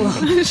 I'm cool.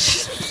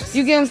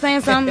 You get what I'm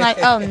saying? So I'm like,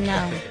 oh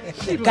no,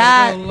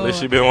 God. At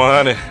least she been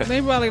 100.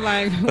 They probably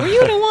like, were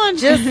you the one?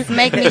 Just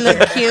make me look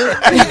cute.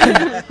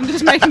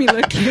 Just make me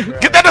look cute.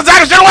 Get that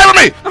designer shit away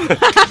from me.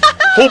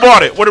 Who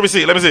bought it? What do we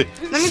see? Let me see.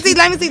 Let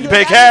me see. You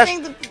pay cash?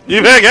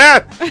 You pay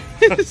cash?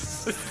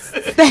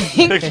 Thank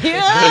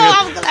you.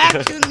 I'm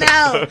glad you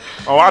know.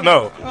 Oh, I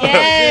know.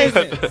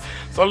 Yes.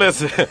 So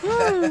listen.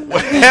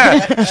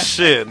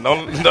 Shit.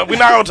 No, we're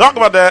not going to talk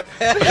about that.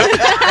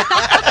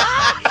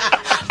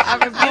 I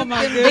rebuke them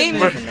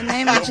demons in the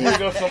name of Jesus.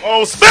 We got some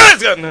old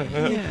spirits.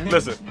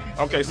 Listen.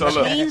 Okay, so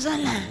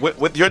look.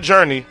 With your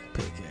journey,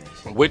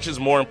 which is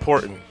more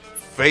important,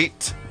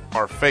 faith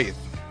or faith,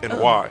 and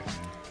why?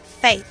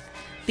 Faith.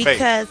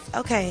 Because,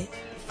 okay,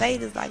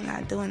 faith is like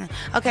not doing it.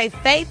 Okay,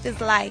 faith is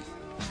like,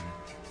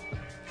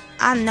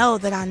 I know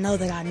that I know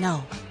that I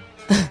know.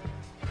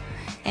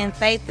 And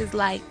faith is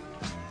like,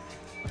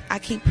 I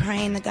keep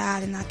praying to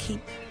God and I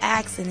keep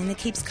asking and it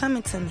keeps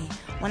coming to me.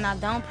 When I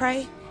don't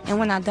pray and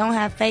when I don't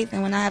have faith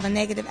and when I have a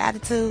negative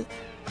attitude,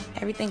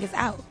 everything is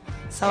out.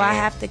 So I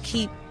have to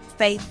keep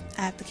faith,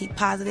 I have to keep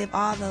positive.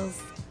 All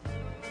those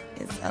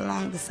is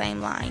along the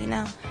same line, you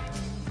know?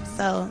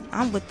 So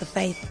I'm with the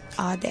faith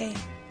all day.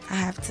 I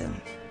have to.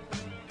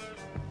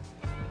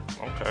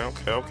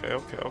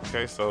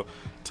 Okay. So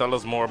tell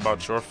us more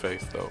about your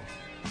faith, though.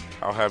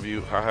 How have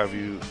you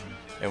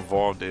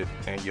involved it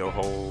in your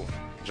whole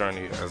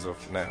journey as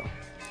of now?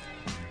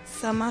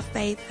 So my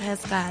faith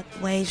has got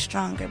way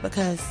stronger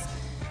because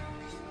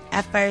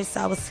at first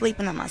I was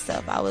sleeping on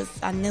myself.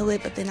 I knew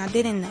it, but then I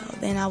didn't know.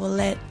 Then I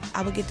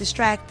would get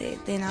distracted.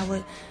 Then I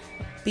would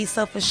be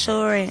so for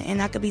sure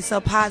and I could be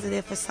so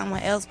positive for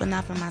someone else, but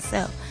not for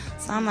myself.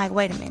 So I'm like,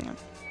 wait a minute.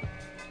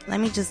 Let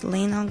me just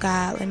lean on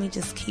God. Let me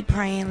just keep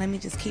praying. Let me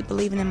just keep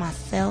believing in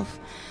myself.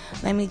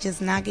 Let me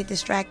just not get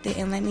distracted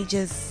and let me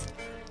just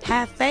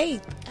have faith.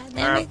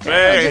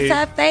 Just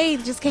have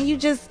faith. Just can you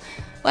just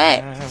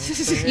what?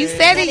 You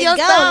said it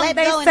yourself.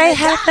 They say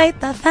have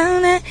faith. I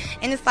found it,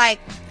 and it's like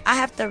I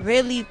have to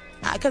really,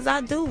 because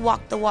I do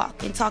walk the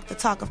walk and talk the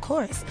talk, of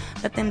course.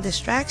 But them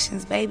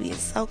distractions, baby,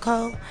 it's so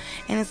cold,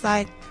 and it's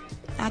like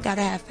I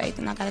gotta have faith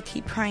and I gotta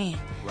keep praying.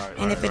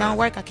 And if it don't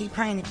work, I keep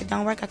praying. If it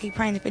don't work, I keep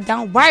praying. If it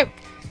don't work,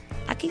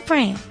 I keep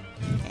praying.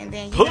 And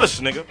then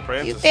nigga,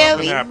 praying you to feel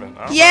something me? happen.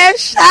 Yeah,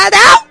 shout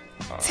out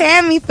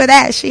Tammy for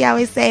that. She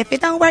always say, if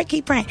it don't work,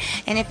 keep praying.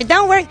 And if it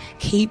don't work,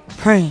 keep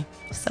praying.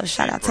 So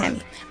shout out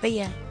Tammy. But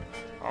yeah.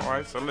 All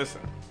right, so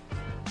listen.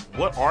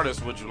 What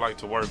artists would you like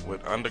to work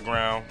with?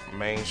 Underground,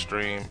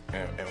 mainstream,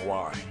 and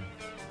why?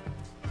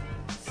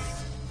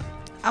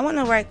 I want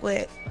to work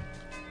with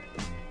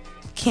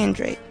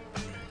Kendrick.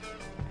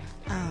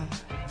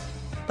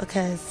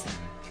 Because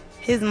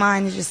his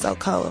mind is just so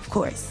cold, of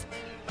course.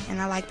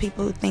 And I like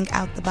people who think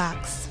out the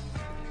box.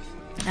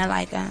 I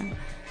like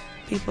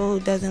people who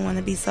doesn't want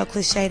to be so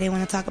cliche. They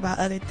want to talk about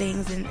other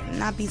things and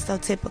not be so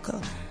typical.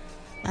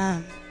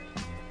 I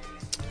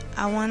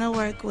want to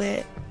work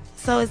with...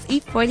 So is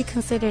E40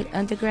 considered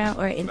underground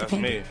or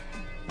independent?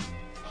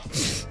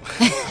 That's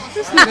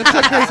This nigga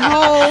took his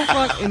whole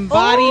fucking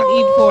embodied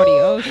E40.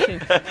 Oh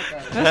shit.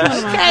 That's one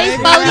of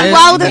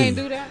my favorites. Can't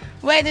do that.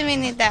 Wait a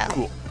minute though.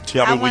 Cool.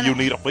 Tell me when you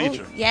need a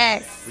feature.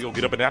 Yes. We gonna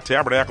get up in that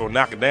tabernacle and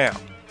knock it down.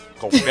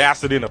 Go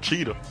faster than a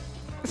cheetah.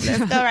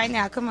 Let's go right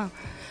now. Come on.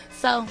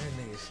 So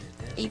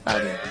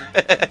E40.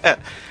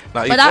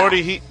 Now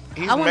E40,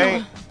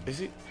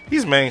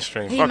 he's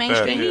mainstream. He's Fuck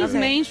mainstream. that. He's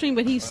mainstream,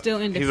 but he's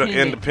still independent. He's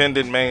an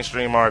independent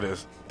mainstream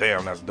artist.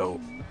 Damn, that's dope.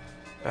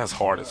 That's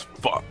hard as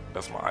fuck.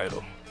 That's my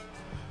idol.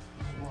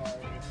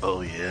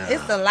 Oh yeah.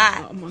 It's a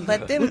lot,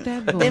 but them two.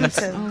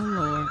 Oh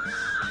Lord.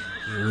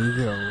 Here we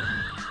go.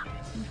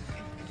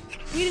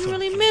 We didn't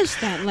really miss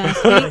that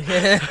last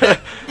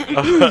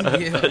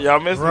week.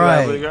 Y'all missed it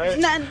last week, right?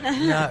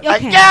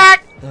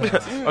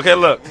 Okay. Okay,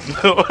 look.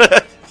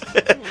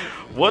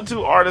 What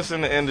two artists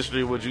in the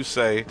industry would you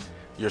say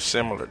you're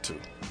similar to?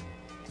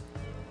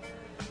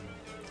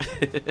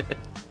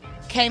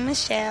 K.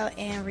 Michelle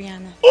and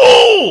Rihanna.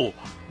 Ooh!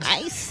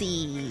 I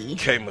see.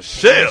 K.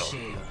 Michelle.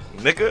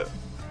 Nigga.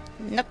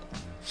 Nope.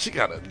 She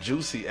got a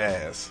juicy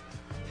ass.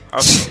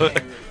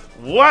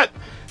 What?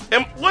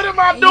 What am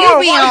I doing? You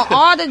be on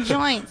all the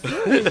joints.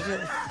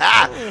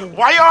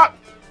 Why y'all?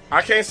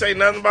 I can't say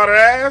nothing about her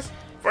ass.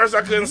 First,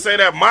 I couldn't say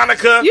that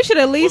Monica. You should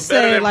at least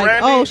say like,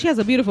 Brandy. "Oh, she has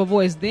a beautiful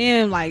voice."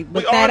 Then, like,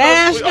 but that We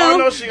ass, all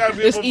know she got a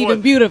beautiful it's voice.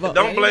 even beautiful.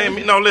 Don't blame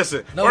me. No,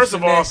 listen. No First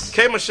finesse. of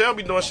all, K. Michelle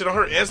be doing shit on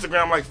her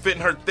Instagram, like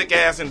fitting her thick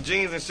ass in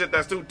jeans and shit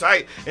that's too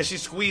tight, and she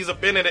squeeze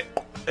up in it,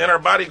 and her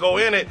body go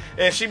in it,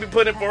 and she be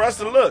putting it for us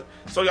to look.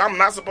 So I'm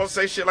not supposed to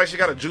say shit like she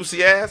got a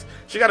juicy ass.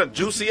 She got a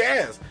juicy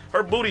ass.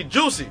 Her booty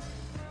juicy.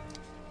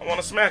 I want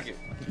to smack it.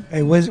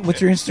 Hey, what's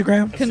your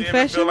Instagram?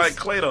 Confessions. Feel like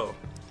Clay-Doh.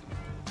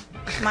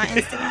 My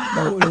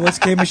Instagram. No, what's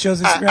K.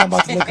 Michelle's Instagram? I'm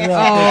about to look her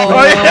up.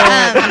 Oh,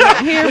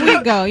 yeah. Here we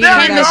go. You There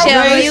done we got go.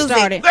 Dre Music.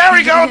 started. There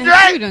we go,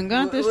 Dre. You done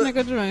got this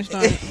nigga Dre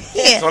started.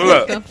 So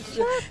look,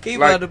 He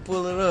Like- about to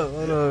pull it up.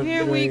 Hold on,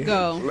 Here Dre. we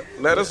go.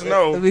 let us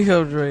know. Let me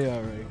help Dre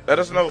already. Let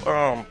us know.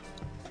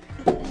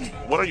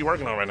 What are you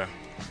working on right now,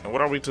 and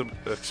what are we to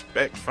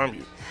expect from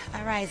you?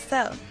 All right,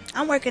 so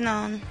I'm working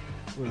on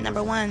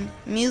number one,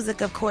 music,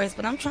 of course,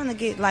 but I'm trying to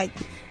get like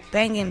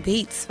banging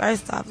beats.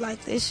 First off,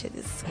 like this shit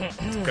is Can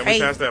crazy. we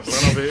pass that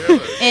blunt over here?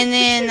 And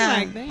then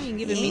Like, they ain't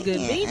giving me good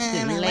beats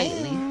to me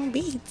lately.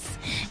 Beats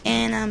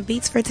and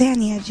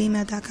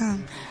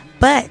beatsfortanya@gmail.com.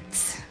 But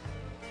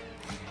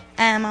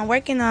I'm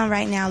working on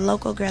right now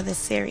Local Girl the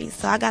series.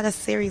 So I got a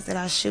series that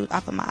I shoot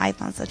off of my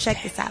iPhone. So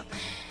check this out.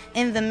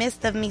 In the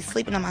midst of me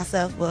sleeping on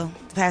myself, well,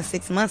 the past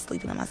 6 months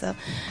sleeping on myself,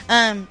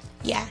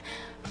 yeah,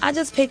 I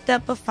just picked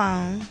up a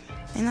phone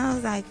and I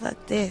was like,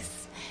 fuck this.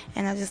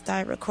 And I just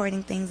started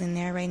recording things and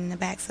narrating in the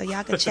back. So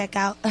y'all can check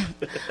out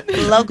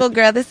Local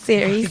Girl the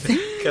series.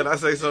 Can I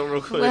say something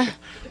real quick? What?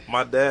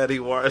 My dad, he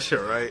watched it,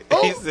 right?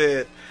 He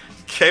said,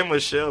 K.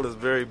 Michelle is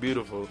very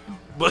beautiful,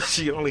 but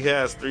she only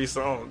has 3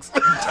 songs.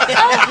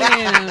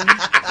 And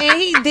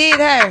he did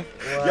her.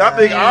 Y'all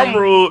think I'm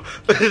rude?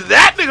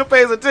 That nigga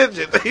pays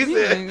attention. He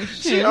said,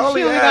 she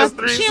only has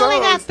 3 songs. She only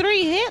got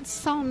 3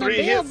 hits on the 3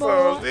 hit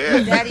billboard. songs, yeah.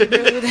 Daddy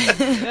rude.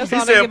 That's He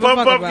all they said, give a pump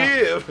fuck up about.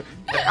 give.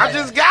 I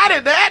just got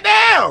it, Dad,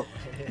 down.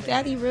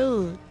 Daddy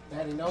rude.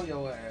 Daddy know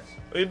your ass.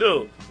 You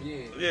do?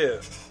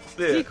 Yeah.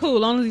 Yeah. He cool,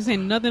 long as he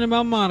saying nothing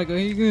about Monica.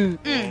 He good.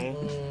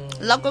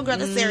 Local Girl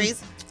the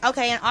series.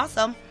 Okay, and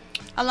also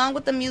along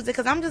with the music,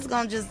 because I'm just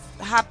gonna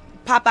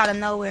pop out of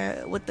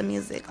nowhere with the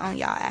music on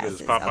y'all asses.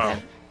 Just pop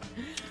out.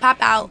 Pop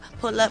out,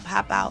 pull up,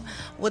 hop out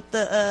with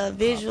the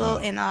visual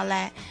and all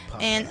that.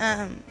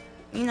 And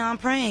you know, I'm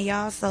praying,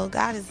 y'all. So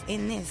God is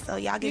in this. So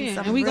y'all getting Yeah,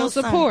 something and we real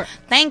gonna support. soon.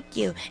 Thank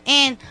you.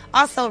 And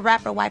also,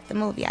 Rapper Wipe the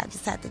movie. I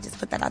just had to just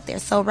put that out there.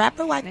 So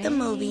Rapper Wipe the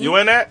movie. You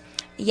in that?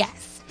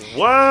 Yes.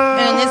 What?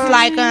 And it's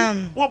like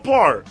What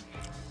part?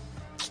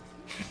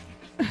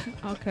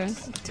 Okay.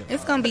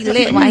 it's gonna be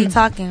lit while he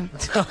talking.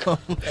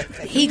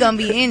 He gonna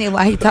be in it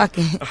while he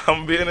talking.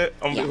 I'm being it.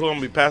 Who I'm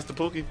gonna be? Pastor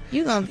Pookie?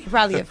 You gonna be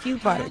probably a few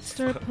parts.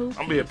 I'm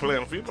gonna be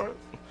playing a few parts.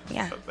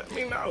 Yeah. Let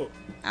me know.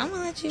 I'm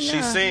gonna let you know.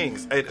 She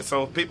sings. Hey,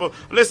 so people,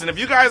 listen. If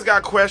you guys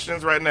got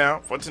questions right now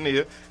for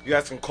Tanea, you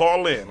guys can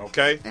call in.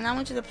 Okay. And I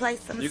want you to play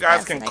some. You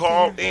guys stuff can so they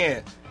call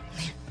in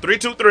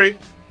 323.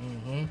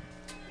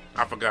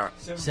 I forgot.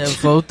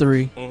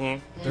 743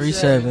 Mm-hmm.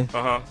 37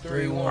 Uh-huh.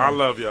 31. I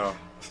love y'all.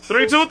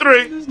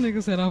 323 This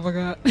nigga said I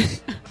forgot.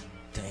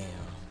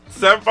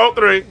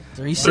 743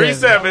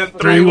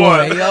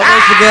 3731. He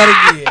almost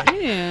forgot again.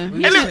 Yeah.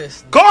 We And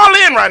was then, call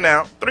in right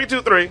now.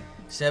 323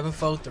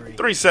 743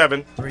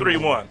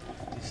 3731.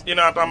 You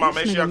know what I'm talking about?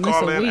 Make sure y'all This nigga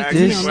call miss a in. week. Ask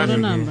He me don't know the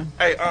questions. number.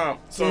 Hey,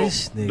 so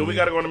This do we nigga.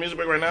 got to go on a music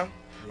break right now?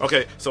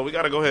 Okay, so we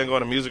got to go ahead and go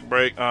on a music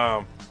break.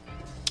 But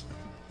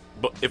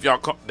if y'all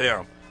call,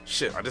 damn,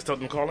 shit, I just told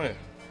them to call in.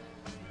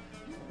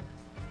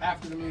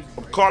 After the music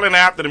break. Call in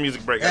after the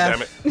music break,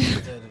 goddammit.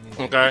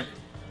 Okay?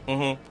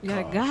 You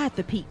gotta guide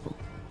the people.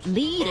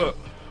 Lead them. Look,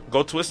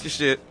 go twist your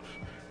shit.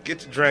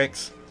 Get your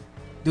drinks.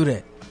 Do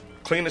that.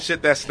 Clean the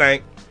shit that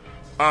stank.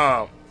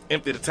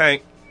 Empty the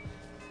tank.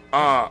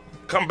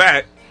 Come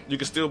back. You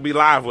can still be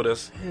live with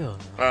us. Hell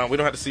We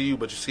don't have to see you,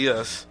 but you see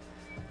us.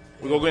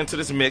 We're going to go into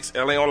this mix.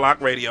 LA on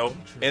Lock Radio.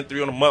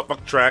 N3 on the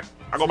motherfucking track.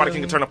 I go by the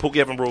King of Turn Pookie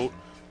Evan Ruled.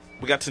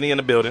 We got Tanea in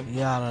the building.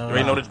 Yeah, You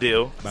already know the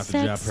deal. About to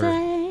drop her.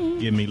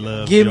 Give me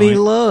love. Give me joint.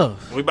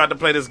 love. We about to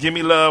play this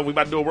Gimme Love. We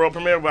about to do a world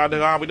premiere. We about to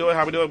do how we do it.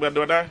 We about to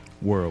do it now.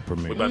 World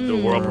premiere. We about to do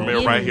a world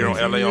premiere right here on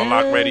LA on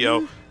Lock Radio.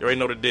 You already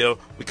know the deal.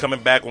 We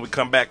coming back. When we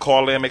come back,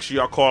 call in. Make sure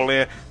y'all call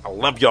in. I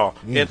love y'all.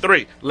 Yeah.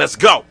 N3, let's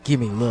go. Give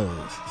me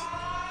love.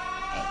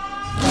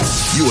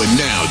 You are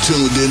now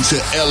tuned into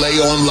LA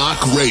on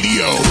Lock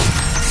Radio.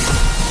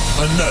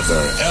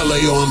 Another LA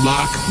on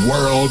Lock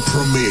world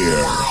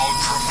premiere.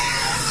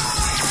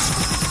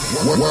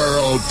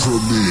 World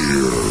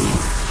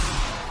premiere.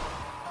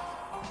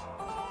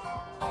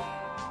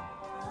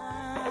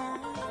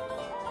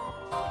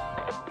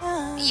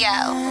 Yo,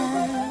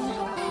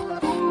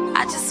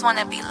 I just want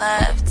to be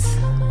loved.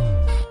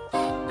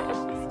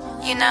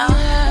 You know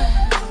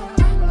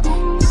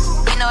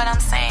what I'm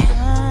saying?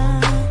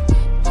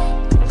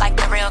 Like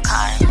the real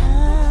kind,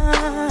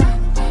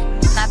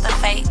 not the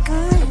fake.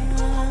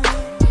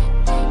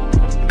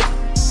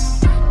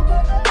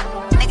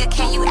 Nigga,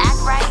 can you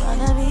act right?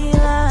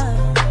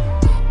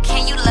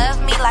 Can you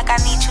love me like I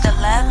need you to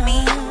love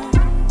me?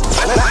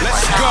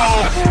 Let's go.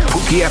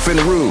 Pookie F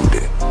and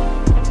Rude.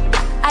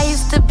 I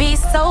used to be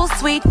so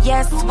sweet,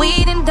 yes,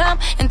 sweet and dumb,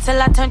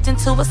 until I turned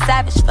into a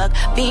savage fuck,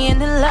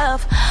 being in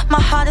love. My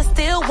heart is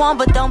still warm,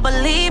 but don't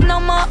believe no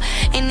more.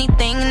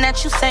 Anything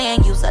that you say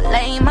and you's a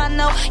lame, I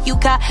know. You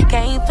got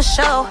game for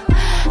sure.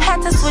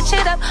 Had to switch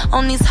it up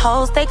on these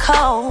hoes, they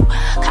cold.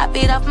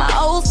 Copied off my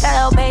old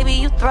style, baby,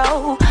 you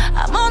throw.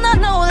 I'm on a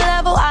new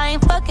level, I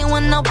ain't fucking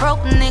with no broke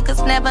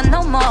niggas, never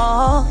no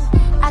more.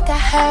 I got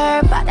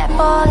hurt by that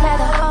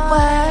 4-letter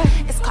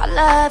word. It's called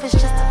love, it's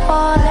just a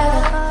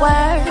 4-letter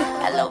word.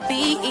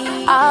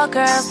 L-O-V-E. All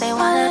girls, they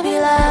wanna be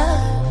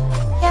loved.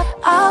 Yep,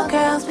 all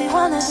girls, we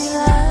wanna be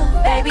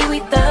loved. Baby, we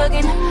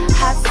thuggin'.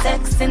 Hot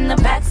sex in the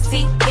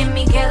backseat, give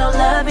me ghetto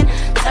lovin'.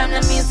 Turn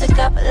the music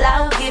up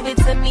loud, give it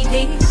to me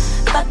deep.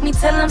 Fuck me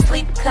till I'm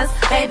sleep, cause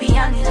baby,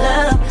 I need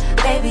love.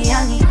 Baby,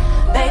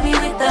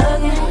 we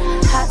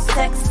thuggin'. Hot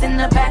sex in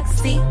the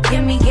backseat,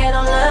 give me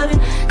ghetto lovin'.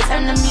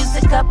 Turn the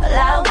music up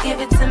loud, give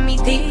it to me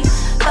deep.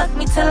 Fuck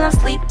me till I'm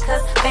sleep,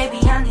 cause baby,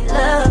 I need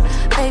love.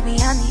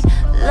 Baby, I need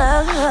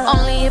love.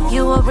 Only if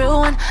you a real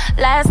one.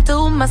 Last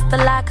dude must've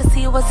lied cause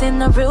he was in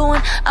the real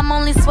one. I'm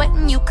only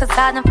sweating you cause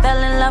I done fell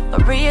in love for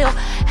real.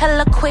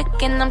 Hella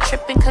quick and I'm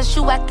tripping cause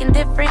you acting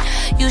different.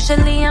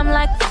 Usually I'm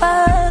like,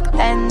 fuck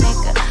that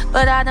nigga,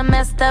 but I done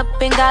messed up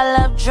and got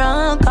love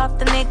drunk off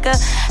the nigga.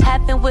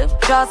 Having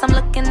withdrawals, I'm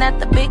looking at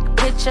the big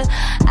picture.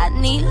 I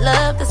need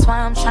love, that's why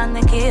I'm trying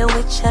to get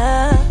with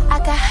ya. I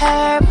got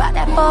hurt by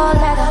that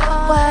 4-letter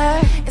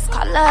word. It's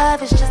called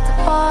love, it's just a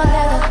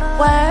 4-letter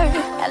word.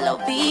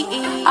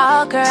 L-O-V-E.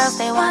 All girls,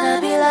 they wanna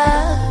be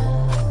loved.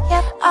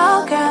 Yep,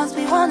 all girls,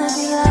 we wanna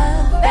be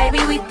loved.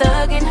 Baby, we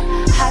thuggin'.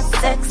 Hot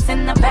sex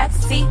in the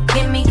backseat,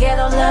 give me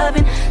ghetto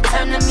lovin'.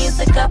 Turn the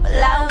music up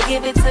loud,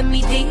 give it to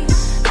me deep.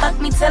 Fuck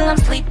me till I'm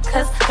sleep,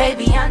 cause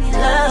baby, I need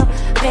love.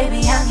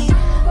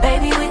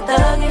 Baby, we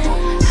thuggin'.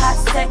 Hot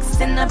sex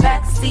in the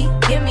backseat,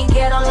 give me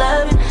ghetto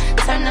lovin'.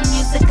 Turn the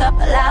music up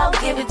loud,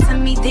 give it to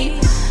me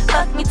deep.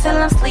 Fuck me till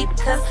I'm sleep,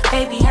 cause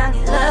baby, I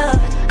need love.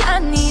 I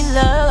need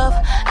love,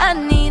 I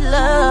need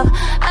love,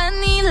 I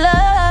need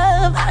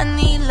love, I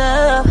need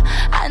love,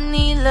 I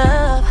need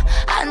love,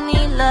 I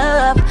need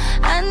love,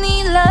 I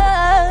need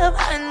love,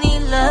 I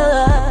need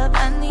love,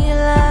 I need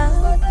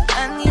love,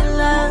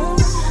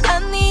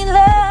 I need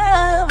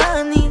love,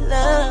 I need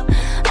love,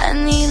 I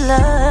need love, I need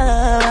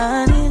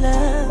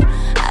love,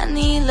 I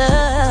need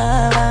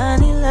love, I need love, I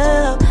need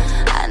love,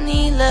 I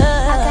need love.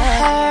 I got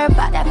hurt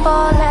by that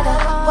 4-letter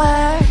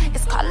word.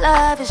 It's called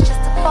love, it's just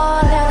a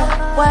 4-letter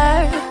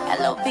word.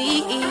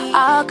 L-O-V-E.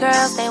 All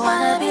girls, they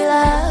wanna be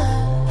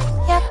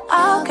loved. Yep,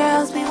 all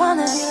girls, we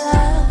wanna be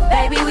loved.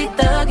 Baby, we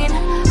thuggin'.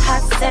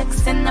 Hot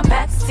sex in the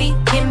backseat,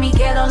 give me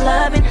ghetto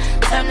lovin'.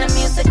 Turn the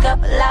music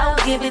up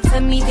loud, give it to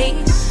me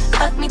deep.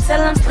 Fuck me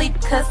till I'm sleep,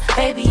 cause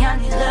baby, I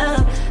need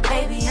love.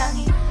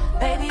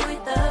 Baby, we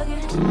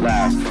thuggin'.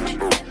 Laugh.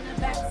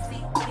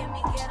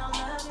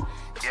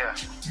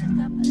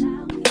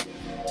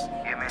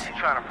 Yeah, man, she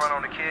tryna front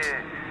on the kid.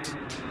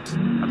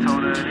 I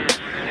told her it is.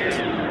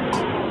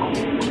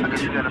 I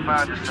guess you gotta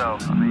find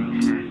yourself. I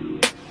mean,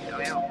 shit.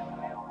 You.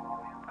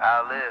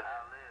 I'll live.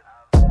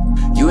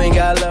 You ain't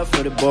got love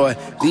for the boy.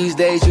 These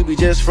days you be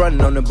just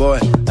frontin' on the boy.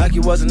 Like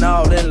you wasn't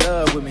all in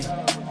love with me.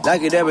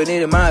 Like it ever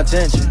needed my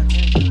attention.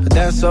 But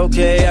that's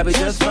okay, I'll be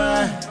just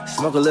fine.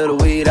 Smoke a little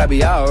weed, I'll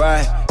be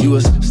alright. You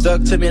was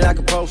stuck to me like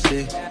a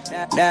post-it.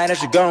 Now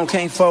that you're gone,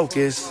 can't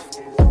focus.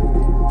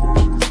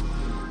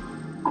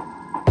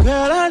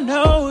 Girl, I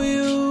know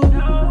you.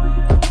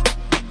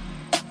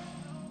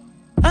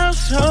 I'll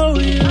show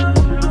you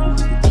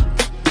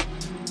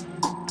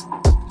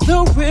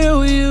the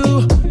real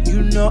you.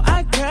 You know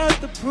I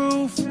got the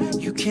proof.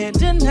 You can't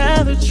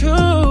deny the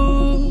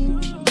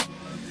truth.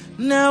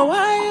 Now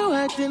why you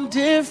acting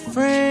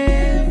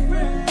different?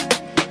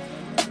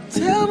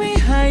 Tell me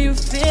how you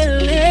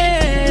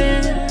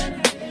feeling.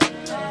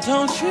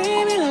 Don't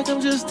treat me like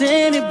I'm just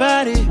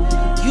anybody.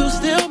 You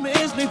still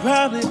miss me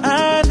probably.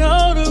 I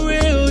know the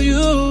real you.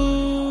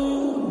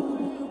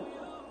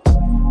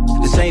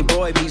 This ain't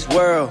Boy Meets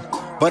World,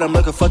 but I'm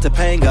looking for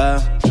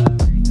Topanga.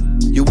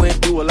 You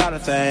went through a lot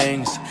of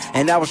things,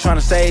 and I was trying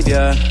to save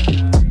ya.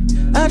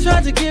 I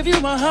tried to give you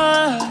my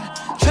heart,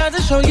 tried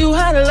to show you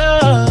how to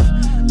love.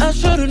 I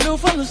should've knew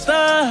from the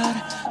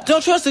start.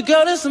 Don't trust a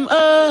girl, there's some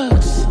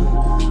ups.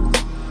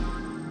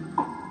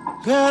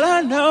 Girl,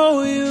 I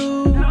know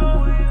you.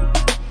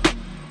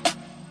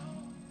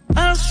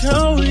 I'll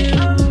show you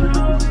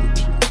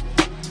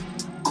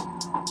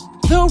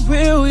the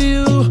real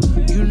you.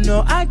 You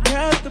know I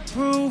got the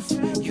proof.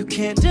 You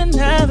can't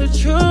deny the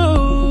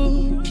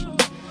truth.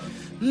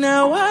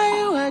 Now why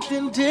you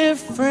acting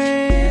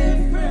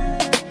different?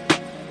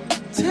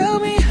 Tell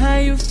me how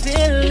you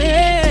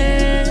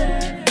feeling.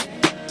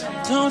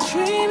 Don't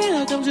treat me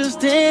like I'm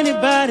just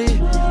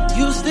anybody.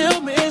 You still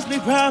miss me,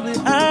 probably.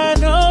 I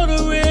know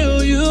the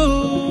real you.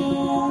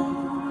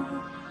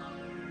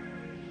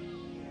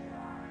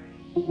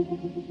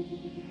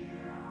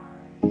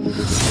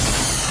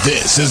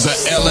 This is the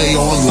LA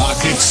On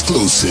Lock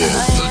exclusive.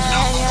 The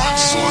 #1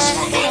 source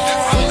for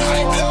underground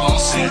hype in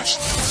Los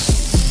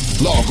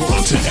Angeles. Log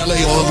on to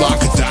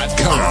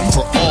LAOnlock.com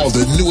for all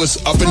the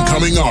newest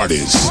up-and-coming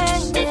artists.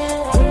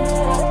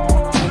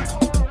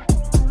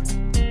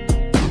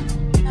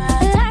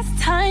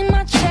 Last time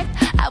I checked,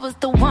 I was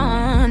the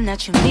one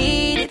that you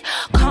needed.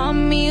 Call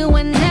me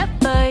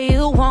whenever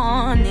you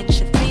want it,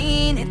 you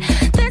mean it.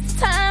 This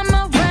time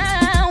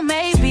around,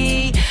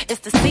 maybe it's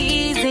the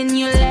season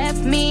you left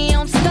me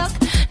on stuck.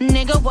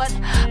 Nigga, what?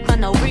 For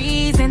no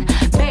reason.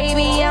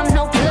 Baby, I'm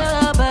no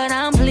blood, but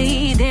I'm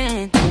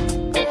bleeding.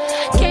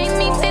 Gave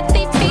me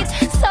 50 feet,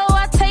 so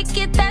I take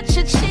it that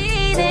you're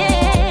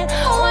cheating.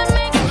 What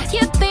makes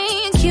you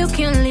think you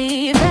can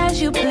leave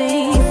as you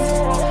please?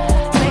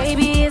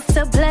 Baby, it's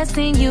a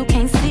blessing you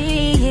can't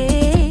see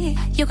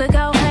it. You could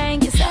go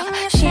hang yourself.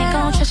 She ain't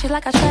gon' trust you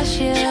like I trust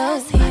you.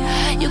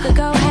 You could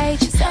go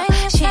hate yourself.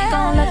 She ain't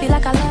gon' love you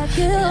like I love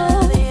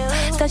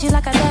you. Touch you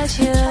like I touch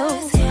you.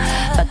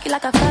 Fuck you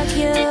like I fuck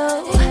you.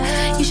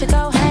 You should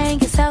go hang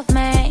yourself,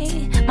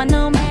 man. My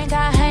new man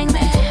got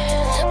hangman.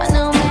 My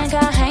new man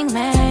got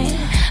hangman.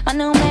 My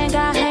new man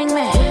got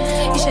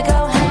hangman. You should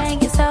go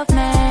hang yourself,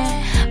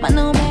 man. My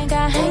new man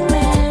got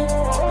hangman.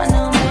 My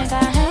new man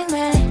got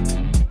hangman.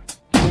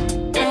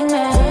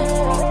 Hangman.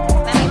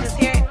 Let me just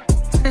hear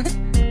it.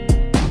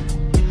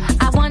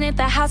 I wanted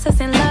the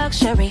houses in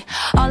luxury.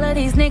 All of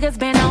these niggas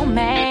been on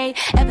me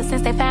ever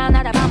since they found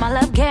out about my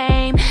love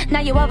game.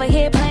 Now you over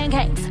here playing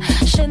games.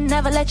 Should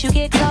never let you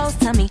get close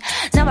to me.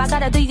 Now I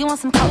gotta do you on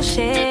some cold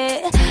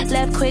shit.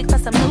 Left quick for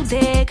some new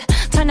dick.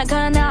 Turn the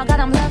gun out, got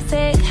him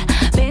lovesick.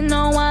 Been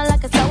on one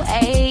like it's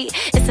 08.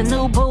 It's a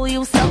new boo,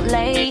 you so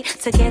late.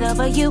 To get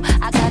over you,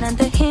 I got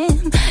under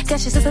him.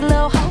 Guess she's just a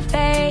little whole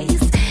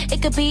face.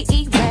 It could be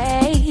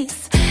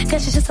erased.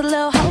 Guess she's just a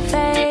little whole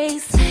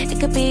face. It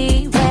could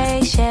be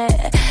erased,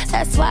 yeah.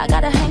 That's why I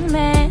got a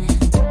hangman.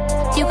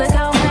 You could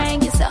go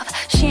hang yourself.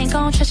 She ain't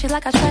gon' trust you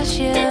like I trust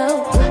you.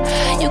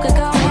 You could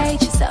go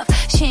hate yourself.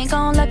 She ain't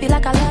gon' love you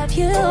like I love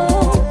you.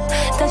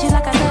 Touch you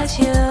like I touch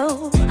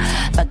you.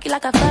 Fuck you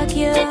like I fuck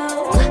you.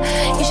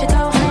 You should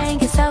go hang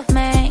yourself,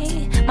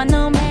 man. My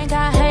new man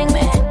got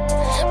hangman.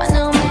 My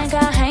new man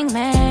got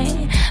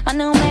hangman. My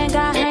new man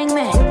got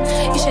hangman.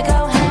 You should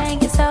go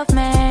hang yourself,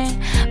 man.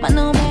 My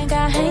new man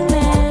got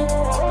hangman.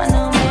 My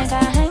new man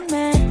got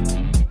hangman.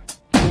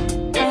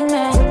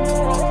 Hangman.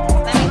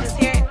 Let me just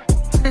hear it.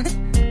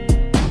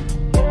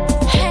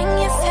 Hang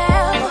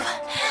yourself.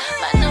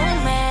 My new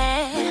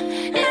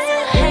man is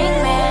a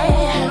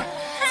hangman.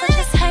 So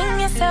just hang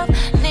yourself.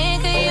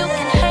 Nigga, you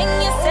can hang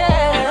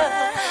yourself.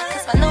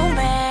 Cause my new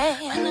man,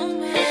 he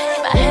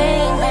my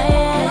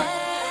hangman.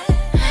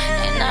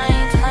 And I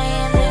ain't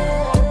playing,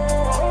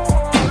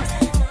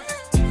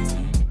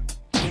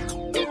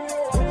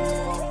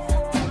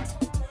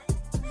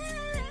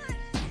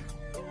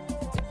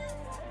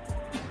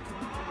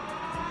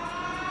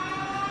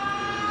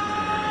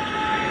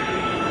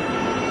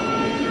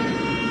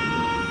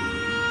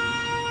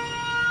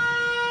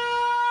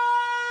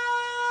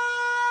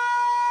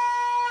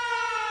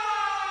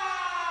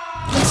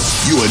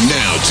 You are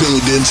now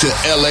tuned into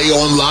LA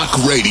On Lock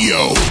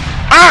Radio.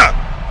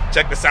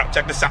 Check this out,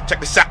 check this out, check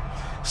this out.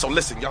 So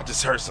listen, y'all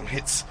just heard some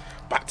hits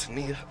by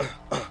Tanea.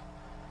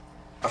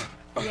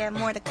 Yeah,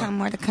 more to come,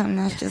 more to come.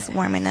 Now it's just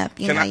warming up.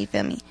 You know, you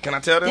feel me? Can I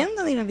tell them? Them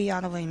don't even be all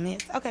the way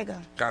mixed. Okay, go.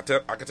 I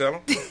can tell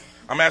them?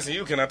 I'm asking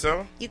you, can I tell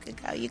them? You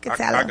could go. You could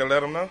tell them. I can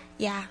let them know?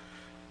 Yeah.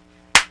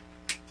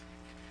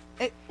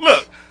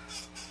 Look.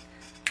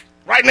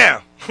 Right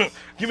now.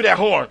 Give me that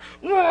horn.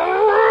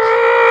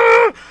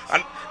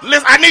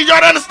 I need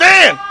y'all to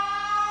understand.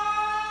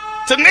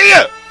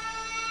 Tanea.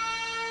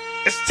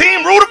 It's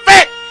Team Root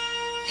Effect.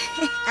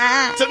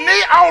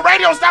 Tanea on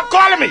radio, stop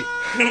calling me.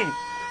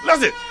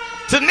 Listen.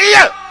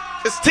 Tanea.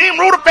 It's Team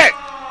Root Effect.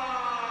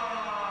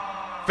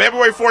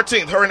 February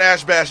 14th, her and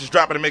Ash Bash is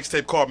dropping a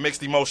mixtape called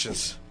Mixed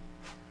Emotions.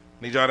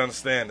 Need y'all to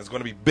understand. It's going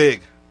to be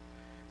big.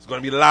 It's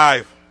going to be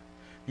live.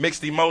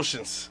 Mixed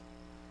Emotions.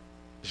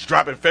 It's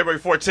dropping February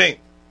 14th.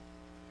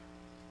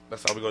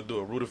 That's how we're going to do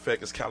it. Root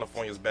Effect is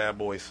California's Bad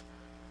Boys.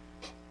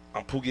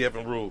 I'm Pookie F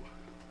and Rude.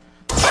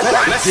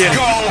 Let's go.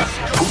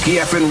 Pookie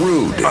F and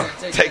Rude.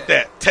 Take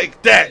that.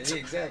 Take that. Yeah,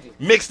 exactly.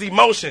 Mixed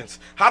Emotions.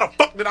 How the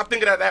fuck did I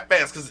think of that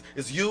fast? Because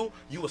it's you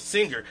a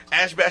singer.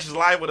 Ash Bash is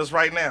live with us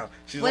right now.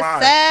 She's What's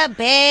live. up,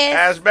 Bash?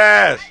 Ash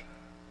Bash.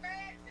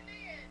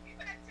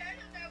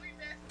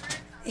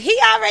 He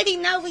already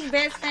know we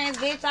best friends,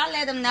 bitch. I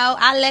let him know.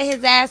 I let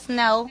his ass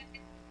know.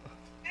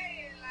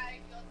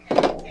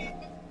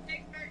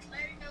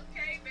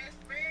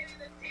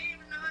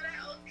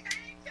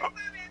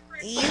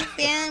 You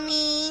feel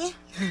me?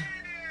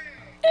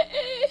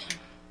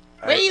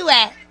 Where you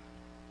at?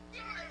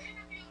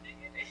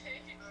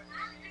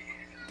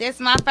 This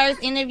my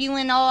first interview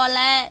and all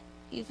that.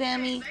 You feel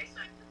me?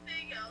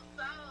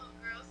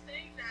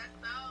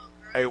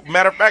 Hey,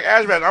 matter of fact,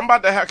 Ashbash, I'm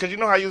about to have, because you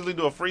know how I usually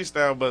do a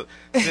freestyle, but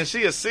since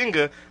she a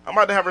singer, I'm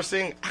about to have her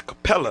sing a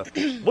cappella.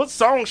 What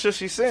song should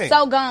she sing?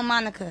 So Gone,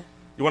 Monica.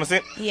 You want to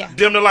sing? Yeah.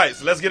 Dim the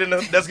lights. Let's get in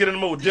the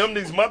mood. Dim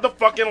these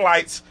motherfucking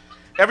lights.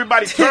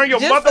 Everybody turn your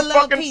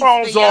motherfucking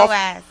phones off.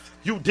 Ass.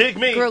 You dig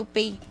me?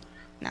 Groupie.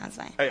 No, it's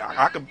fine. Hey,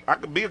 I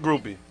could be a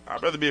groupie.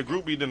 I'd rather be a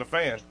groupie than a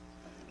fan.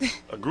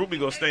 A groupie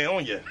gonna stay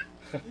on you.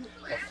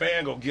 A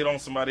fan gonna get on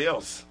somebody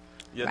else.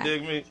 You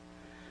dig me?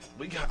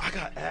 I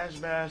got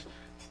Ashbash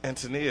and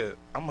Tanea.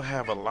 I'm gonna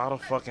have a lot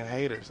of fucking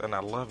haters, and I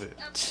love it.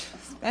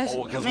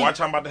 Because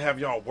watch, I'm about to have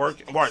y'all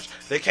working. Watch,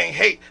 they can't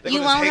hate.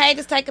 You won't hate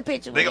us. Take a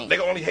picture. They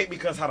can only hate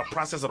because how the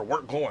process of the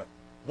work going.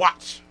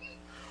 Watch.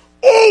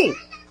 Ooh,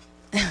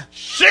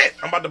 shit!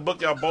 I'm about to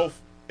book y'all both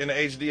in the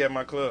HD at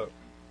my club.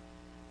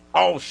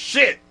 Oh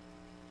shit!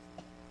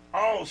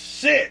 Oh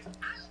shit!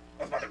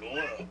 That's about to go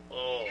up.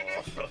 Oh,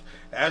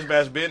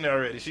 Ashbash been there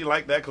already. She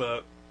liked that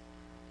club.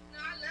 No,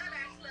 I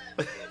love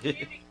that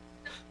club.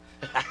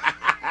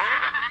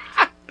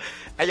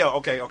 Hey yo,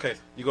 okay.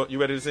 You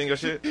ready to sing your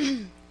shit?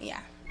 Yeah.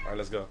 All right,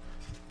 let's go.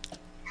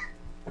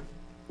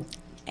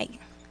 Hey.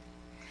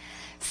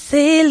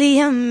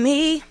 Silly of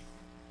me,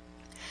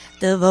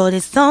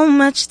 devoted so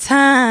much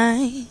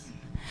time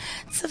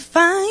to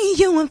find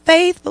you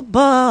unfaithful,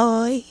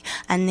 boy.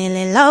 I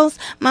nearly lost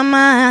my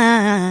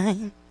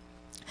mind.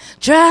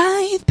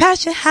 Drive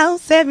past your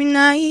house every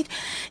night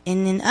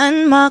in an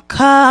unmarked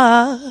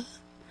car.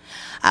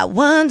 I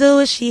wonder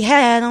what she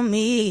had on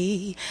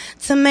me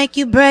to make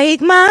you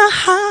break my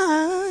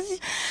heart.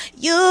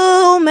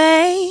 You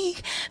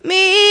make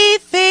me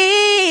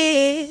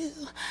feel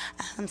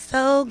I'm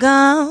so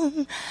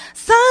gone,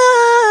 so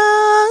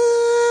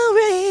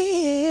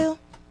real.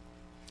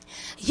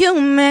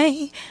 You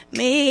make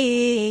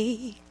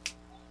me.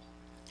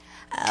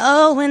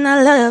 Oh, and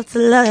I love to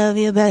love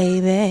you,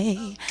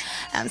 baby.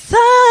 I'm so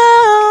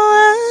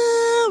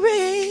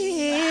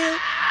real.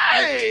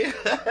 Hey.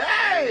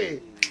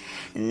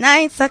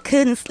 Nights I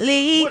couldn't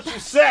sleep. What you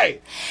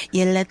say?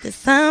 You let the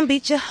sun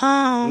beat you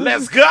home.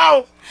 Let's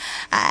go.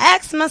 I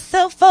ask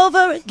myself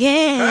over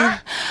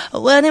again,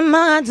 what am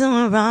I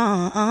doing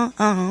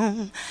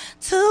wrong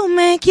to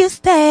make you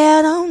stay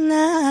out all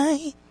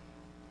night?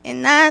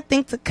 And I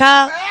think to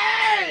call.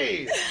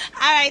 Hey!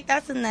 All right,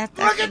 that's enough.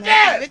 Look at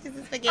that. Bitches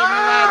is forgetting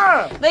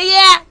already. But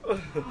yeah,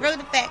 rude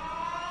effect.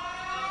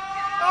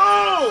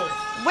 Oh!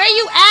 Where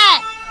you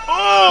at?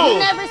 Oh! You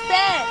never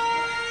said.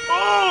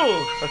 Oh!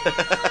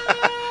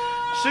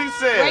 She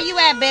said. Where you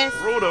at, Bess?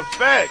 Rude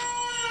effect.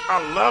 I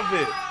love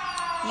it.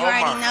 You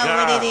already know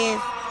what it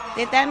is.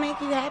 Did that make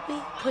you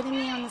happy? Putting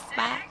me on the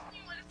spot?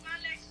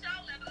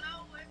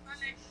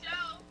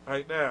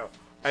 Right now.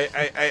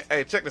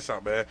 Hey, check this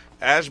out, man.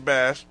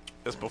 Ashbash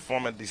is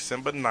performing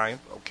December 9th,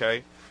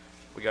 okay?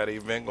 We got an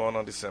event going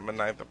on December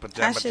 9th, the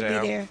Pajama I should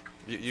Jam. be there.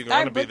 You're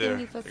going to be there.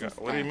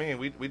 What do you mean?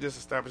 We just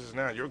established this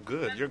now. You're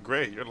good. You're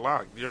great. You're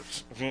locked. You're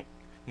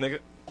nigga.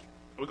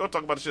 We're going to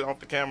talk about the shit off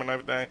the camera and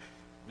everything.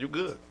 You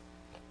good.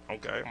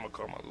 Okay, I'm going to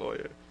call my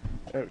lawyer.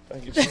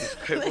 Everything you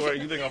paperwork.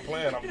 You think I'm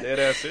playing? I'm dead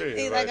ass serious.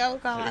 He's like, I'm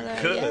calling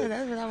my lawyer. Yeah,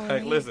 that's what I want to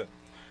hear. Listen,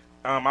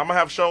 I'm going to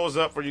have shows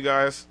up for you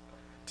guys.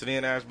 Tanea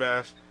and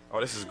Ashbash.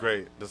 Oh, this is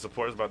great. The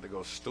support is about to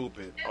go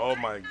stupid. Oh,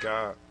 my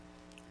God.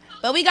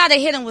 But we got to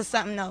hit him with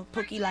something, though,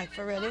 Pookie, like,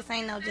 for real. This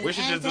ain't no just... We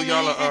should just do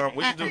y'all I'm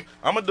going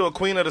to do a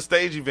Queen of the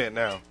Stage event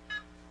now.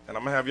 And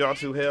I'm going to have y'all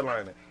two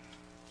headlining.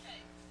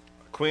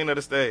 Queen of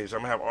the Stage. I'm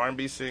going to have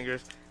R&B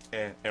singers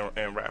and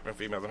rapping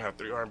females. I'm going to have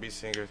 3 R&B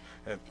singers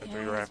and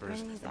 3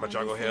 rappers. But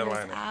y'all go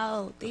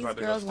headlining. These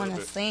girls want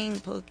to sing,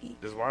 Pookie.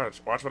 Just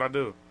watch. Watch what I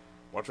do.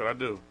 Watch what I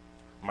do.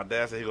 My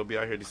dad said he going to be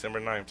out here December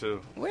 9th,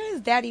 too. Where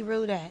is Daddy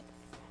Rude at?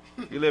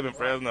 He live in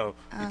Fresno.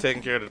 He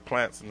taking care of the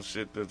plants and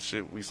shit, the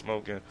shit we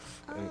smoking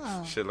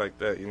and shit like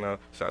that, you know.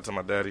 Shout out to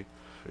my daddy,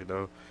 you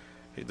know.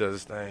 He does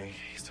his thing.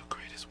 He's the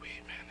greatest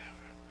weed man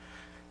ever.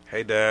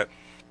 Hey, Dad.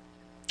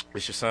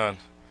 It's your son.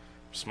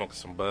 I'm smoking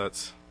some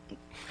buds.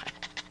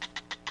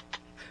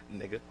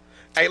 Nigga.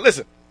 Hey,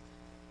 listen.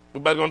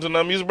 We about to go into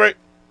another music break?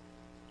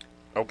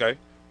 Okay.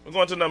 We're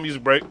going to another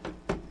music break.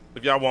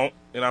 If y'all want,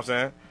 you know what I'm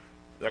saying?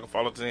 Y'all can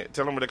follow.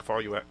 Tell them where they can follow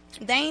you at.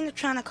 They ain't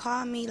trying to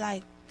call me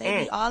like...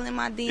 They be all in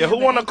my DM. Yeah, who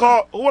want to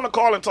call? Who want to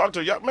call and talk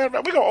to you? Man,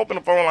 we gonna open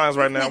the phone lines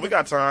right now. We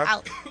got time.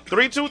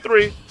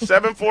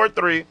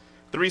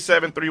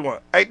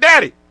 323-743-3731. Hey,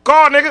 Daddy,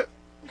 call, nigga.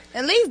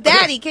 At least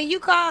Daddy, can you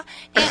call?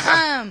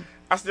 And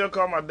I still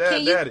call my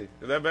dad Daddy.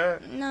 Is that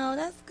bad? No,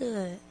 that's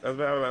good. That's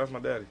bad. That's my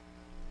daddy.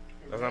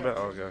 That's not bad.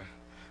 Okay.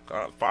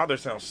 Father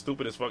sounds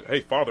stupid as fuck.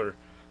 Hey, father.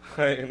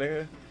 Hey,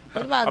 nigga.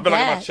 What about I feel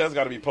like my chest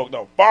got to be poked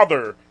out.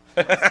 Father.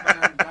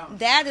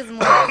 Dad is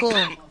more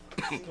cool.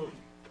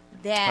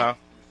 Dad. Huh?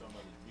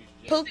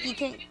 Pookie,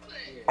 can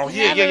Oh,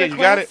 yeah, you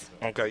got it?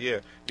 Okay, yeah.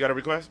 You got a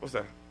request? What's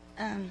that?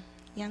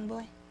 Young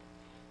boy.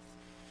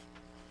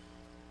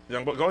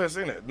 Young boy, go ahead and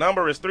sing it.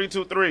 Number is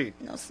 323.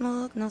 No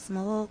smoke.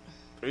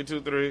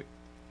 323-743.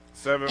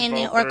 And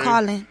then, or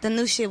calling. The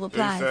new shit will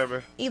apply.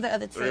 37. Either of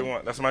the two.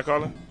 31. That's somebody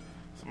calling?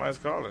 Somebody's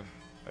calling.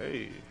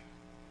 Hey.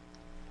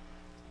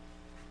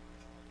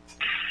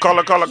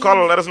 Caller.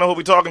 Let us know who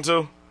we talking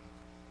to.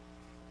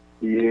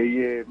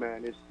 Yeah,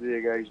 man. It's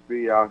Sig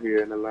HB out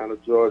here in Atlanta,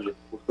 Georgia.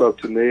 What's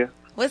up, Tanea?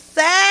 What's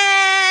up?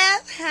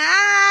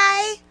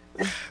 Hi.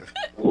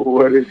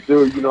 What it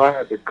do? You know, I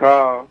had to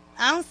call.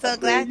 I'm so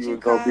glad you you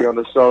was gonna be called.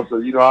 on the show, so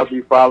you know I'll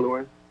be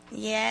following.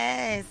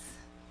 Yes.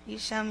 You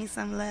show me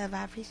some love.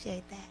 I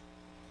appreciate that.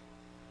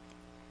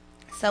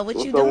 So what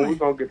you So doing? we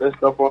gonna get that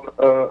stuff on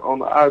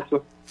the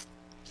iTunes.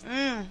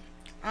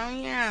 Oh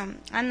yeah.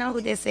 I know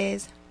who this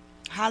is.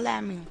 Holla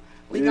at me.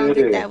 We gonna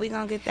get that. We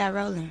gonna get that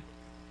rolling.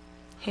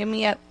 Hit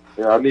me up.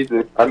 Yeah, I need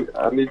to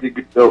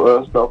get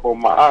your stuff on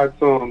my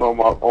iTunes,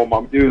 on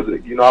my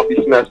music. You know, I'll be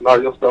snatching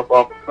all your stuff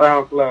off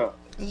SoundCloud.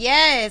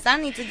 Yes,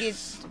 I need to get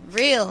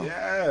real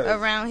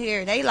around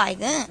here. They like,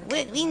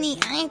 we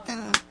need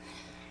anthem.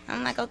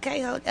 I'm like,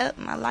 okay, hold up.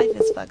 My life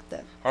is fucked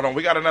up. Hold on,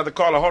 we got another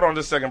caller. Hold on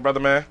just a second,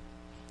 brother man.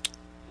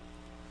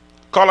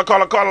 Caller.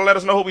 Let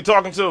us know who we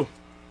talking to.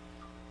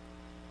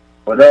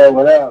 What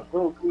up?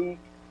 Pookie,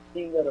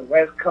 King of the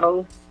West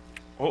Coast.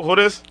 Who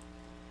this?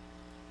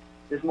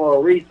 It's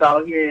Maurice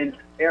out here in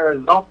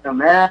Arizona,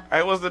 man.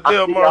 Hey, what's the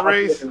deal,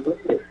 Maurice?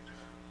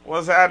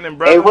 What's happening,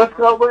 brother? Hey, what's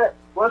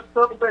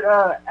up with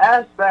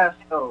Ash Bash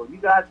though? You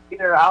guys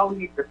get her out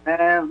here,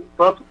 man. We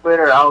fuck with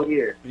her out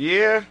here.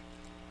 Yeah.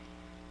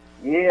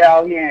 Yeah,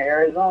 out here in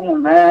Arizona,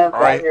 man.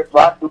 All right. Here,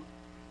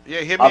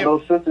 yeah, hit me my up. little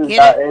sisters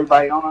got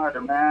everybody on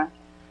her, man.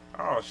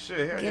 Oh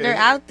shit! Get her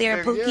out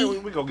there, Pookie. Yeah,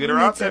 we gonna get her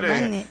out there.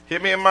 Then.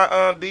 Hit me in my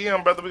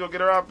DM, brother. We gonna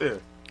get her out there.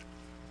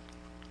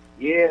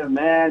 Yeah,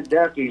 man,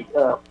 definitely.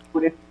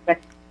 Put it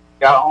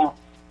got on.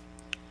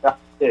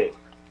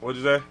 What'd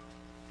you say?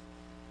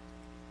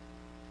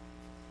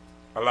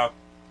 Hello.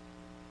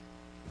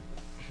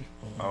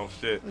 Oh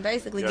shit!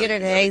 Basically, get her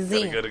to AZ.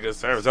 Get a good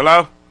service.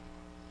 Hello.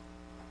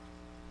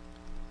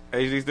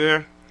 AZ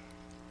there?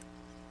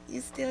 You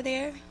still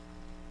there?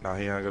 No,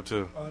 he hung up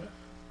too.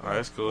 Alright,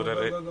 that's cool.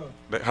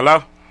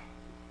 Hello?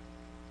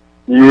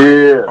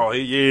 Yeah. Oh, yeah.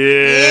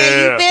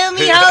 Yeah, you feel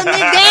me? Holding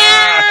it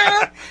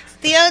down.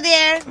 Still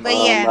there. But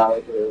yeah.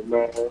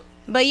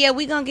 But yeah,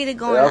 we gonna get it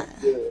going.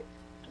 Yeah,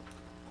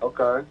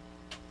 okay.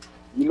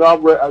 You know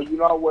I'm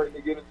waiting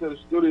to get into the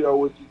studio.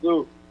 What you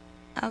do?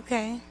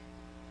 Okay.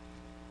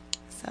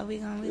 So we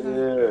gonna.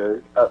 Yeah.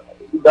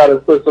 You gotta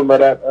put some of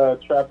that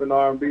trap and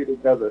R&B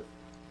together.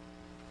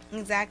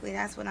 Exactly.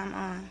 That's what I'm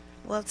on.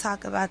 We'll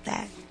talk about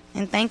that.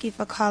 And thank you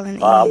for calling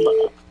in.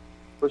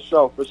 For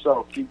sure.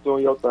 Keep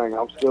doing your thing.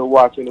 I'm still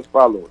watching and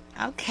following.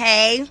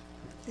 Okay.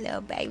 Little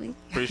baby.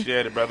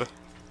 Appreciate it, brother.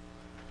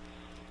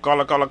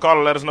 Caller.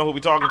 Let us know who we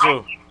talking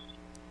to.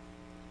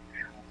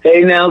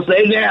 Hey now,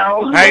 say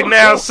now. Hey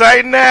now,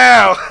 say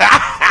now.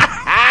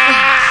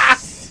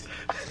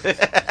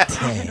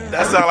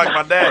 That sound like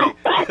my daddy.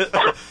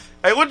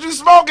 Hey, what you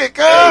smoking,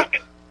 cuz?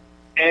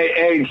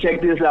 Hey, check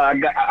this out.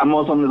 I'm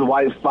on some of this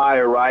white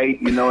fire, right?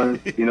 You know,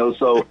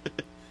 so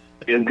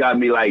it's got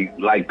me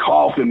like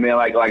coughing, man,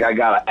 like I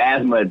got an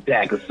asthma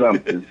attack or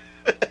something.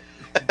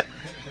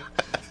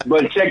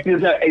 But check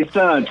this out. Hey,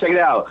 son, check it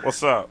out.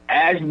 What's up?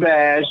 Ash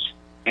Bash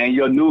and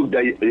your new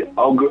the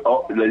young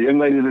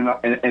lady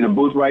in the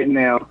booth right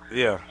now.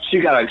 Yeah.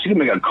 She can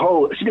make a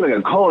cold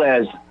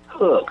ass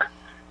hook.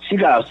 She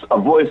got a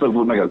voice that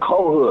will make a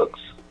cold hooks.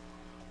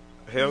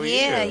 Hell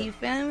yeah, you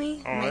feel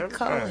me? Make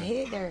cold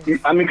hitters.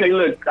 I mean, cause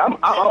look, I'm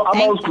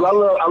old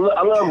school.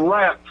 I love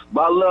rap,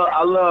 but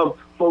I love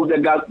folks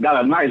that got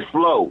a nice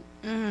flow.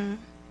 Mhm.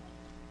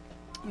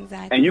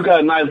 Exactly. And you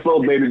got a nice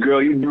flow, baby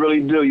girl. You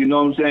really do. You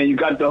know what I'm saying? You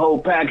got the whole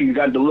package. You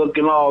got the look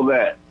and all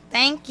that.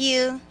 Thank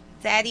you,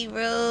 Daddy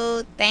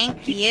Rude.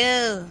 Thank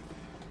you.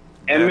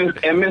 And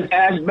Miss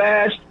Ash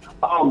Bash.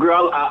 Oh,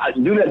 girl,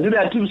 do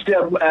that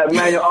two-step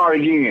manual R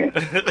again.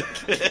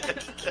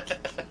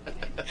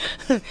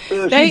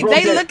 They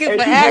looking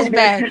for Ash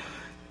Bash.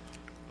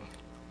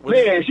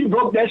 Man, she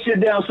broke that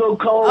shit down so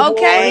cold.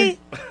 Okay.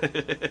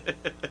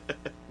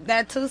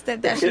 That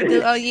two-step that she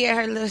do. Oh yeah,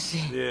 her little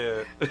shit.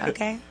 Yeah.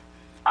 Okay.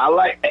 I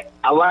like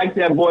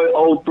that boy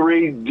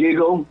 03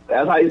 Giggle.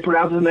 That's how you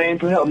pronounce his name.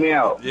 Help me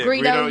out. Yeah,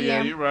 Greedo,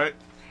 yeah, you're right.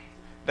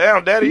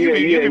 Damn, Daddy, you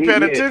be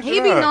paying attention.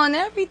 He be knowing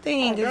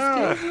everything.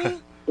 Excuse me.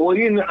 Well,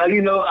 I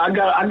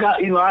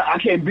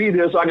can't be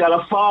there, so I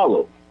gotta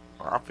follow.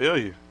 I feel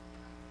you.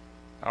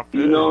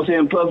 You know what I'm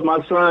saying? Plus,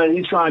 my son,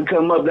 he's trying to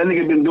come up. That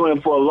nigga been doing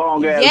it for a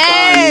long ass time.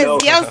 Yes,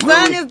 your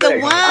son is the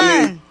one.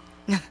 I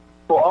mean,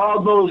 for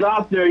all those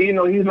out there,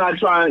 he's not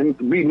trying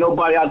to beat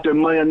nobody out there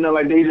money or nothing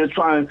like that. He's just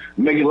trying to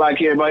make it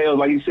like everybody else.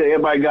 Like you said,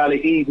 everybody gotta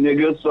eat,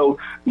 nigga. So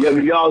yeah,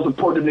 y'all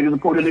support the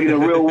nigga in a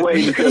real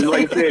way because,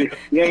 like I said,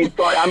 you ain't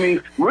thought. I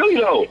mean, really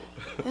though.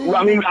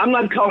 I mean, I'm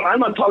not talking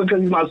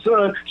because he's my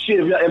son. Shit,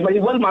 if he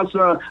wasn't my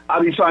son,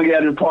 I'd be trying to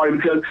get out of the party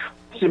because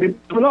should be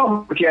putting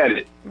on look at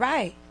it.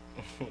 Right.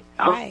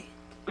 I'm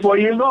 4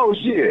 years old.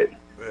 Shit.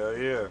 Hell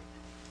yeah,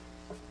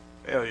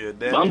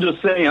 Daddy. I'm just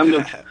saying. You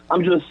know,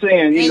 you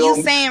saying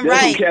there's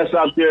right. some cats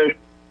out there.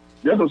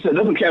 There's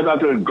some cats out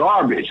there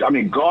garbage. I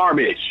mean,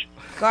 garbage.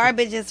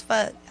 Garbage as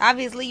fuck.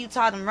 Obviously, you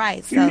taught him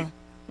right. So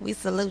We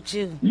salute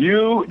you.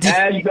 You,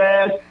 Ash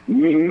Bass,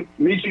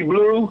 Michi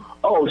Blue.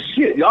 Oh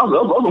shit, y'all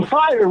those on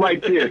fire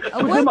right there.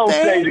 Put them on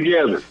stage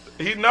together.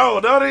 He know,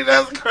 don't he?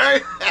 That's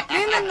crazy.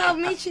 You don't know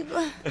Michi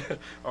Blue.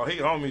 Oh, he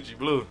on Michi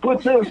Blue.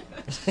 Put them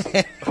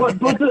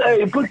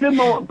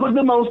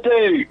on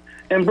stage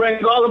and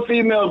bring all the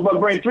females, but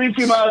bring 3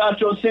 females out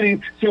your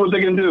city. See what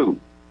they can do.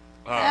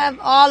 Have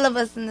all of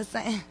us in the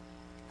same.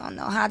 I don't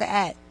know how to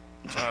act.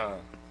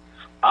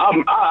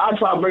 I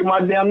try to break my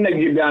damn neck to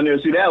get down there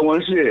and see that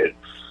one shit.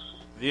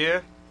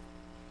 Yeah.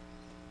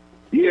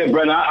 Yeah,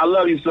 brother. I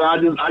love you, son. I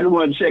just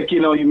want to check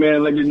in on you,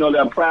 man. Let you know that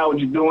I'm proud of what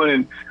you're doing,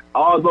 and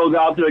all those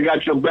out there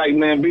got your back,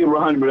 man. Be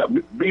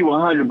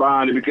 100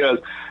 behind it, because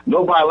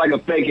nobody like a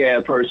fake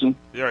ass person.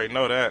 You already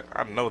know that.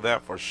 I know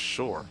that for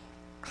sure.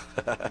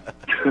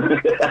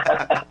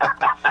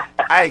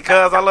 Hey,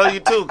 cuz, I love you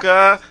too,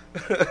 cuz.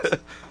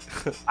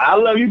 I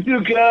love you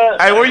too, cuz.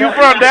 Hey, where you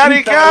from,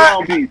 Daddy,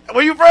 cuz?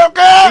 Where you from,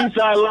 cuz?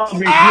 Eastside Long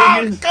Beach,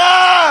 niggas.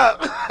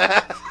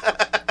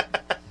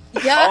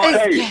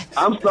 Hey,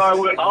 I'm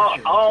starting with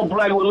all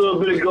black with a little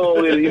bit of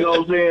gold in it, you know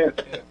what I'm saying?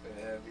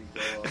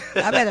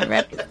 I better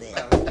represent.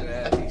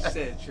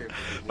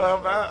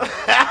 No.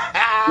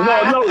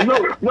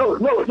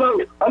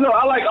 I know.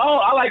 I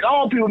like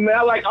all people, man.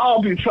 I like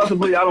all people. Trust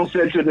me, I don't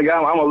say shit, nigga.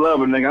 I'm a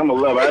lover, nigga. I'm a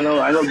lover. I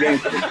know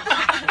gangster.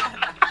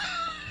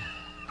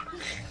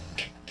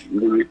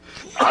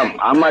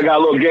 I might got a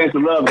little gangster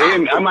love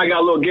in me. I might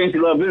got a little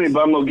gangster love in me,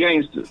 but I'm no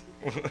gangster.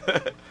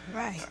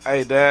 Right.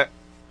 Hey, Dad.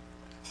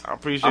 I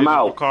appreciate you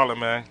for calling,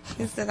 man.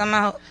 He said I'm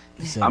out.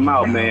 I'm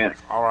out, man.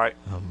 All right.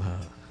 I'm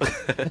out.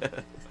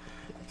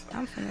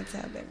 I'm finna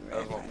tell baby.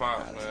 That's my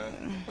pops,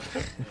 man.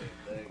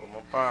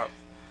 My pops.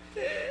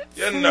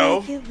 You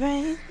know, he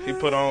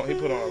put on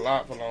a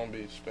lot for Long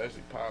Beach,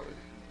 especially Polly.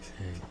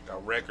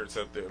 Got records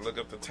up there. Look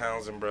up the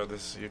Townsend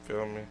brothers. You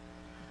feel me?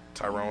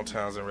 Tyrone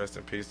Townsend, rest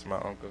in peace to my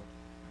uncle.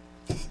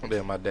 And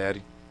then my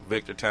daddy,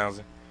 Victor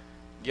Townsend.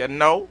 You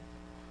know,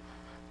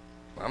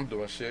 I'm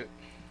doing shit.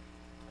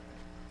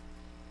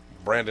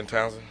 Brandon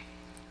Townsend,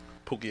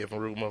 Pookie F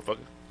and Rude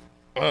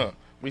motherfucker.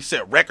 We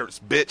set records,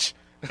 bitch.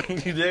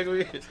 You dig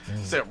me?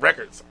 Set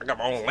records. I got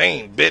my own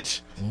lane, bitch.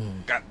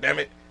 God damn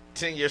it.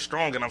 10 years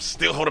strong and I'm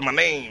still holding my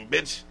name,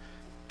 bitch.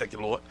 Thank you,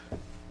 Lord.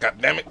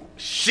 God damn it.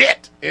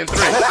 Shit. In 3.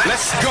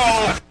 Let's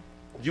go.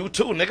 You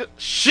too, nigga.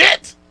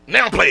 Shit.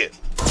 Now play it.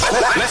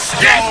 Let's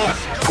go.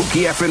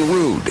 Pookie F and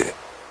Rude.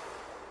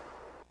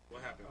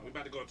 What happened? We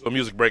about to go into a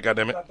music break, God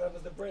damn it.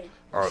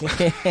 All right.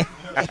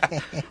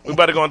 We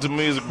about to go into a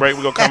music break.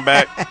 We're going to come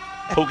back.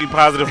 Pookie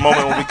positive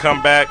moment when we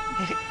come back.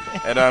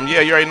 And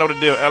yeah, you already know the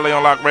deal. LA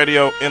on Lock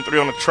Radio, N3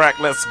 on the track.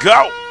 Let's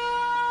go.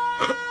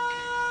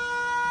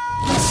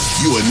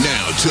 You are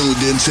now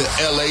tuned into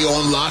LA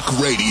on Lock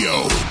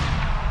Radio.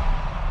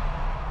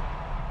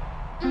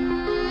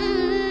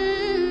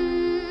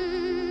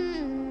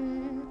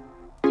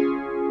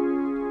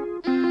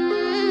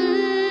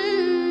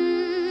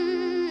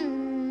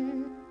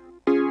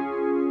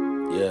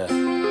 Yeah.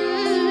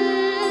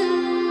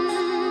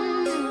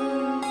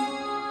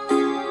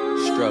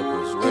 Struggle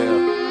is real.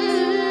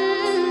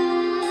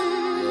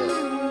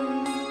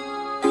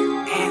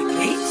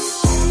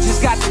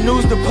 Got the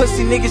news, the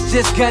pussy niggas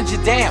just gunned you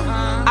down.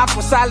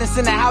 Awkward silence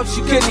in the house,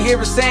 you couldn't hear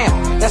a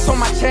sound. That's on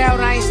my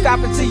child, I ain't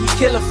stopping till you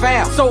kill a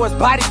found. So it's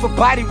body for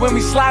body when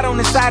we slide on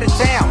the side of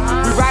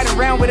town. We ride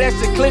around with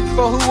extra clips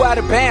for who out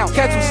of bounds.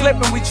 Catch them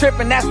slipping, we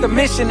tripping, that's the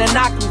mission to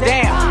knock them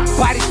down.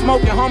 Body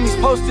smoking, homies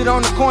posted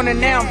on the corner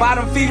now.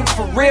 Bottom feeding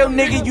for real,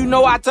 nigga, you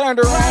know I turned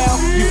around.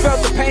 You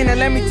felt the pain and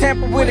let me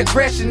tamper with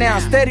aggression now.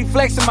 Steady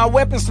flexing my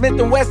weapon, Smith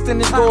 &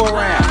 Wesson is go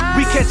around.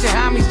 We catching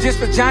homies just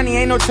for Johnny,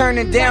 ain't no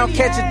turning down.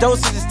 Catching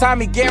doses this time,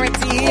 he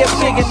guarantee he'll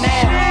figure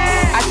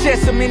now. I shed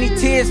so many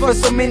tears for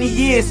so many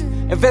years.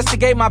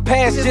 Investigate my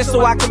past just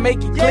so I can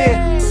make it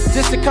clear.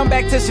 Just to come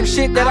back to some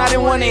shit that I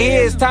didn't want to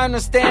hear. It's time to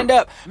stand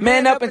up,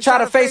 man up and try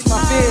to face my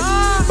fears.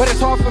 But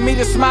it's hard for me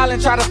to smile and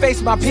try to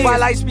face my peers. My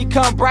lights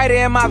become brighter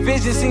and my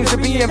vision seems to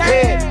be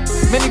impaired.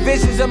 Many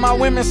visions of my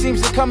women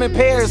seems to come in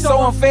pairs. So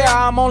unfair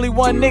how I'm only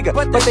one nigga,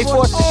 but they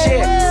forced to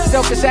share.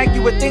 Selfish act,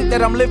 you would think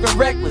that I'm living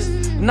reckless.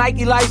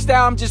 Nike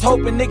lifestyle, I'm just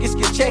hoping niggas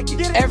can check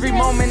it. Every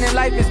moment in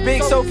life is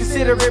big, so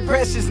consider it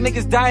precious.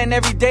 Niggas dying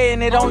every day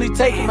and it only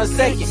take them a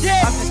second.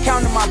 I'm just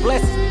counting my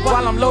blessings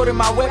while I'm loading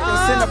my weapons.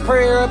 Send a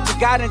prayer up to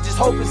God and just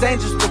hope his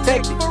angels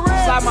protect it.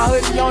 Slide my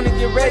hoodie on and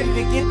get ready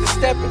to get to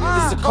stepping.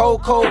 It's a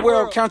cold, cold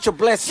world, count your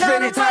blessings.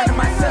 Spending time to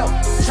myself,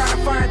 trying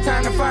to find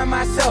time to find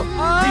myself.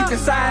 Deep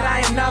inside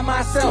I am not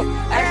myself,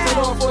 ask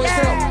the Lord for his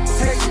help.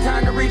 Take some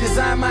time to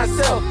redesign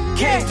myself.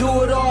 Can't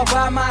do it all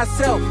by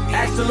myself,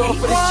 ask the Lord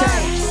for this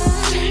change.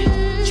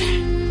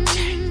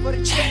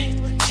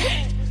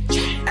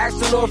 Ask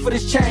the Lord for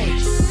this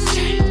change.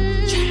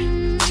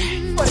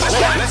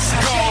 Let's go.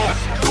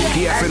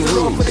 Ask the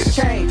Lord for this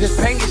change. This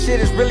banging shit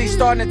is really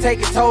starting to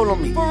take a toll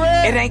on me.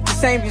 It ain't the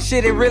same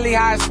shit, it really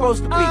how it's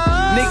supposed to be.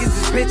 Niggas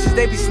is bitches,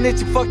 they be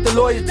snitching, fuck the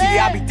loyalty.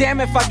 I be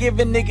damned if I give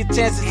a nigga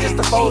chances just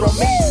to fold on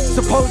me.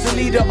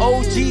 Supposedly the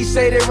OGs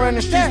say they run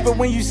the streets, but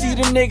when you see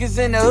them niggas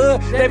in the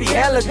hood, they be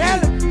hella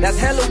deep. That's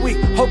hella weak.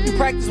 Hope you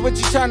practice what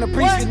you tryna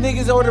preach. Cause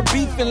niggas order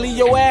beef and leave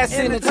your ass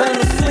in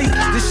eternal sleep.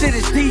 This shit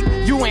is deep.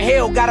 You in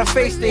hell gotta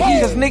face the heat.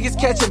 Cause niggas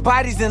catching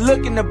bodies and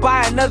looking to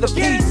buy another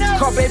piece.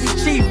 Call baby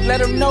chief, let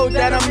him know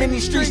that I'm in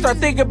these streets. Start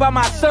thinking about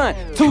my son.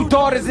 2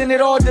 daughters and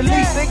it all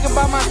delete. Think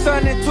about my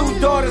son and 2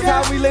 daughters.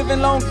 How we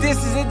living long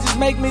distance, it just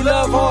make me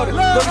love harder. Though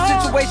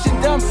the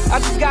situation dumb, I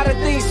just gotta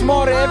think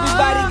smarter.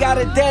 Everybody got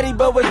a daddy,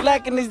 but what's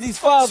lacking is these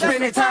fathers.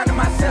 Spending time to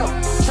myself,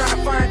 trying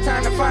to find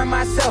time to find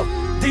myself.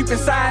 Deep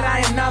inside, I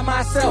am not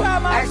myself.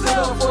 Ask the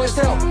Lord for his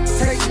help.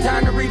 Take some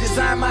time to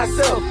redesign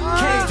myself.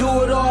 Can't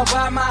do it all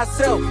by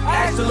myself.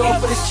 Ask the Lord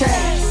for this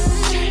change.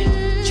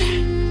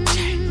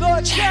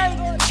 Lord, change.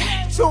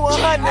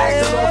 200.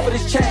 Ask the Lord for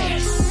this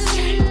change.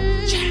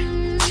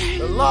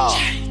 The law.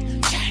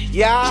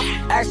 Yeah,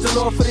 ask the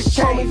Lord for this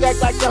change. Homies act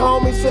like the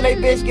homies till they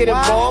bitch get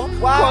involved.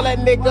 Call that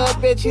nigga a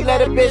bitch, he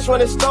let a bitch run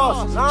his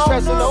stores.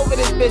 Stressing over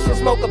this bitch and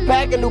smoke a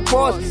pack of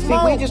Newports. See,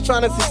 we just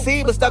trying to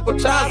succeed, but stuck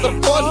with child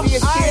support. See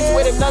his kids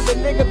with another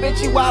nigga, bitch,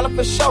 he wildin'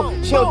 for show.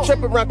 She don't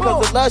trip around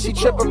cause of love, she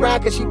trip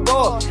around cause she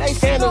bored. They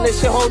scandalous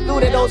shit, hold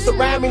through, they don't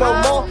surround me no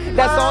more.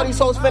 That's all these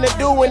hoes finna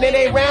do when they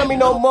ain't round me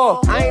no more.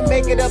 I ain't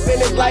make it up in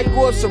this life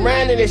group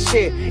surrounding this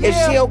shit. If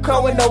she don't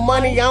come with no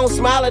money, I don't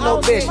smile at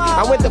no bitch.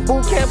 I went to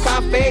boot camp,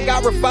 cafe,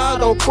 got refined.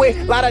 Don't quit.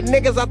 A lot of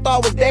niggas I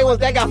thought was day ones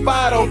that got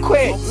fired don't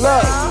quit.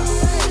 Look,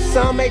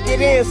 some make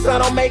it in,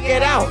 some don't make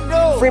it out.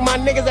 Free my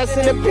niggas that's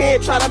in the pen,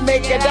 try to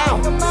make it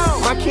out.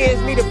 My kids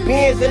need a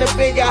Benz in a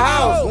bigger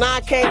house. Now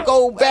I can't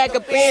go back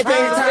up in,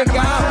 things to figure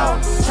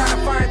out. Trying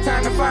to find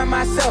time to find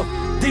myself.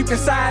 Deep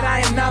inside, I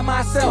am not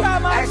myself.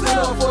 Ask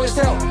the Lord for his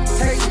help.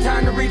 Take some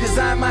time to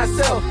redesign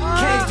myself.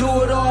 Can't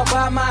do it all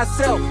by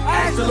myself.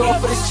 Ask the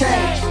Lord for this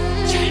change.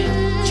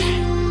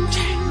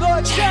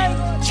 Lord, change.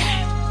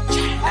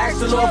 Ask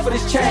the Lord for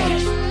this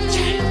change.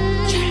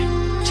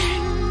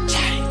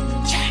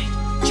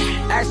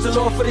 Ask the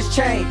Lord for this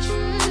change.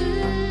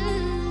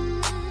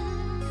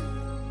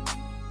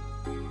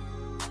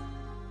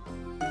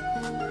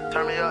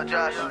 Turn me up,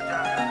 Josh.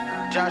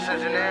 Josh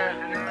Engineer.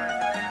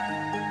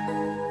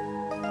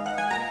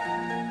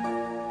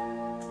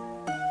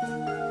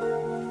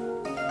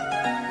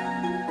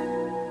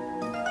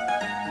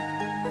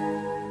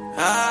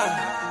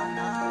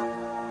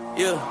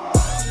 Yeah.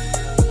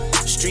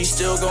 Street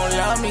still gon'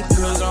 love me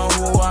cause I'm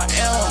who I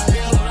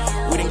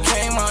am. We done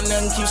came out,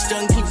 nothing keep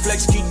stunning, keep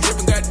flexing, keep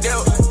dripping, got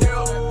dealt.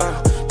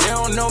 They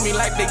don't know me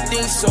like they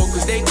think so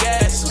cause they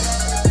gas.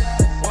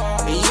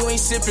 And you ain't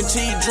sipping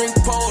till you drink,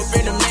 pour up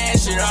in the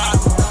mansion.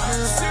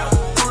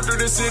 Go through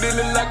the city,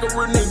 look like a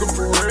real nigga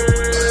for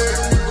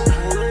real.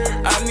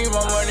 I need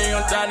my money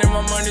on time and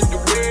my money to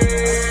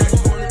wear.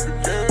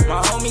 My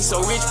homie so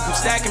rich, I'm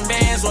stacking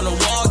bands on the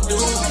walk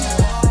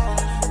through.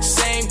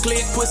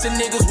 Click, pussy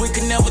niggas we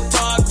could never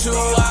talk to.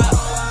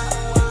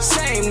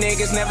 Same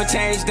niggas never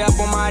changed up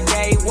on my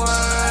day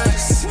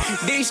ones.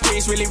 These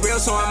streets really real,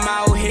 so I'm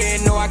out here,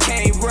 no I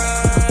can't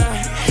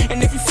run.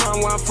 And if you from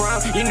where I'm from,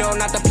 you know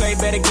not to play,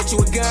 better get you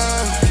a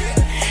gun.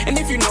 And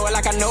if you know it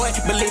like I know it,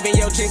 believe in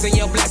your dreams and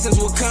your blessings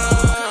will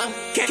come.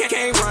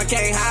 Can't run,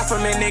 can't hide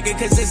from it, nigga,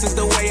 cause this is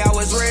the way I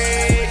was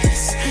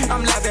raised.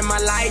 I'm loving my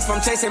life, I'm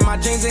chasing my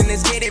dreams and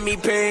it's getting me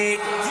paid.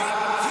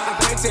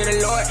 To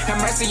the Lord,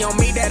 have mercy on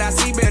me that I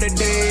see better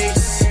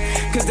days.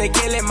 Cause they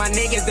killing my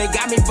niggas, they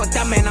got me fucked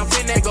up, man, I'm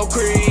finna go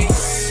crazy.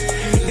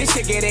 This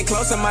shit getting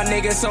closer, my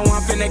niggas, so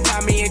I'm finna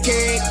got me a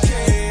kick.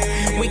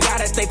 We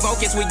gotta stay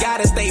focused, we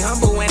gotta stay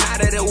humble and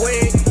out of the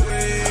way.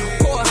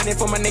 400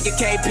 for my nigga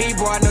KP,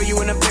 bro, I know you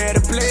in a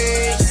better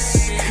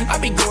place. I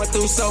be going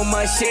through so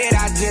much shit,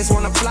 I just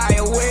wanna fly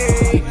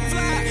away.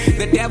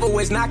 The devil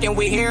is knocking,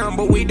 we hear him,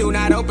 but we do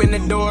not open the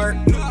door.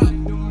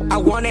 I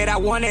want it,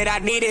 I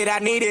need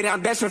it,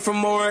 I'm desperate for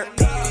more.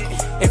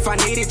 If I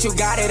need it, you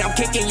got it, I'm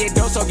kicking your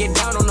door, so get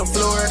down on the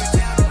floor.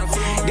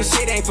 This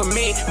shit ain't for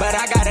me, but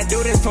I gotta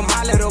do this for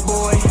my little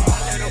boy.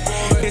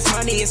 This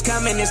money is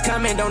coming,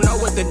 don't know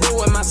what to do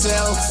with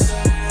myself.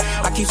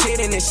 I keep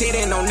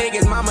shitting on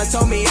niggas, mama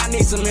told me I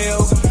need some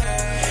help.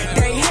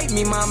 They hate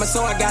me, mama,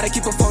 so I gotta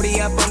keep a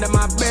 40 up under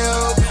my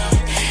belt.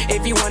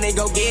 If you wanna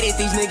go get it,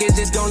 these niggas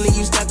just gon' leave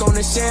you stuck on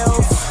the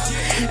shelf.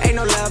 Ain't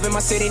no love in my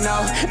city,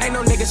 no. Ain't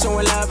no niggas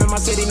showing love in my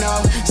city,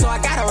 no. So I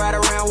gotta ride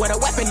around with a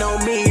weapon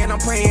on me, and I'm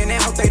praying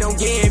and hope they don't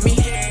get me.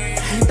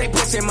 They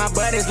pushing my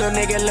buttons, little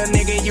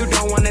nigga, you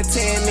don't wanna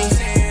tell me.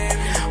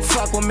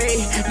 Fuck with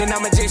me, then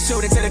I'ma just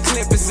shoot it till the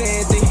clip is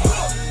empty.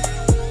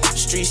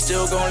 Street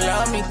still gon'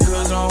 love me,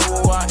 cause I'm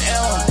who I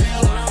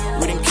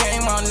am. We done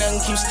came out,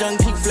 nothing keep stunning,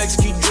 keep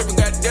flexing, keep dripping,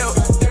 got dealt.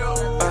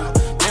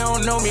 They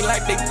don't know me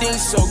like they think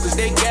so, cause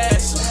they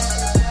gas.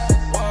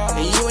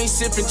 And you ain't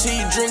sipping till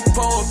you drink,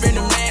 pour up in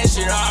the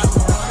mansion.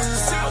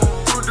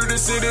 Go through the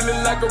city,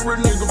 look like a real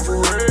nigga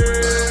for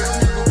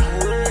real.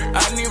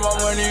 I need my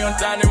money on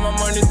time and my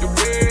money to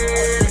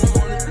wear.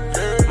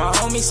 My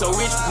homie so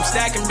rich, I'm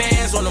stacking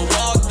bands on the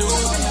walk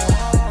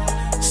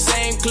through.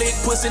 same clique,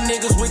 pussy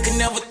niggas we can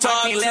never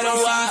talk. Can't let them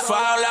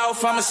fall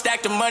off, I'ma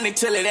stack the money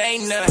till it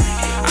ain't nothing.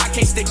 I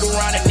can't stick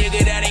around a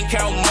nigga that ain't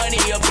count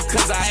money up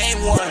because I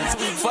ain't one.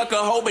 Fuck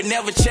a hoe but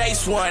never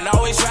chase one.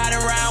 Always ride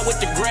around with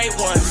the great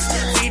ones.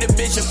 Feed a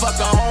bitch and fuck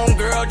a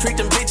homegirl. Treat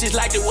them bitches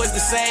like it was the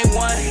same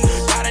one.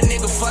 Got a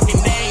nigga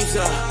fucking names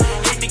up.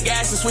 Hit the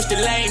gas and switch the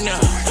lane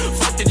up.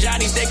 Fuck the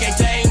Johnnies, they can't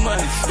tame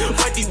us.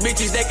 Fuck these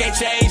bitches, they can't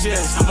change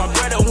us. My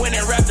brother went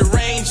and wrapped the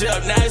range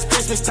up. Now it's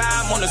Christmas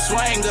time on the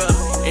swing up.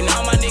 And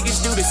all my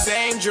niggas do the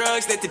same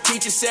drugs that the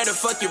teacher said to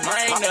fuck your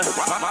brain up.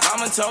 My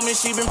mama told me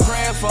she been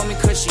praying for me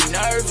cause she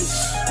nervous.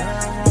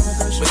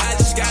 But I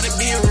just gotta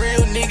be a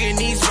real nigga in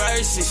these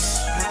verses.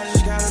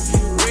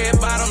 Red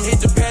bottom,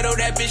 hit the pedal,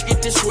 that bitch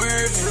get to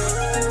swerving.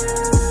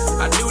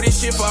 I do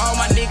this shit for all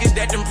my niggas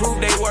that done prove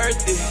they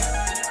worth it.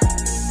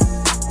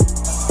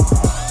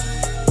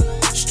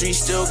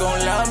 Streets still gon'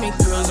 love me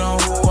cause I'm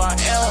who I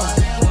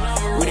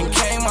am. We done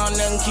came out,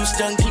 nothing keep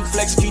stunning, keep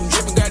flexing, keep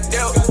dripping, got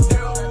dealt.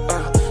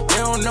 They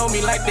don't know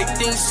me like they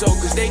think so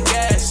cause they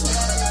gassing.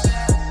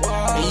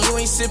 And you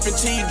ain't sipping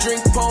till you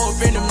drink, pour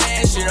up in the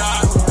mansion.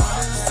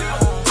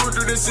 Go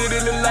through the city,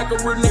 look like a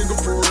real nigga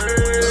for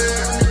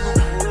real.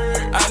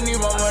 I need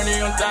my money,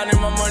 I'm thotting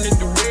my money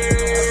through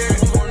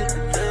it.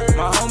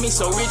 My homie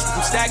so rich,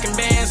 we stacking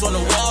bands on the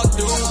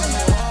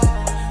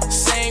walkthrough.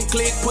 Same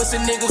clique, pussy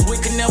niggas we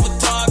can never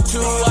talk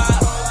to.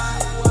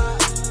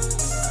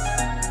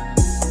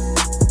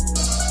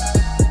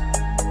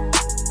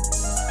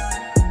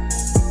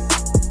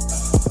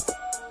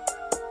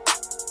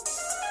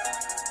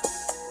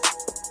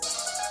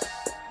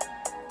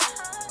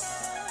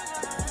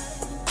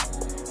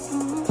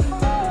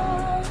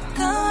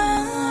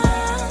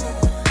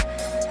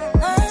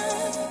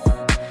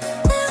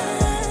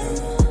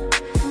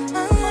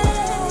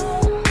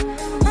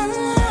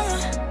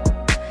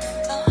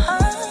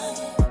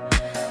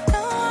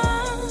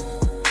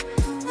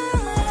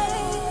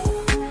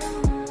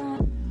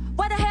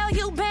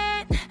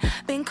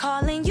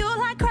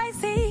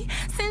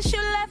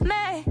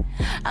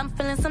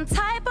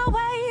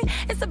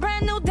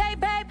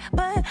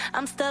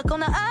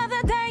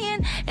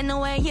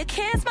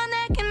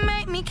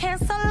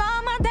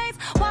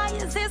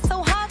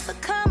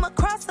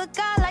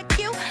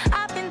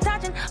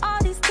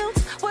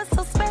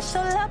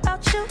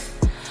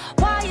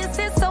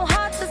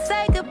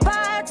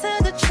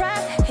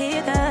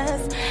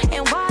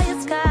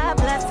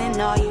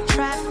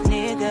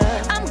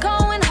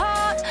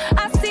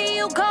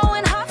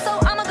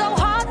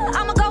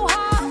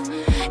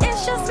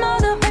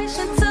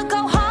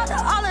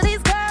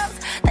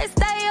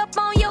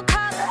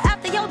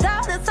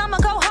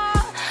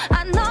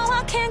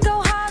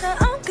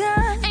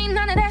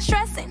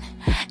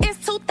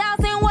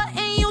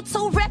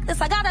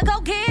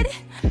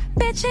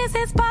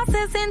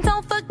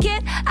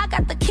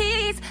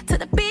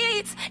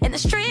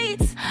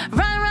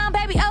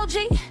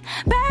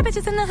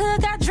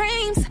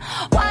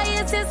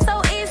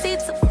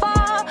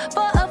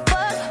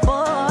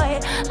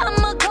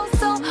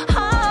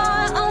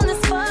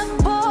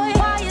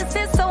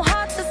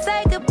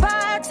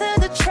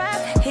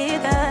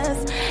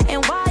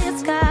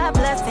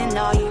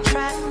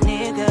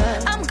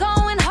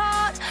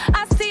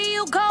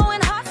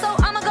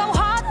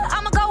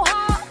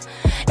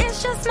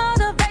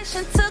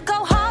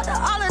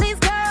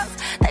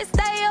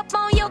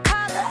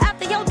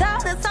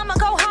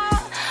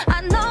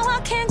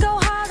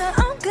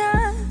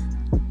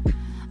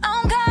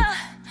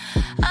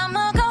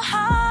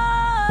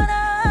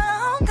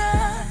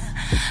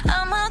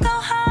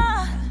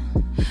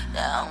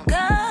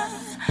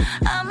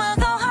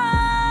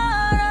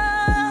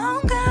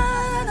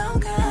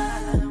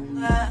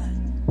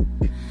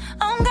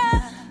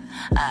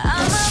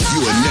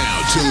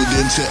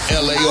 To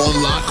LA on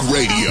Lock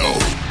Radio.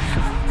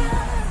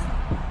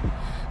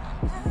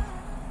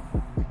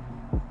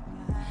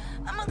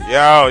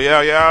 Yo.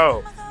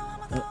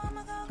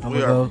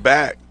 We are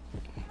back.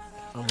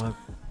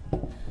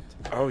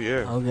 Oh,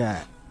 yeah. Oh,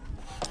 God.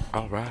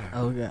 All right.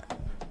 Oh, God.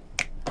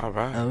 All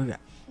right. Oh, God.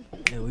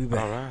 Yeah, we back.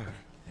 All right.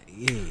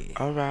 Yeah.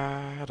 All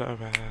right. All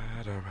right.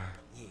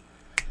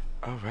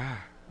 All right.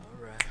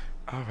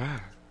 All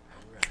right.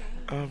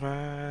 All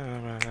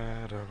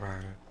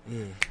right.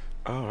 Yeah.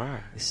 All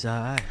right. It's all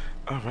right.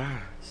 All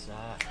right. It's all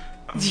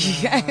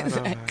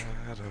right.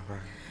 All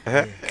right.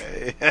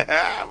 Hey,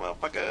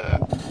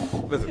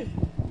 motherfucker. Listen,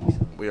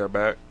 we are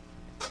back.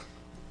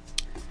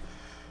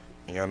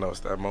 And y'all know it's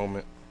that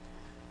moment.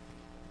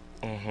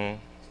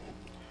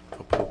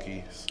 For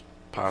Pookie's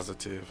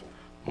positive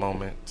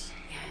moment.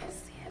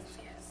 Yes.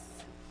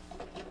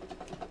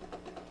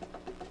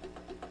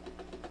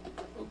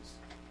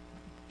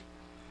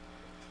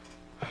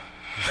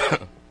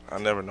 I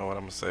never know what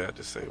I'm going to say. I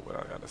just say what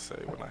I got to say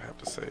when I have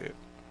to say it.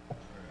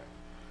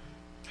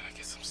 Can I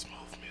get some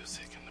smooth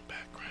music in the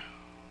background?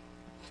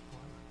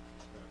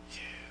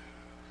 Yeah.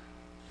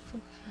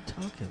 What the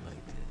fuck you talking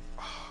like this?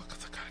 Oh,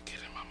 because I got to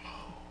get in my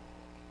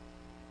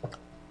mode.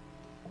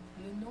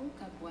 Le nom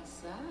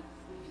Kakwassa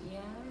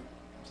vient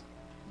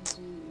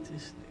de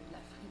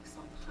l'Afrique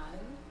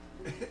centrale,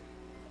 You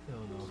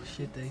don't know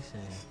shit they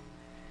saying.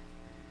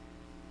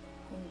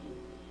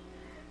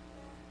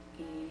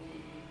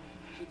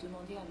 J'ai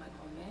demandé à ma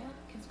grand-mère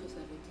qu'est-ce que ça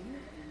veut dire.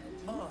 Elle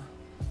m'a dit.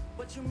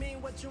 What you mean,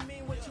 what you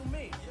mean, what you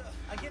mean?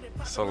 I get it.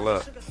 So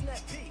look,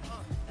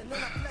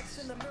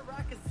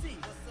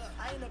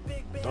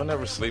 don't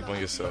ever sleep on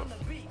yourself.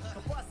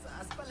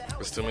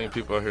 There's too many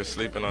people out here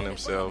sleeping on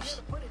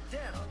themselves,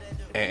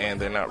 and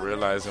they're not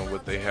realizing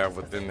what they have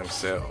within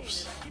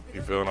themselves.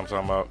 You feel what I'm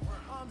talking about?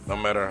 No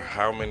matter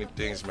how many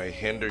things may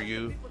hinder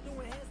you,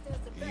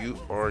 you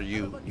are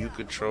you. You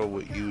control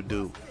what you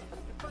do.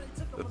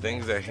 The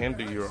things that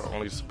hinder you are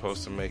only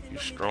supposed to make you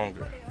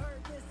stronger,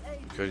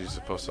 because you're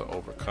supposed to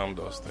overcome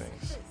those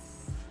things.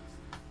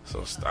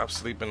 So stop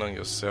sleeping on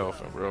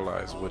yourself and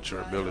realize what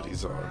your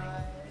abilities are.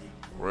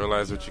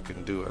 Realize what you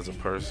can do as a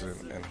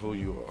person and who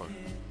you are.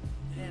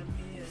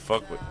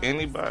 Fuck what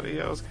anybody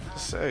else got to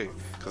say,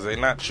 because they're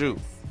not you.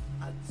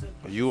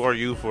 You are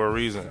you for a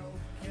reason.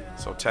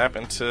 So tap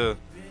into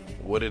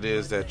what it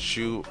is that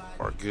you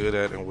are good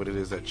at and what it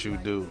is that you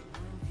do,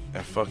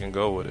 and fucking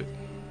go with it.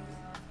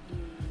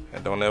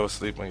 And don't ever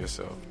sleep on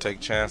yourself. Take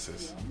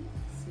chances.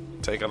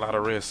 Take a lot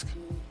of risk.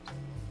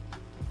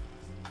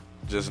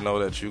 Just know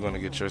that you're going to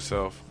get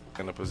yourself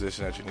in the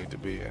position that you need to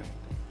be in.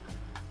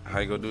 How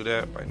you going to do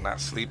that? By not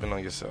sleeping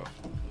on yourself.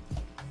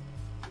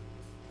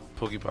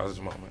 Pookie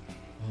positive moment.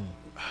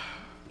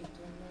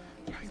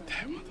 Like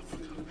that,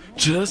 motherfucker.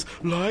 Just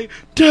like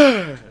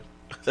that.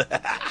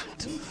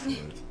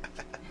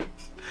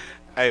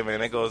 Hey,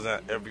 man, it goes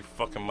on every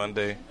fucking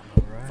Monday.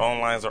 Right.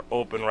 Phone lines are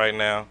open right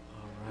now.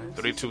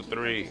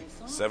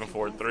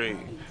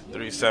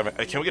 323-743-37.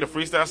 Hey, can we get a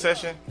freestyle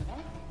session?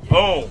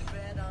 Boom.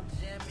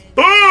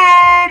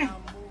 Boom.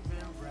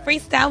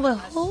 Freestyle with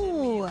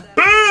who?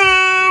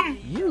 Boom.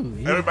 You.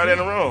 Everybody in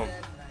the room.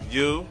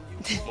 You.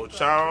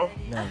 Mucharo.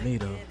 Not me,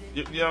 though.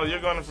 Yo, you're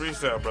going to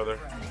freestyle, brother.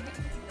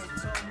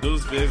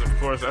 Deuce Biz, of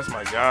course, that's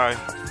my guy.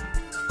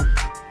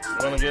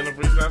 You want to get in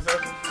the freestyle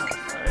session?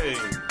 Hey.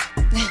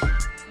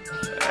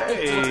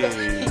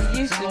 Hey.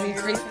 You should be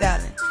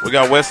freestyling. We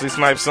got Wesley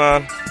Snipes'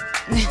 son.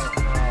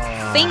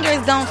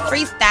 Fingers don't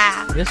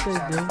freestyle. Yes, they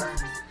do.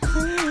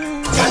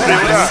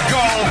 Let's go.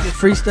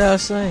 Freestyle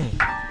sing.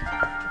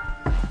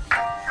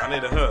 I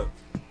need a hook.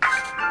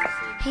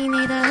 He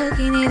need a hook,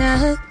 he need a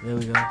hook. There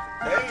we go.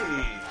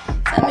 Hey.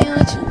 Tell me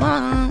what you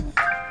want.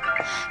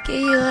 Give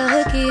you a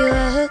hook, give you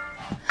a hook.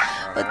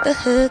 What the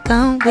hook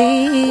gon'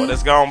 be? What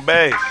it's gon'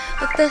 be?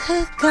 What the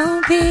hook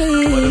gon'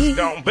 be? What it's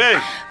gon' be?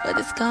 What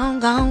it's gon'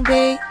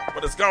 be?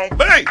 What it's gon'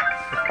 be?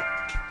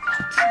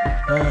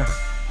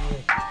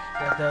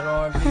 Got that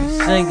R&B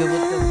singer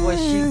with the voice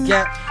she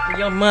got. In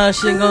your mind,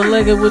 she ain't gonna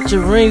lick it with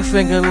your ring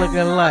finger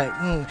looking like.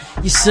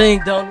 You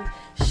sing, don't it?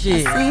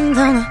 Shit. Sing,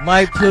 don't it?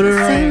 Might put a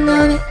ring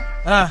on it.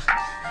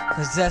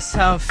 Cause that's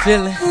how I'm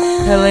feeling.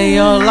 LA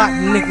on lock,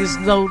 niggas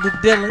know the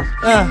dealer.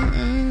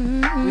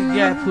 We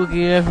got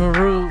Pookie F and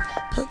Rude.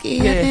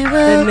 Pookie Yeah, F and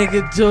that Rude.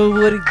 nigga do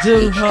what he do,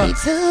 He do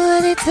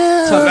what he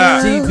do.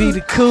 Talking DB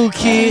the cool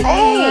kid.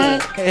 Oh.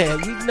 Yeah,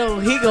 you know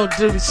he gon'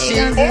 do the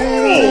shit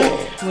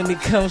when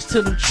it comes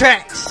to them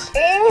tracks.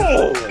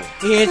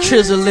 He and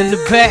Trizzle in the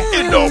back.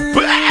 In the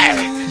back.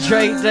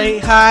 Dre day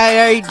high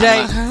every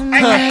day.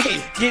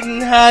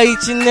 Getting high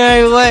each and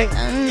every way.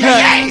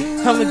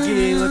 I'ma get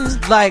it what it's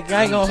like.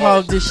 I ain't gon'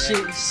 hold this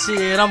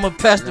shit. I'ma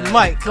pass the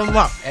mic. Come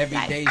on. Every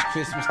day's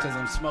Christmas cause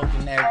I'm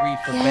smoking that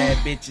reefer. Bad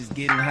bitches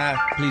getting high.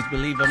 Please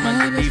believe I'm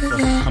underneath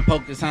her. I'm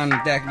focused on the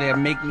doc that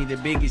make me the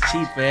biggest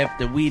cheaper.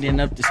 After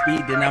weeding up the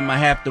speed, then I'ma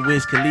have to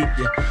Wiz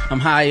Khalifa. I'm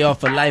high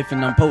off of life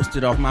and I'm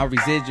posted off my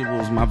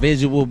residuals. My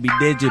visual be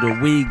digital.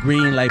 Weed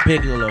green like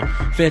Piccolo.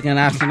 Feeling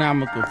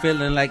astronomical.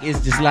 Feeling like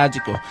it's just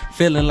logical.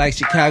 Feeling like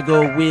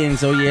Chicago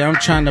wins. Oh yeah, I'm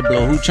trying to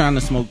blow. Who trying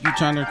to smoke? You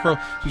trying to crow?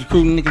 You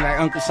recruiting nigga like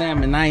Uncle Sam.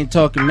 And I ain't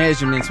talking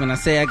measurements. When I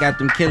say I got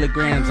them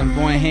kilograms, I'm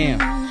going ham.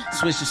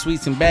 Swisher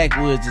Sweets and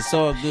backwoods, it's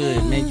all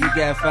good. Man, you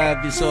got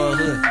 5, it's all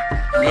hood.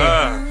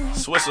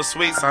 Swisher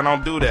Sweets, I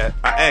don't do that.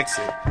 I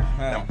exit.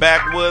 And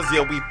backwoods,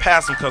 yeah, we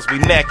pass them cause we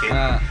naked.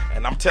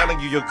 And I'm telling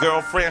you, your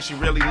girlfriend, she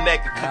really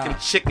naked. Cooking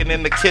chicken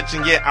in the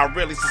kitchen, yeah, I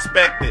really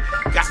suspect it.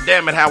 God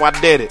damn it, how I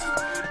did it.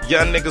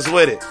 Young niggas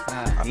with it.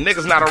 A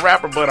nigga's not a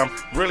rapper, but I'm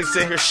really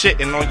sitting here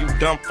shitting on you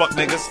dumb fuck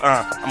niggas.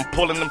 I'm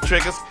pulling them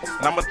triggers,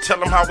 and I'ma tell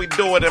them how we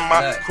do it. And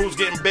my crew's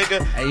getting bigger.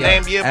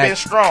 Name year been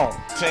strong.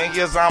 10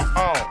 years I'm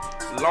on.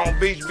 Long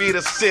Beach be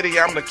the city,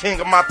 I'm the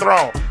king of my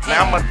throne.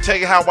 Now I'm gonna tell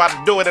you how I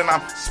do it, and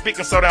I'm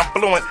speaking so damn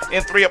fluent.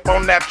 N3 up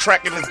on that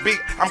track in this beat,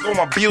 I'm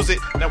gonna abuse it.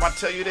 Now I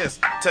tell you this,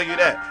 tell you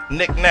that.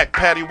 Knick-knack,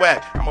 patty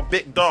whack, I'm a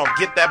big dog,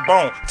 get that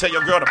bone. Tell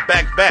your girl to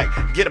back,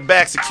 get a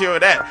bag, secure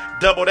that.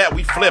 Double that,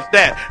 we flip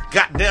that.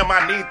 Goddamn,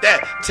 I need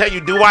that. Tell you,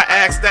 do I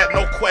ask that?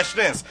 No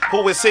questions.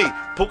 Who is he?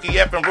 Pookie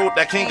F and Root,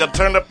 that king of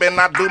turn up and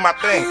I do my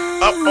thing.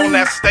 Up on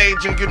that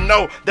stage and you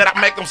know that I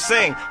make them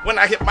sing. When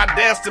I hit my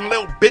dance, them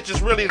little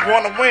bitches really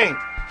wanna wing.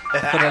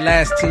 For the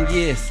last 10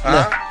 years,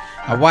 look,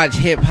 I watch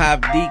hip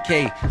hop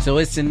DK, so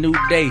it's a new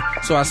day.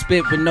 So I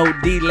spit with no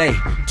delay.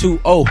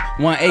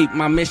 2018,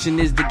 my mission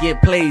is to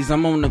get plays.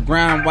 I'm on the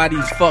grind while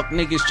these fuck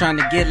niggas trying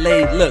to get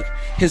laid. Look,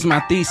 here's my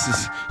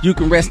thesis. You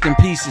can rest in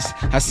pieces.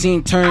 I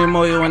seen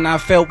turmoil and I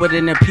felt what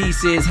in the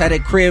pieces. Had a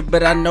crib,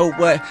 but I know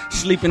what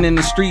sleeping in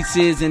the streets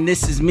is. And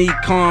this is me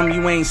calm.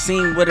 You ain't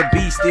seen what a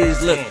beast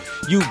is. Look,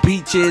 you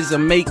beaches are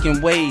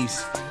making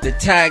waves. The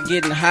tide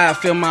getting high,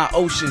 feel my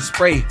ocean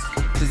spray.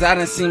 Cause I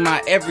done seen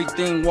my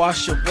everything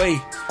wash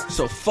away.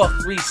 So fuck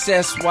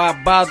recess, why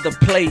bother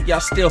play? Y'all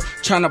still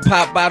tryna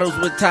pop bottles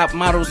with top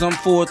models. I'm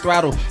full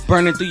throttle,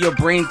 burning through your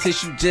brain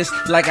tissue just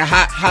like a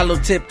hot hollow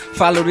tip.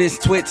 Follow this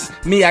twits.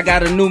 Me, I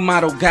got a new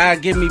model.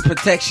 God give me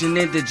protection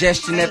and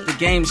digestion at the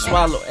game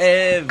swallow.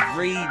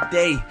 Every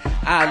day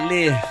I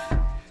live.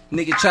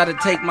 Nigga try to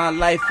take my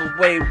life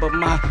away, but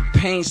my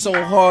pain so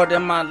hard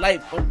and my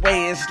life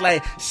away. It's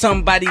like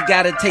somebody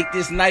gotta take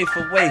this knife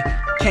away.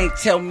 Can't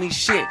tell me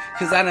shit,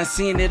 cause I done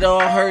seen it all,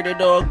 heard it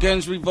all.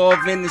 Guns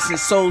revolve, innocent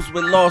souls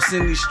with lost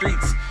in these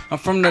streets. I'm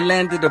from the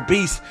land of the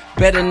beast,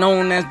 better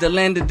known as the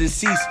land of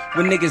deceased.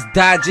 When niggas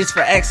die just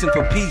for asking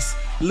for peace.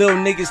 Little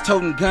niggas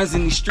toting guns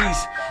in these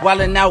streets,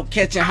 wildin' out,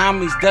 catching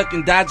homies,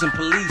 ducking, dodging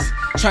police.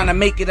 Trying to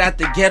make it out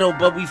the ghetto,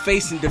 but we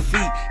facing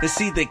defeat. It's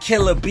either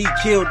kill or be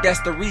killed, that's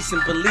the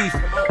recent belief.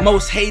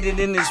 Most hated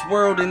in this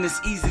world, and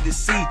it's easy to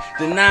see.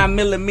 The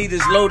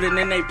 9mm loaded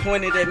and they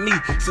pointed at me.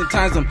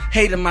 Sometimes I'm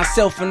hating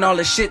myself and all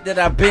the shit that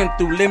I've been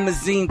through.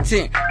 Limousine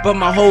tint, but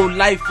my whole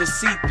life is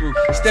see-through.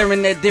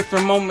 Staring at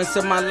different moments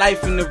of my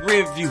life in the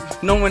rear view,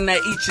 knowing that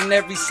each and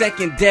every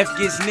second death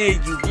gets near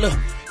you. Look,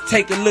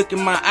 take a look in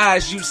my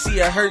eyes, you see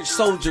a hurt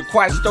soldier,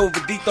 quashed over.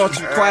 D thought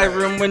you quiet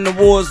him when the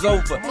war's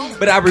over,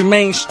 but I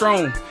remain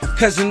strong.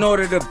 Cause in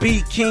order to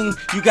be king,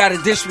 you gotta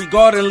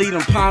disregard and leave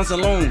them pawns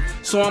alone.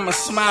 So I'ma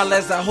smile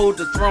as I hold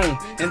the throne,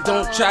 and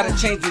don't try to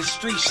change the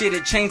street shit,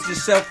 it changed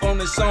itself on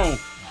its own.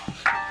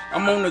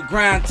 I'm on the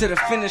grind to the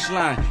finish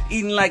line,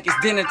 eating like it's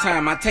dinner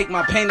time. I take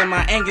my pain and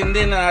my anger and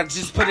then I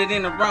just put it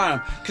in a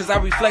rhyme. Cause I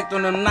reflect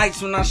on them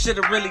nights when I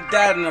should've really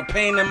died, and the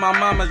pain in my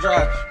mama's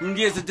drive, from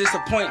years of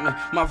disappointment.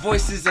 My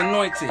voice is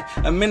anointed,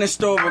 a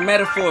minister over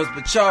metaphors,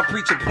 but y'all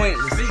preach it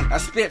pointless. I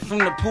spit from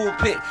the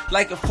pulpit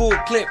like a full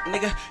clip,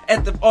 nigga.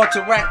 At the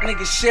altar rack,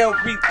 nigga, shall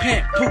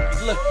repent.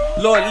 Poof, look,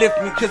 Lord lift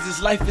me, cause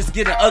this life is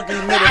getting ugly.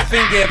 Middle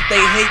finger if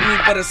they hate me,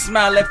 but a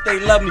smile if they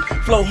love me.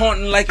 Flow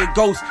haunting like a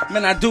ghost,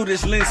 man, I do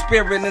this lean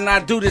spirit, and I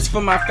do this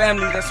for my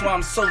family. That's why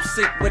I'm so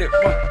sick with it.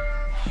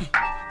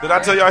 Did I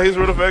tell y'all he's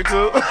real effect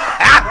too?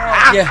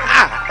 Yeah.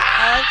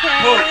 Okay.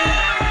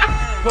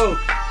 Who?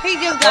 He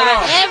just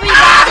got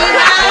everybody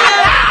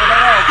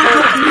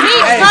He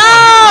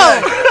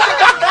cold.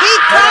 He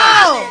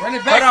cold. Run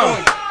it back.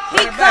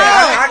 He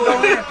cold. I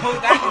go in and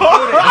poke. I can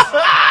do this.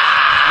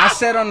 I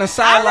sat on the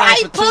sideline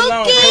for too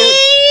long.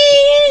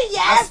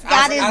 Yes,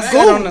 that is I good.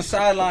 sat on the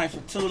sideline for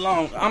too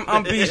long.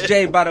 I'm Beast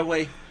J, by the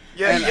way.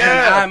 And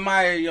I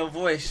admire your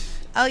voice.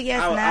 Oh,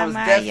 yes, and I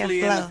admire your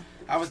flow.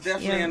 I was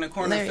definitely in the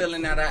corner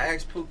feeling that. I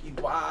asked Pookie,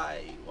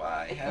 why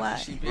hasn't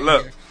she been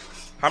Look, here?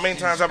 how many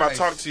times have I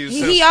talked to you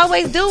since He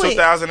always do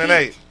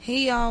 2008? it.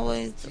 He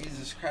always.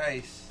 Jesus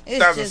Christ.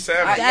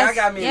 2007. Y'all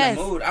got me in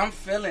the mood. I'm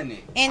feeling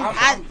it. And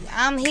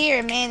I'm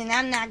here, man, and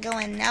I'm not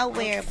going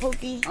nowhere,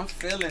 Pookie. I'm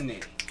feeling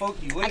it.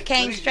 Pookie, I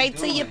came straight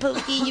to you,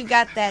 Pookie. You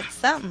got that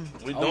something.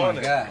 We doing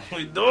it.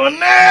 We doing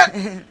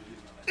that.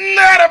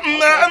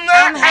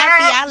 I'm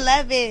happy. I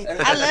love it.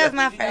 I love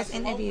my first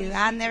interview.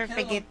 I'll never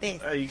forget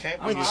this. Hey, you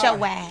can't with forget.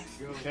 your ass.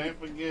 You can't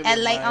forget LA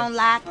it, man. on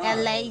lock.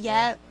 LA,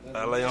 yep.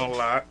 LA on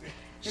lock.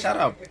 Shout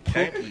out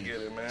Can't Pookie.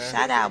 forget it, man.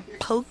 Shout out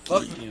Pookie.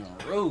 Fucking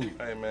rude.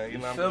 Hey, man, you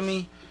know, feel I'm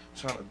me?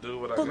 just trying to do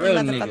what I Pookie got. Real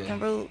motherfucking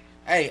nigga. rude.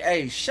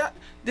 Hey, shut.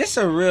 This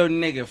a real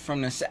nigga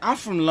from the. I'm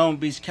from Long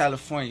Beach,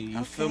 California.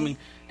 You feel me?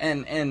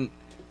 And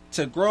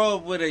to grow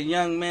up with a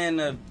young man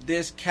of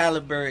this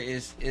caliber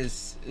is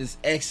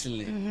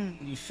excellent.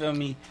 Mm-hmm. You feel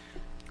me?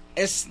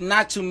 It's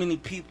not too many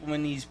people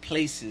in these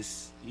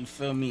places. You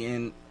feel me?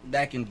 And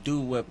that can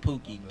do what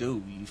Pookie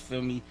do. You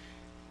feel me?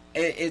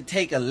 It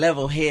take a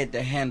level head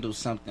to handle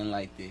something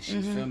like this.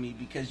 You feel me?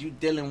 Because you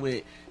dealing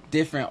with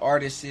different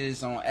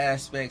artists on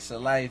aspects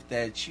of life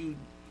that you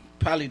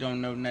probably don't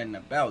know nothing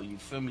about. You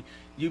feel me?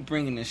 You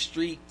bringing the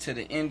street to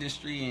the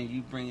industry, and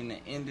you bringing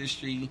the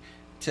industry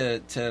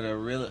to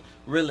the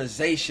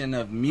realization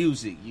of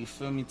music. You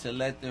feel me? To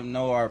let them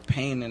know our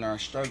pain and our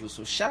struggle.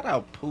 So shout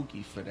out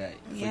Pookie for that,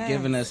 for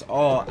giving us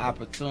all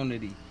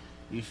opportunity.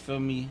 You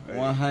feel me?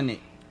 100.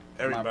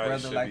 Everybody my brother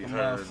should like be a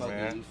heard, motherfucker.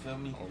 man. You feel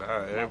me? Oh,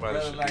 God, everybody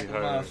my should brother be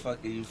like heard. a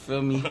motherfucker. You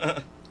feel me?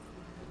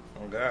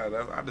 Oh God,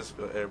 I just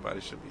feel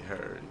everybody should be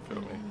heard. You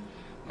feel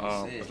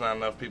me? There's not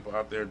enough people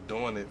out there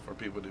doing it for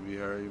people to be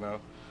heard. You know,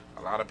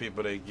 a lot of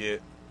people they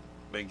get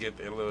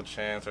their little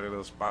chance or their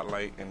little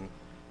spotlight, and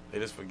they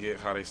just forget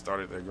how they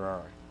started their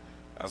grind.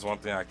 That's one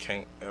thing I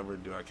can't ever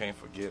do. I can't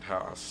forget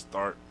how I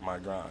start my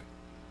grind.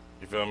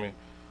 You feel me?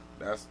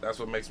 That's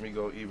what makes me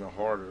go even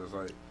harder. It's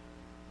like,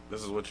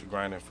 this is what you're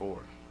grinding for.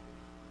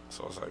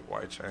 So it's like,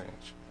 why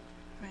change?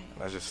 Right. And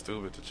that's just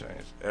stupid to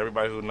change.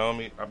 Everybody who know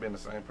me, I've been the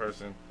same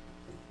person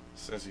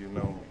since you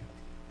know me.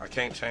 I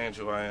can't change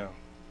who I am.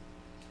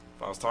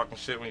 If I was talking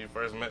shit when you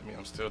first met me,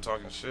 I'm still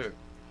talking shit.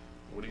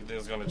 What do you think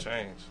is gonna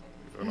change?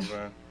 You feel what I'm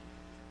saying?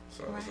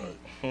 So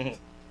it's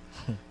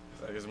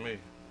like it's me.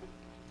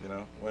 You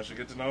know, once you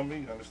get to know me,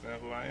 you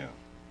understand who I am.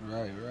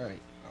 Right.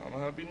 I don't know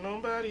how to be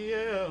nobody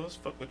else.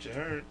 Fuck what you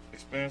heard.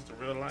 Experience the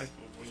real life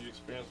when you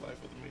experience life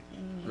with me.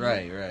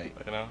 Right.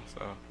 You know,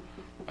 so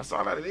that's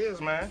all that it is,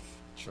 man.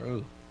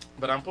 True.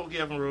 But I'm Pookie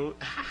F. Rude.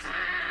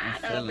 I'm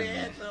feeling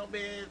it.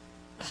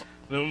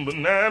 Them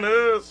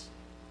bananas.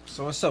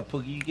 So what's up,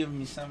 Pookie? You giving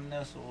me something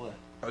else or what?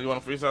 Oh, you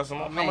want to freestyle some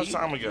more? How much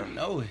time we got?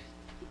 No.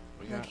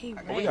 We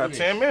got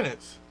 10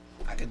 minutes.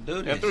 I can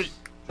do this.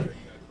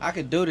 I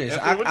can do this.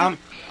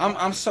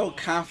 I'm so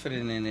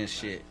confident in this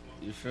shit.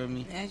 You feel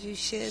me? As you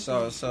should.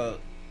 So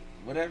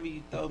whatever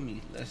you throw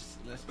me, let's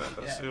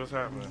see what's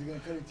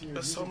happening.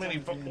 There's so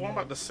many. I'm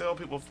about to sell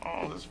people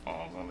phones. There's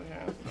phones on the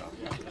hand.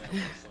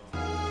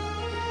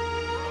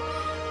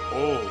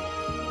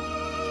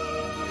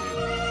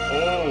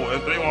 Oh,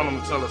 and 3 want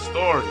them to tell a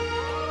story.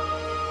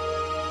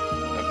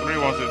 And 3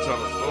 wants you to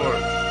tell a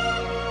story.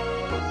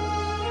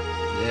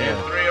 Yeah. And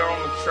 3 are on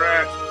the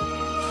track.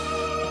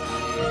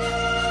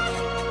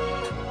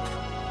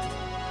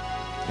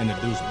 And the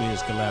Deuce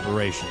Biggs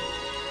collaboration.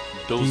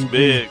 Deuce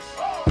Biggs.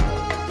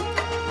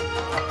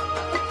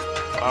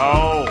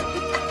 Oh.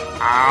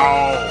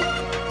 Ow.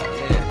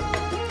 Yeah.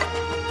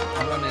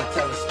 You want me to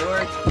tell a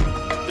story?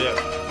 Yeah.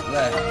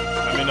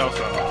 Let me know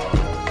something.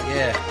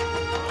 Yeah.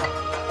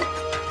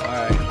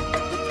 Alright.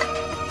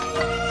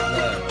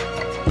 Look.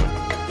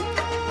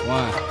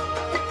 1.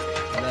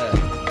 Look.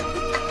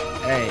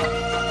 Hey.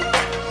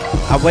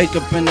 I wake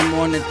up in the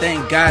morning,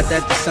 thank God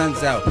that the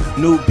sun's out.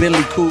 New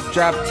Billy Coupe,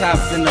 drop top,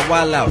 finna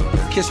wild out.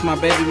 Kiss my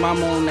baby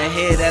mama on the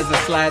head as I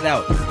slide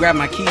out. Grab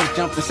my keys,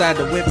 jump inside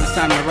the whip, it's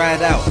time to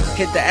ride out.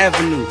 Hit the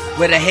avenue,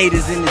 where the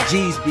haters in the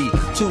G's be.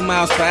 2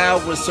 miles per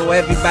hour, so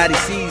everybody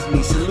sees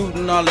me.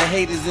 Saluting all the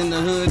haters in the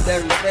hood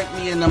that respect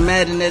me. And I'm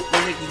mad at the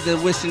niggas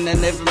that wishing they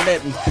never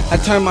met me. I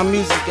turn my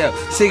music up,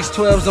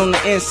 612s on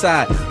the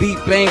inside. Beat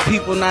bang,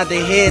 people nod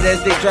their head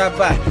as they drive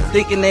by.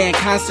 Thinking they in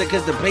concert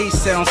cause the bass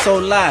sounds so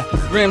loud.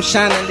 Rim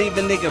shining, leave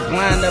a nigga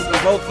blind up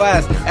in both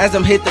eyes. As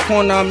I'm hit the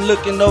corner, I'm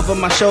looking over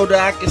my shoulder.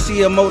 I can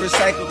see a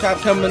motorcycle cop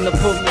coming to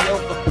pull me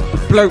over.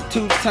 Blurp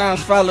 2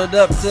 times, followed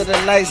up to the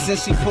lights.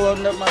 Since she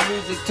pulled up, my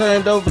music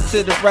turned over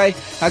to the right.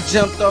 I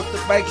jumped off the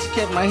bike, she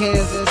kept my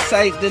hands in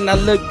sight. Then I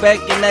look back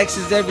and ask,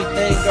 is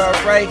everything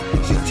alright?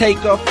 She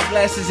take off her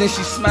glasses and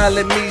she smile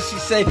at me. She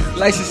say,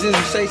 license and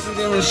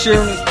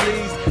insurance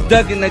please.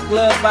 Dug in the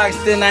glove box,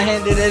 then I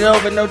handed it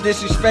over. No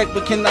disrespect,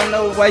 but can I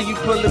know why you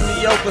pulling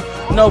me over?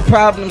 No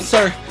problem,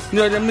 sir. You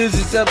know the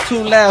music's up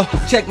too loud.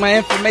 Check my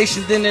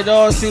information, then it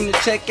all seemed to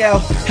check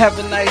out. Have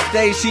a nice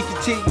day, she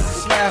continued to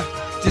smile.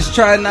 Just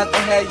try not to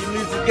have your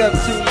music up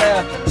too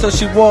loud. So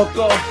she walked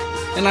off,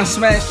 and I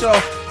smashed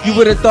off. You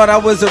would've thought I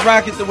was a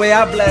rocket the way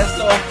I blast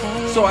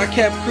off. So I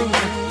kept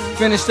cruising,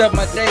 finished up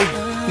my day.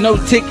 No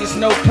tickets,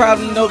 no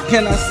problem, no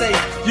can I say.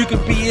 You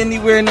could be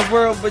anywhere in the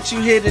world, but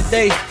you here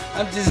today.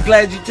 I'm just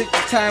glad you took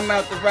the time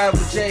out to ride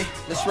with Jay.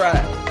 Let's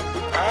ride.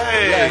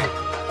 Hey,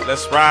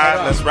 let's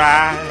ride, let's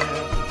ride.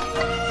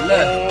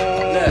 Look.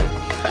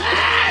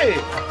 Hey,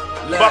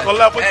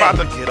 buckle up, we about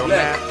to get on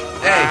that.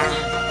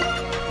 Hey.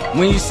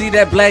 When you see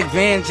that black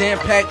van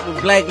jam-packed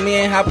with black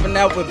men hopping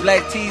out with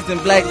black tees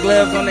and black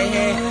gloves on their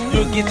hand,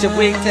 you'll get your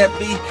wig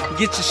tappy,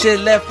 get your shit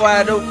left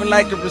wide open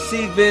like a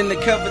receiver in the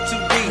cover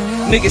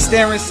 2D. Niggas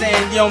staring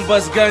saying, you don't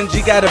bust guns,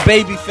 you got a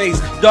baby face.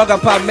 Dog, I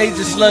pop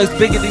major slugs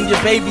bigger than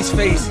your baby's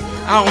face.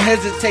 I don't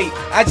hesitate,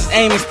 I just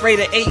aim and spray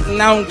the 8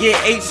 and I don't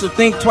get 8, so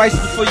think twice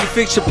before you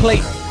fix your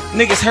plate.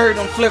 Niggas heard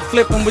them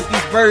flipping with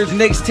these birds.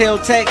 Niggas tail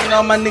tagging,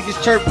 all my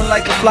niggas chirping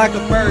like a flock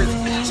of birds.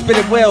 Spit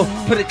it well,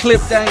 put a clip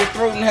down your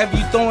throat and have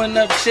you throwing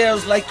up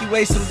shells like you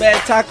ate some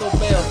bad Taco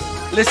Bell.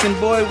 Listen,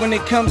 boy, when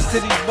it comes to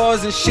these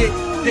bars and shit,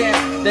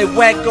 damn, they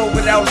wacko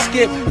without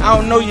skip. I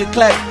don't know your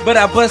clap, but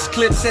I bust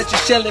clips at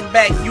your shelling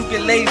back. You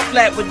get laid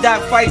flat with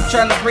Doc Fight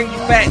trying to bring you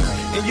back.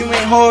 And you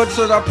ain't hard,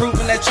 so I'm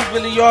proving that you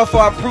really are, for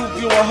I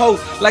prove you a hoe,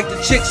 like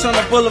the chicks on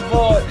the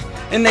boulevard.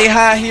 And they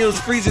high heels,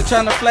 freezing,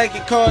 trying to flag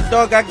your car,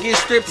 dog. I get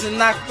strips and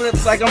knock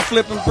flips like I'm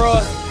flipping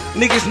broads.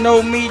 Niggas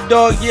know me,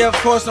 dog, yeah, of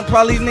course. I'm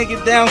probably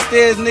nigga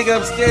downstairs, nigga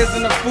upstairs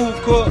in the food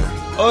court.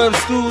 Or in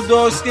school,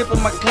 dog,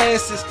 skipping my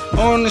classes.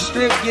 Or on the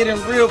strip, getting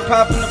real,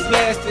 popping the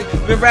plastic.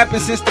 Been rapping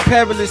since the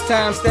perilous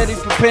time, steady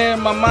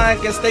preparing my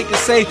mind. Guess they could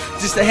say,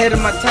 just ahead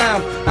of my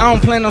time. I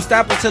don't plan on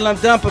stopping till I'm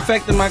done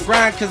perfecting my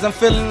grind. Cause I'm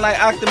feeling like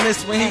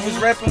Optimus when he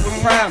was rapping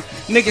with Prime.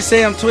 Niggas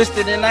say I'm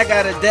twisted and I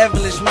got a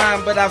devilish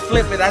mind, but I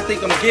flip it, I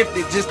think I'm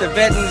gifted, just a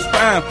vet in this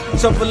prime.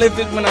 So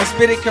prolific when I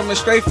spit it, coming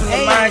straight from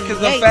the mind.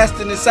 Cause I'm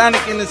faster than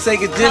Sonic in the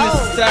Sega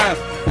Genesis time.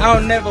 I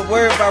don't never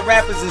worry about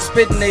rappers and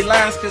spitting they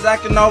lines, cause I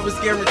can always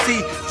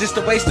guarantee just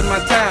a waste of my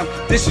time.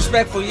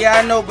 Disrespectful, yeah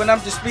I know, but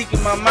I'm just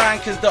speaking my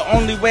mind. Cause the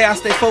only way I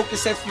stay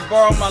focused if you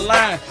borrow my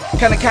line.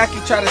 Kinda cocky,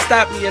 try to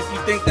stop me if you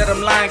think that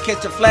I'm lying.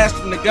 Catch a flash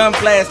from the gun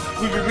blast,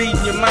 we be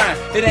reading your mind.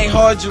 It ain't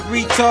hard, you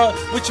retard,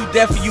 but you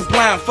deaf or you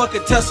blind. Fuck a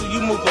tussle, you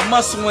you move a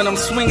muscle when I'm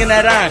swinging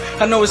that iron.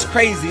 I know it's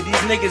crazy, these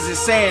niggas is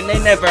saying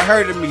they never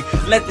heard of me.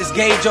 Let this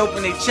gauge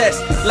open their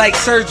chest like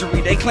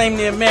surgery. They claim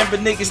they're a man, but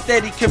niggas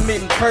steady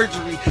committing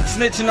perjury.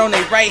 Snitching on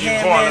their right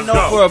hand man,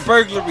 no for a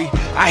burglary.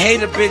 I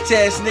hate a bitch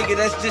ass nigga,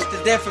 that's just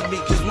the death of me.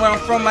 Cause where I'm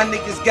from, my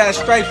niggas got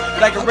stripes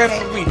like a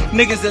referee.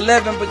 Niggas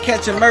 11, but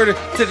catch a murder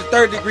to the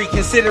 3rd degree.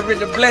 Consider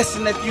it a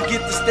blessing if you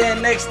get to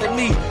stand next to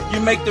me. You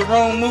make the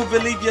wrong move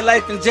and leave your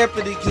life in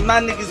jeopardy. Cause my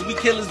niggas, we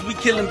killers, we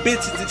killing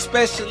bitches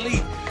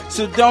especially.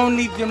 So don't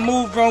even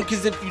move wrong,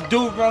 cause if you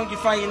do wrong, you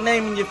find your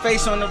name and your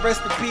face on the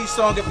Rest in Peace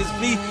song. If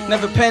it's me,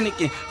 never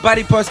panicking.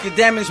 Body parts get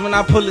damaged when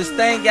I pull this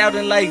thing out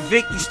and like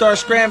Vicky start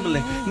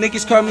scrambling.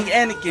 Niggas call me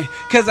Anakin,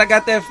 cause I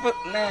got that foot,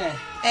 man.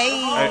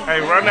 Hey,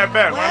 run that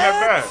back, run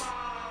that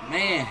back.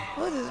 Man.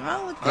 What is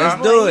wrong with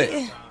Let's do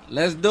it.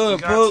 Let's do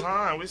it, Poop.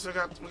 We still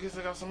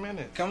got some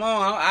minutes. Come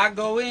on, I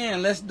go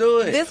in. Let's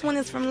do it. This one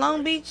is from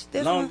Long Beach.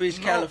 Long Beach,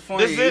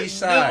 California, East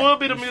Side. This will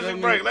be the music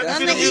break. Let's on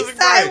do the the music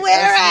East Side, break.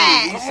 where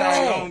at? East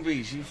Side, Long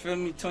Beach. You feel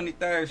me?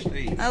 23rd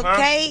Street.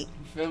 Okay. You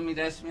feel me?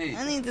 That's me.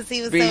 I need to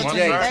see what's BJ,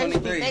 up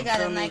with 23. They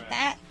got it like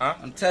that. Huh?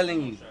 I'm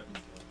telling you.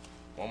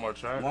 One more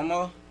track. One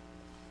more?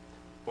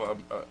 What,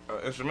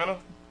 instrumental?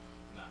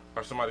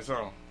 Or somebody's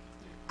song?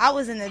 I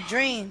was in a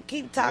dream.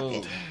 Keep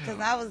talking. Because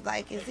I was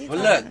like, is he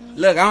Well, talking?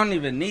 look, I don't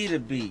even need a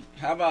beat.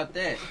 How about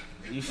that?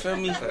 You feel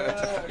me?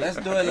 Let's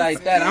do it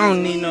like that. I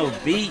don't need no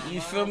beat. You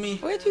feel me?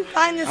 Where'd you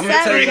find this I'm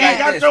gonna tell you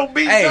like this.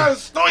 Hey,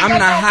 I'm got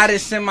the your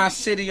hottest in my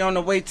city on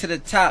the way to the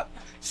top.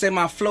 Say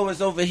my flow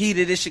is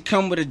overheated, it should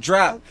come with a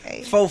drop.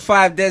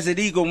 4-5 Desert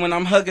Eagle, when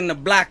I'm hugging the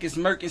block, it's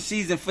murking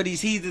season for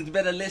these heathens,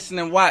 better listen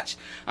and watch.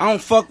 I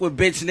don't fuck with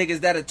bitch niggas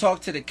that'll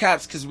talk to the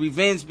cops, cause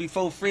revenge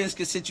before friends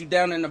can sit you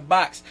down in the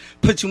box.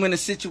 Put you in a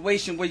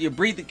situation where your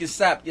breathing can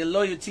stop, your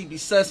loyalty be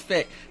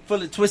suspect,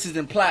 full of twists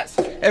and plots.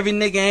 Every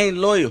nigga ain't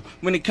loyal.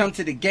 When it come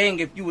to the gang,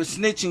 if you a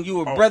snitching,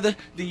 you a brother,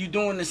 then you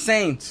doing the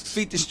same.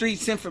 Feed the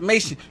streets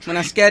information, when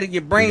I scatter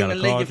your brain You got a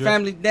and lay call, your Drip?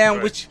 family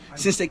down with you,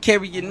 since they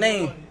carry your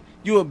name.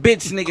 You a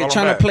bitch nigga Call him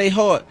trying back. to play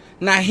hard,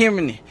 not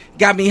hearing it.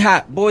 Got me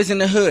hot, boys in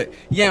the hood.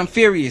 Yeah, I'm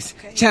furious.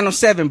 Channel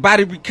 7,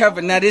 body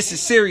recovered. Now this is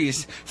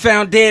serious.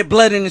 Found dead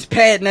blood in his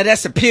pad. Now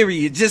that's a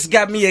period. Just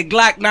got me a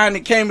Glock 9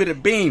 that came with a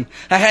beam.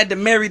 I had to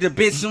marry the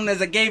bitch soon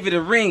as I gave it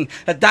a ring.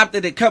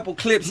 Adopted a couple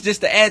clips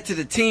just to add to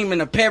the team,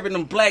 and a pair of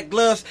them black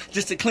gloves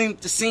just to clean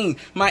up the scene.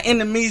 My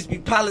enemies be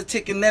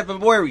politicking, never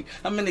worry.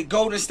 I'm in the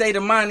golden state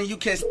of mind, and you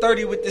catch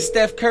 30 with the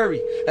Steph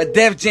Curry. A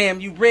Def Jam,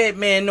 you red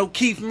man, no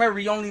Keith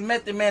Murray. Only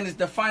method man is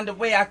to find a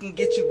way I can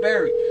get you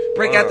buried.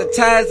 Break out the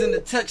ties and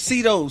the tuxedos.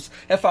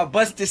 If I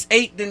bust this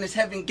 8, then it's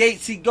heaven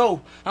gates he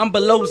go. I'm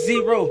below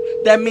 0.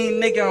 That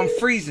mean nigga I'm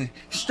freezing.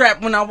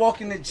 Strapped when I walk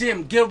in the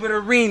gym. Gilbert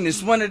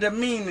Arenas, one of the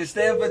meanest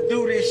to ever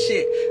do this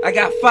shit. I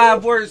got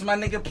 5 words, my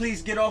nigga,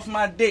 please get off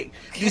my dick.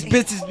 These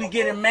bitches be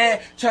getting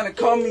mad, trying to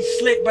call me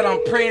slick, but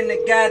I'm praying to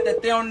God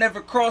that they don't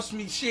never cross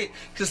me shit.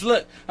 Cause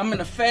look, I'm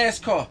in a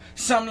fast car,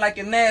 something like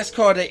a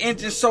NASCAR. The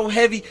engine's so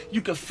heavy,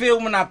 you can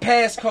feel when I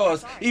pass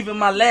cars. Even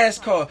my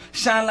last car,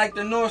 shine like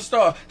the North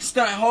Star.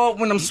 Stunt hard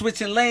when I'm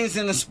switching lanes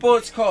in a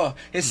sports car.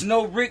 It's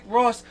no Rick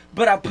Ross,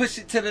 but I push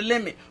it to the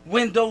limit.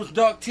 Windows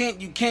dark tint,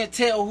 you can't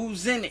tell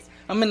who's in it.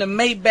 I'm in a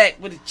Maybach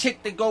with a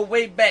chick that go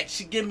way back.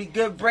 She give me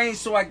good brains,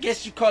 so I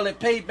guess you call it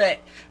payback.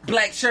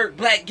 Black shirt,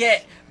 black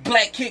gat,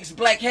 black kicks,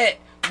 black hat.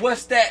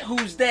 What's that?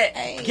 Who's that?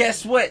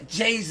 Guess what?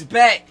 Jay's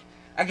back.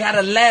 I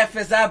gotta laugh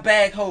as I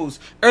bag hoes.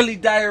 Early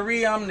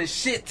diarrhea, I'm the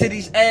shit to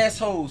these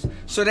assholes.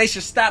 So they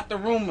should stop the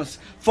rumors.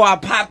 Before I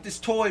pop this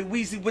toy,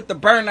 Weezy with the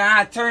burner,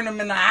 I turn them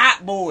into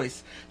hot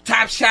boys.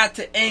 Top shot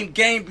to aim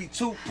game be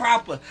too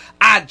proper.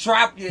 I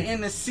drop you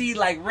in the sea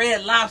like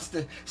Red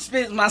Lobster.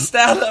 Spit my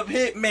style up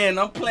hitman,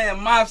 I'm playing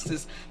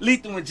mobsters.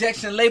 Lethal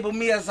Injection label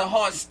me as a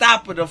hard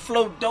stopper. The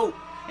flow dope,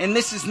 and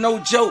this is no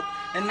joke.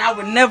 And I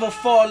would never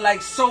fall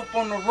like soap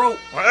on the rope.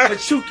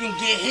 But you can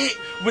get hit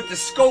with the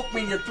scope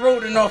in your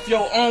throat, and off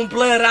your own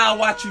blood, I'll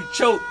watch you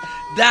choke.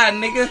 Die,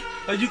 nigga.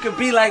 Or you could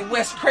be like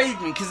Wes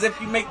Craven, cause if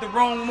you make the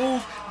wrong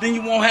move, then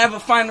you won't have a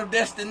final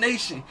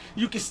destination.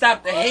 You can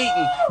stop the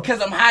hating, cause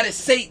I'm hot as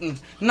Satan.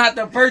 Not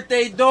the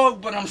birthday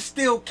dog, but I'm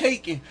still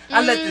caking.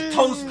 I let the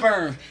toast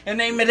burn and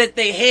aim it at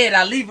their head.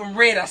 I leave them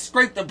red. I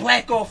scrape the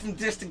black off them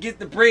just to get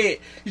the bread.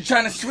 You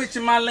trying to switch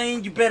in my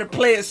lane, you better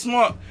play it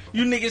smart.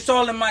 You niggas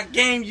all in my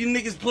game, you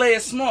niggas play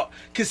it smart.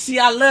 Cause see,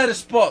 I love the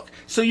spark.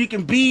 So you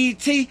can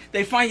BET,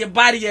 they find your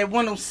body at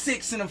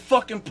 106 in a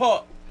fucking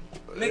park.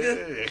 Nigga,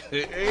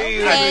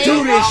 I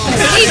do this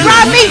shit. He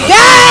brought me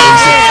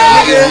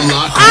game.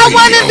 I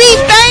want to be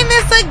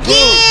famous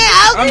again.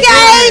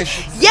 Okay.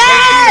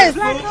 Yes.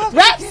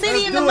 Rap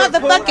City in the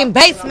motherfucking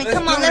basement.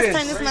 Come on, let's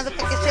turn this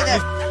motherfucking shit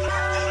up.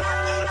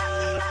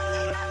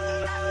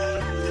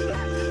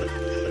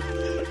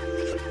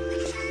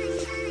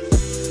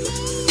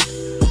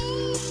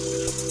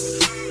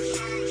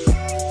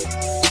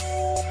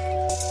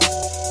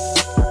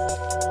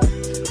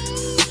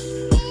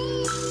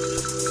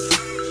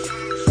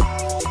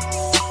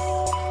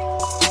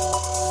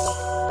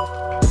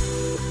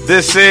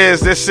 This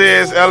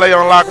is LA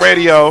on Lock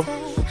Radio.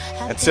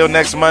 Until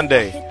next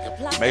Monday,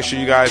 Make sure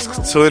you guys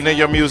tune in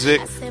your music.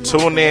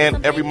 Tune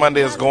in every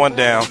Monday. It's going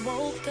down.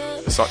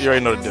 So you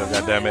already know the deal,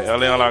 goddammit.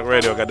 LA Unlocked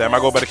Radio, goddammit. I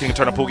go by the King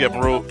Turner, Pookie up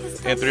and Root.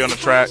 N3 on the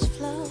track.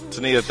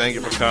 Tanea, thank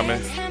you for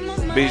coming.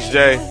 Beach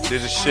J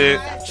did this shit.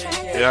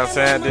 You know what I'm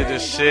saying? Did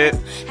this shit. You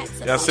know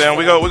what I'm saying?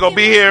 We gonna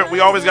be here. We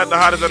always got the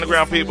hottest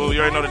underground people. You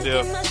already know the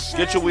deal.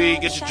 Get your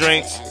weed, get your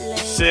drinks,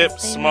 sip,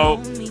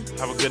 smoke.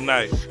 Have a good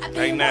night.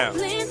 Right now.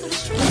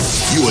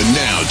 You are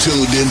now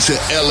tuned into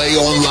LA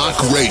on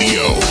Lock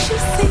Radio.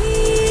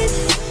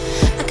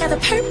 I got a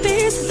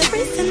purpose, the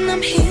reason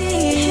I'm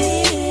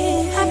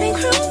here. I've been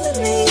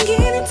cruising and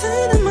getting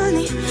to the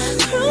money.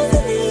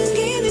 Cruising and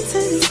getting to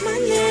this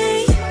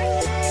money.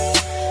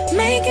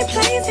 Making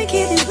plays and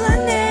getting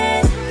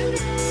blinded.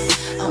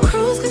 On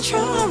cruise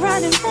control,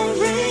 riding for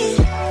rain.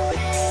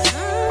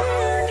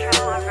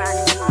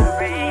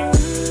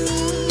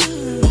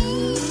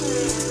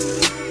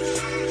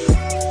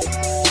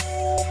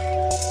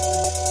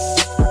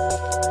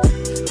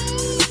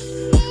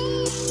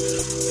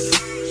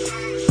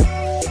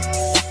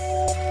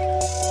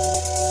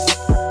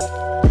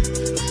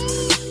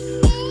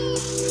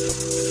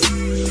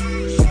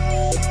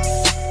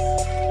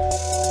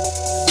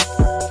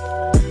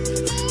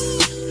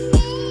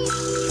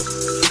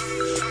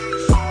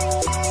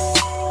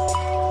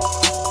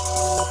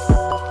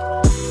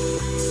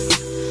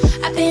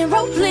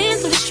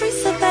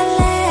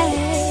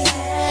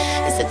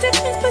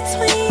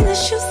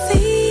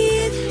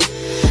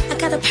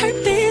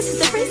 Purpose is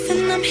the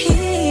reason I'm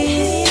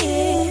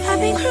here. I've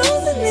been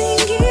cruising and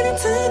getting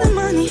to the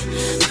money.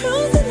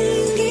 Cruising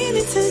and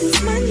getting to this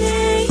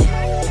money.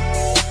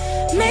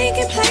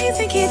 Making plays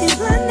and getting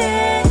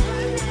blinded.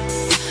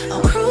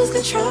 On cruise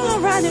control,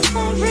 riding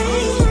for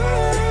rain.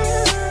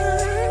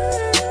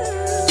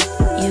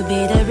 You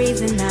be the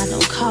reason I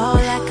don't call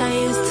like I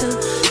used to.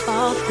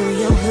 Fall through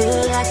your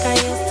hood like I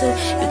used to.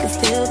 You can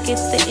still get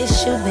the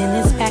issue. Then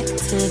it's back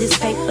to this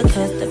paper,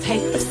 cause the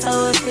paper's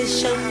so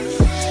official.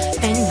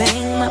 Bang,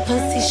 bang, my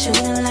pussy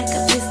shooting like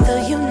a pistol,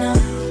 you know.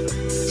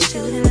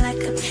 Shooting like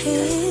a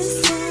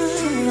pistol.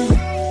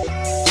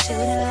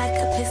 Shooting like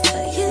a pistol,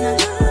 you know.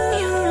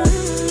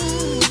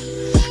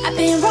 I've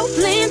been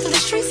rolling through the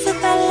streets of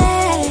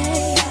LA.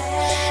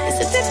 It's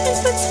the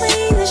difference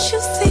between the shoe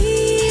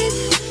seat.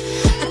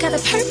 I got a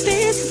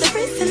purpose, the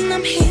reason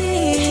I'm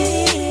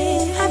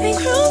here. I've been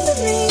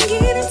cruising and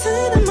getting to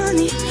the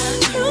money.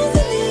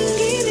 Cruising and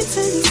getting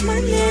to this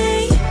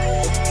money.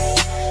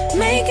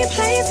 Making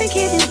plays and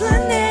getting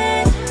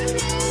blinded.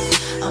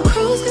 On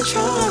cruise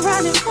control,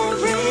 riding for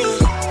rain.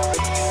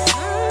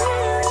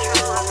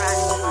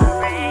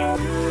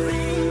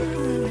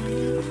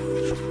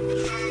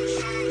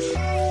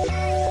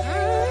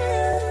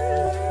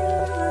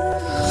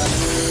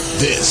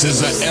 This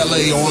is a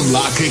LA on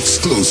Lock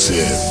exclusive.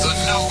 The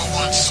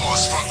 #1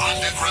 source for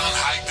underground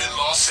hype in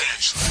Los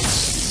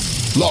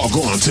Angeles. Log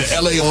on to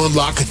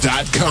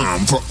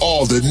LAOnLock.com for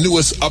all the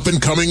newest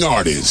up-and-coming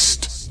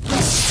artists.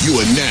 You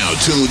are now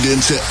tuned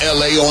into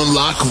LA on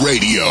Lock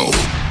Radio.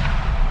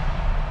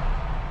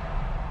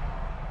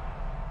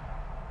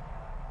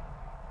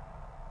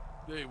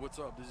 Hey, what's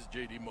up? This is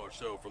JD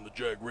Marcel from the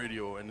Jag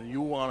Radio, and you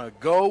want to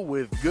go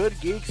with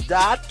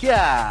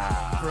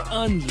GoodGeeks.com for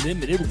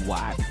unlimited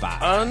Wi-Fi.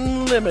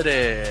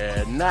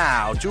 Unlimited.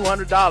 Now,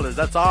 $200.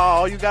 That's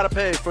all you got to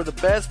pay for the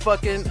best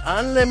fucking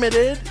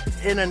unlimited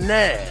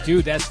internet.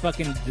 Dude, that's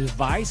fucking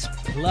device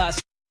plus